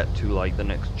get to, like, the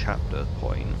next chapter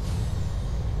point.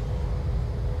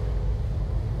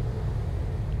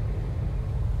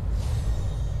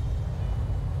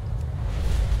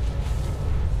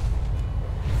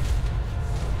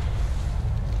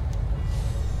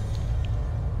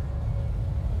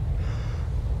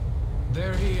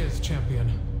 There he is, champion.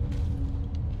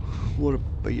 What a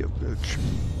beta bitch.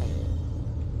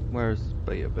 Where's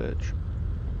beta bitch?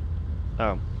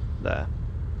 Oh, there.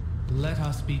 Let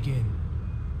us begin.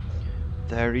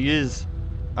 There he is.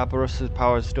 Aberrus's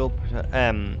power still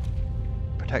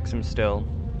protects him still.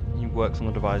 He works on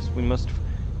the device. We must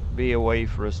be a way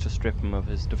for us to strip him of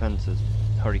his defenses.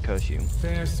 Hurry, curse you.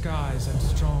 Fair skies and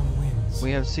strong winds.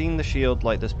 We have seen the shield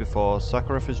like this before.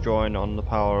 Sakharov is drawing on the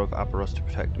power of Aberrus to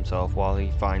protect himself while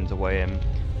he finds a way in.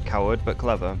 Coward, but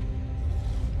clever.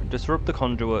 Disrupt the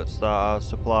conduits that are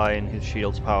supplying his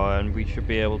shield's power and we should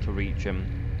be able to reach him.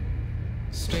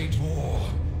 Stage More.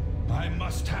 I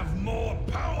must have more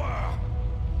power.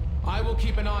 I will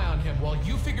keep an eye on him while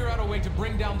you figure out a way to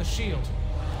bring down the shield.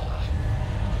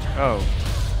 Oh.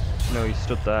 No, he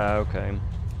stood there, okay.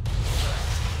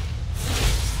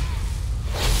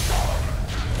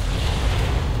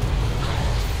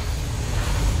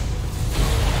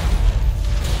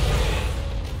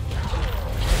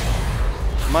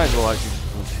 Might as well actually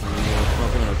just continue. It's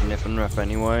not going to Niff and Rep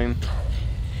anyway.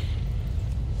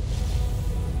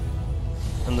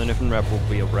 And the Niff and Rep will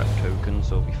be a rep token,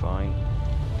 so it'll be fine.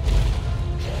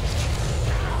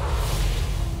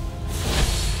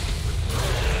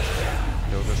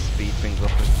 It'll just speed things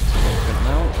up a significant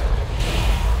amount.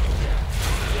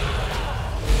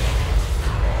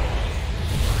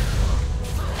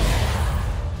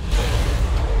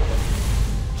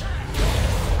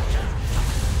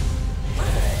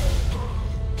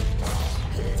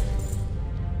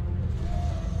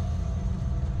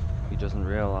 Doesn't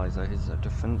realise that his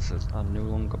defences are no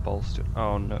longer bolstered.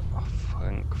 Oh no, oh,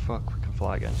 fuck, we can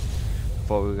fly again.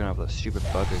 Thought we were gonna have that stupid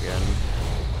bug again.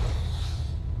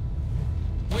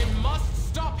 We must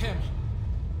stop him!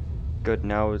 Good,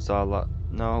 now it's our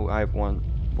now I have one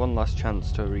last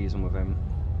chance to reason with him.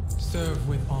 Serve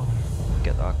with honor.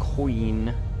 Get our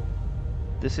queen.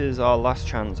 This is our last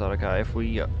chance, Araka. If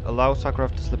we allow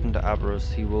Sakharov to slip into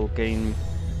Aberrus, he will gain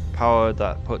power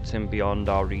that puts him beyond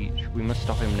our reach. We must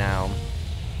stop him now.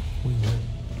 We will.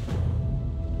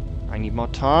 I need more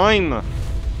time!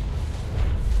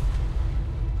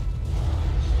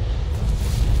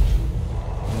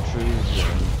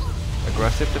 Intrusion.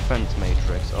 Aggressive defense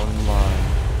matrix online.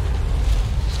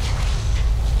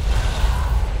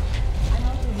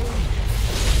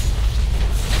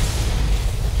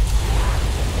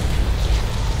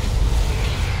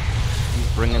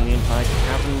 He's bringing the entire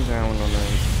cavern down on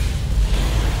us.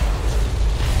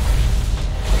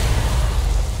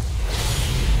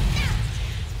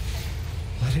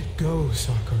 Let it go,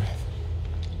 Sakharov.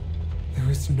 There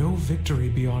is no victory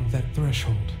beyond that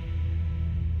threshold.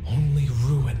 Only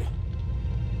ruin.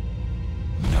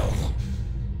 No.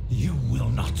 You will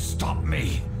not stop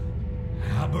me.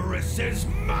 Aberrus is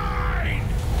mine!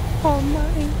 Oh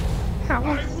my... How?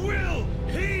 I will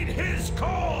heed his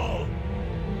call!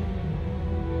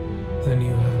 Then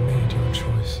you have made your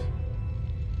choice.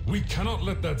 We cannot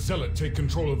let that zealot take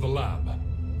control of the lab.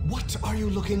 What are you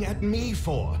looking at me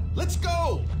for? Let's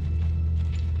go!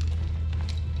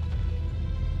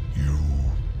 You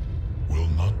will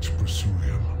not pursue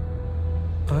him.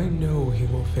 I know he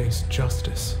will face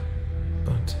justice,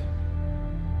 but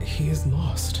he is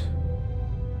lost.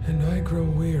 And I grow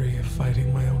weary of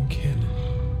fighting my own kin.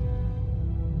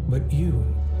 But you...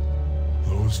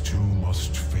 Those two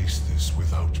must face this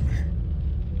without me.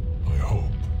 I hope,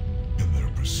 in their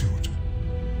pursuit,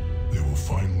 they will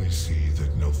finally see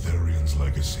that Neltharian's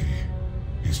legacy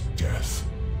is death,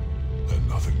 and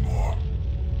nothing more.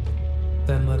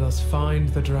 Then let us find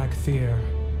the Drakthir,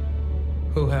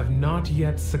 who have not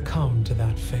yet succumbed to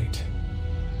that fate.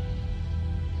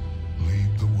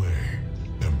 Lead the way,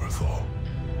 Emberthal.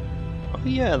 Oh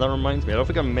yeah, that reminds me. I don't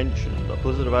think I mentioned that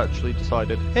Blizzard have actually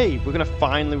decided, hey, we're gonna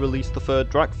finally release the third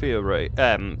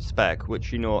Drakthir spec,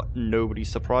 which, you know, nobody's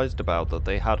surprised about that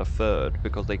they had a third,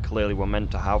 because they clearly were meant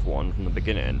to have one from the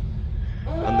beginning.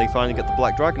 And they finally get the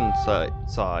Black Dragon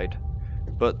side.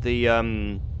 But the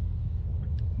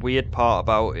weird part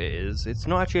about it is it's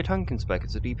not actually a tanking spec,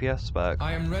 it's a DPS spec.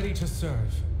 I am ready to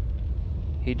serve.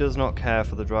 He does not care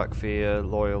for the Drakthir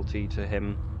loyalty to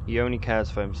him. He only cares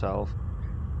for himself.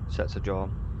 Sets a jaw.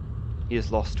 He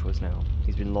is lost to us now.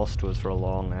 He's been lost to us for a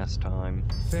long ass time.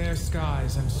 Fair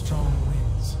skies and strong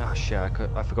winds. Ah shit, I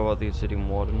forgot about the Obsidian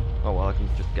Warden. Oh well, I can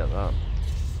just get that.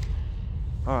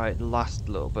 Alright, last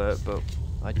little bit, but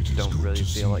I don't really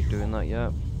feel like doing that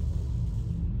yet.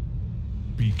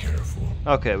 Be careful.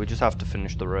 Okay, we just have to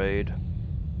finish the raid.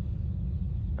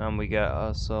 And we get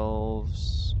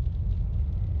ourselves...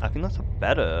 I think that's a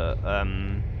better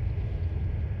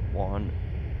one.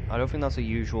 I don't think that's a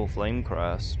usual flame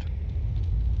crest.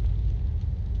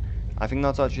 I think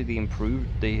that's actually the improved,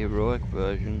 the heroic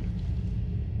version.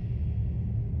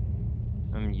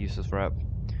 Useless rep.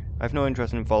 I have no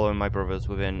interest in following my brothers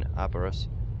within Aberrus,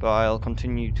 but I'll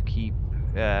continue to keep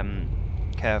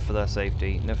care for their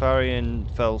safety.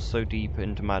 Nefarian fell so deep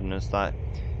into madness that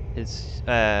his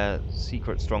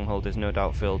secret stronghold is no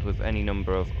doubt filled with any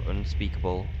number of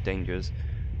unspeakable dangers.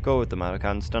 Go with them,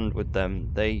 Anakin, stand with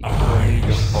them. They will lead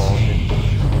us forward into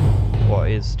what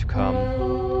is to come.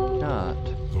 Not.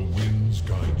 The winds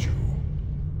guide you.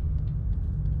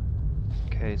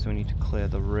 Okay, so we need to clear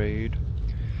the raid.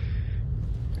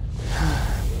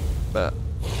 But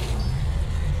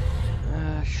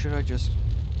should I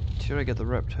get the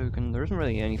rep token? There isn't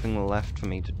really anything left for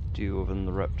me to do other than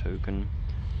the rep token.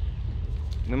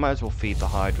 We might as well feed the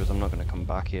Hydras. I'm not going to come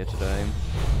back here today.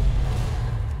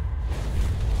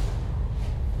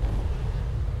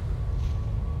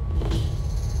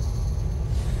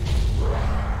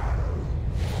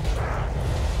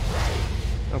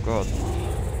 Oh god.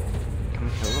 Can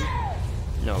we kill them?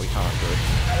 No, we can't do it.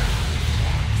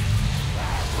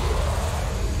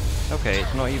 Okay,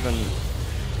 it's not even...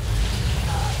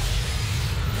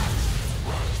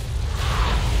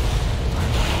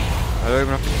 I don't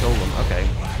even have to kill them, okay.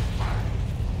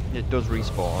 It does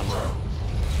respawn.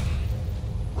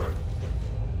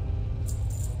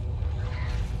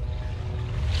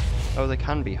 Oh, they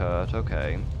can be hurt,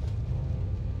 okay.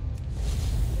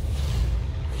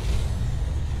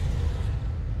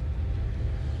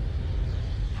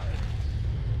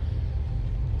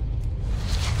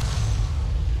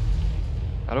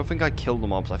 I don't think I kill the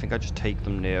mobs, I think I just take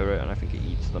them near it and I think it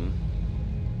eats them.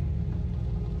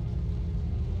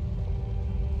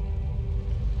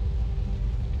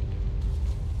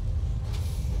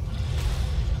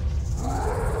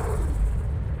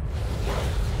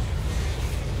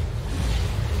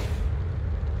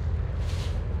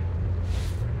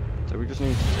 So we just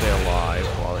need to stay alive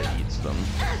while it eats them.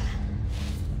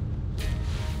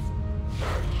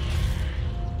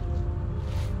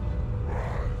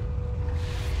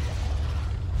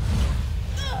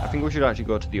 I think we should actually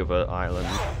go to the other island.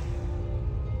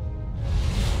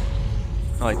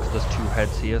 Like, there's 2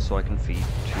 heads here, so I can feed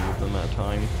 2 of them at a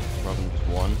time, rather than just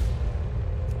 1.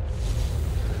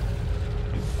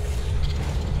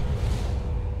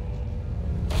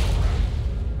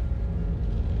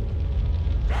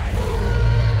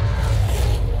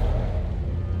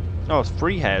 Oh, it's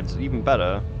 3 heads, even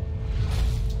better.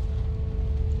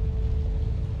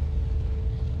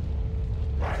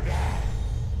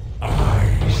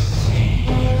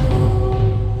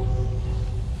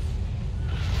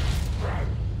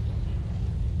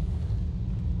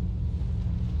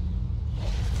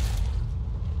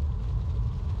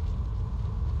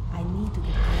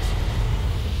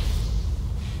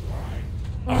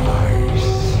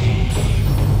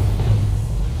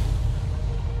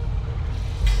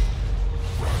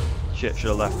 Shit, should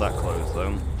have left that closed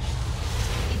though.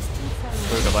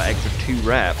 So we got that extra 2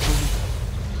 reps.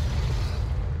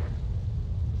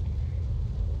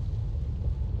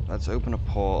 Let's open a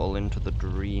portal into the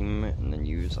dream and then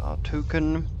use our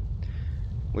token,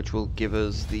 which will give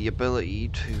us the ability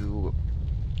to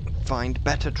find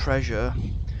better treasure.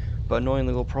 But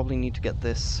annoyingly, we'll probably need to get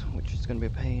this, which is going to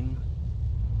be a pain.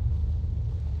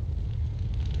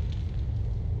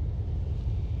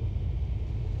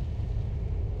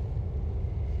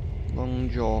 Long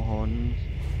jaw horns.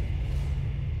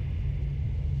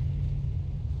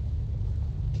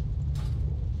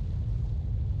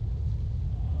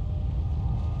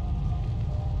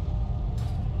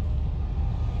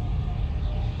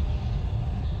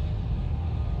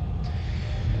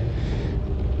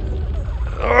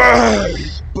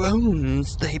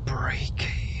 Bones, they break.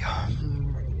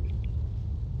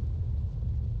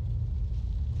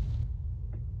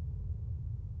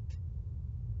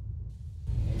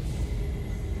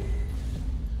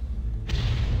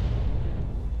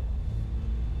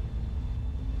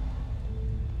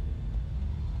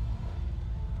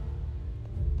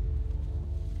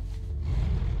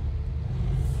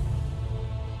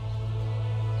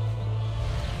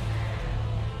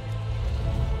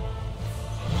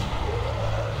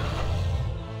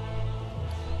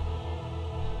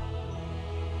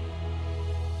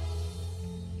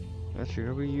 Actually,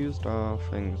 have we used our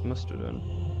things? Must have done.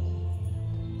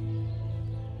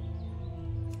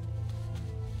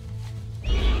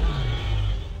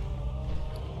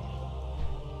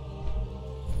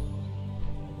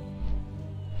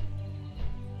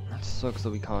 That sucks that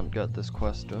we can't get this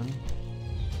quest done.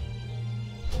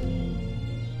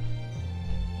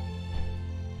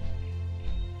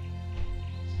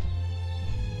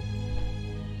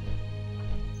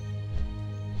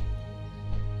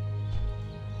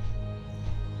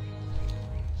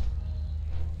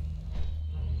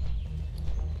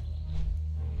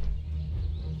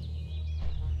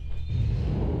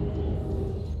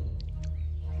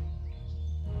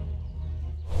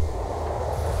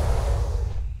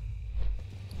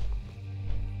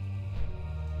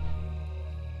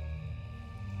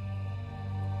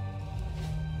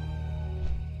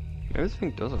 This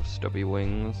thing does have stubby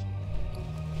wings.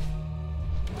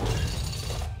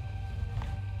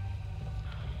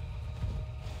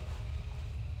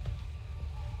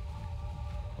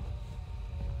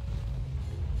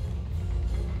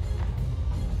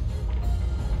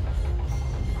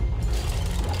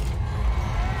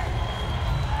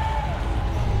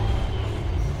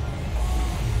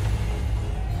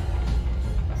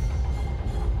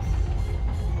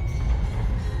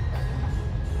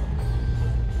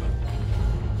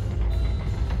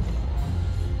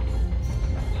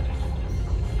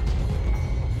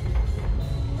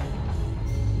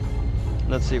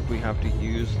 Let's see if we have to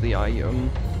use the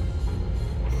item.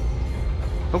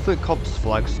 Hopefully it costs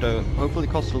flagstone. Hopefully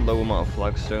it costs a low amount of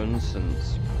flagstones,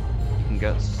 since you can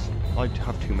get. I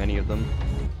have too many of them.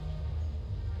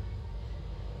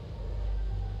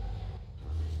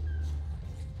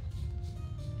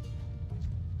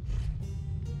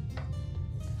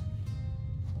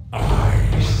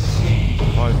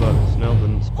 Why is that snail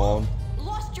didn't spawn?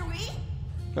 Lost your way?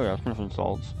 Oh yeah, it's some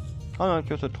salts. Oh no, it's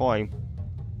just a toy.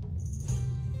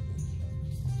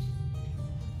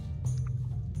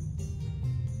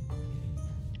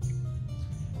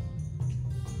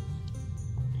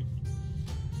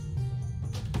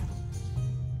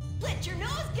 Let your nose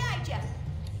guide you.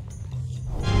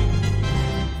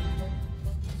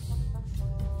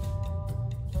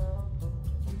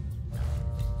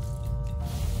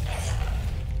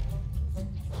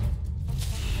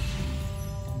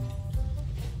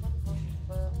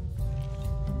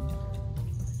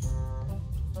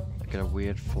 I get a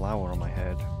weird flower on my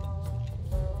head.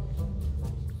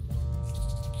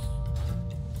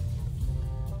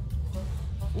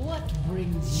 What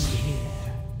brings you here?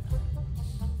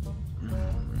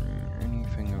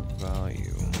 Anything of value?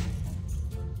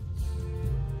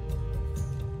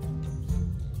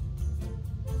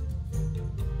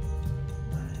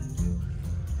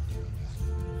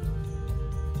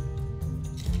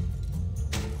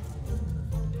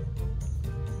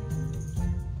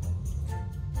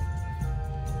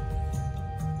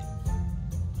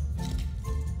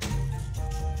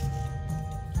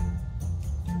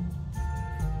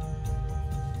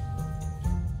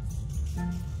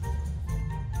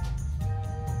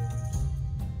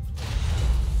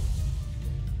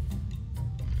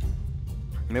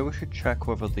 Maybe we should check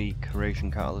whether the creation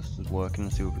catalyst is working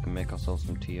and see if we can make ourselves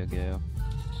some tier gear.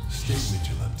 Stay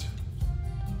vigilant.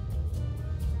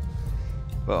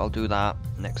 But I'll do that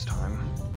next time.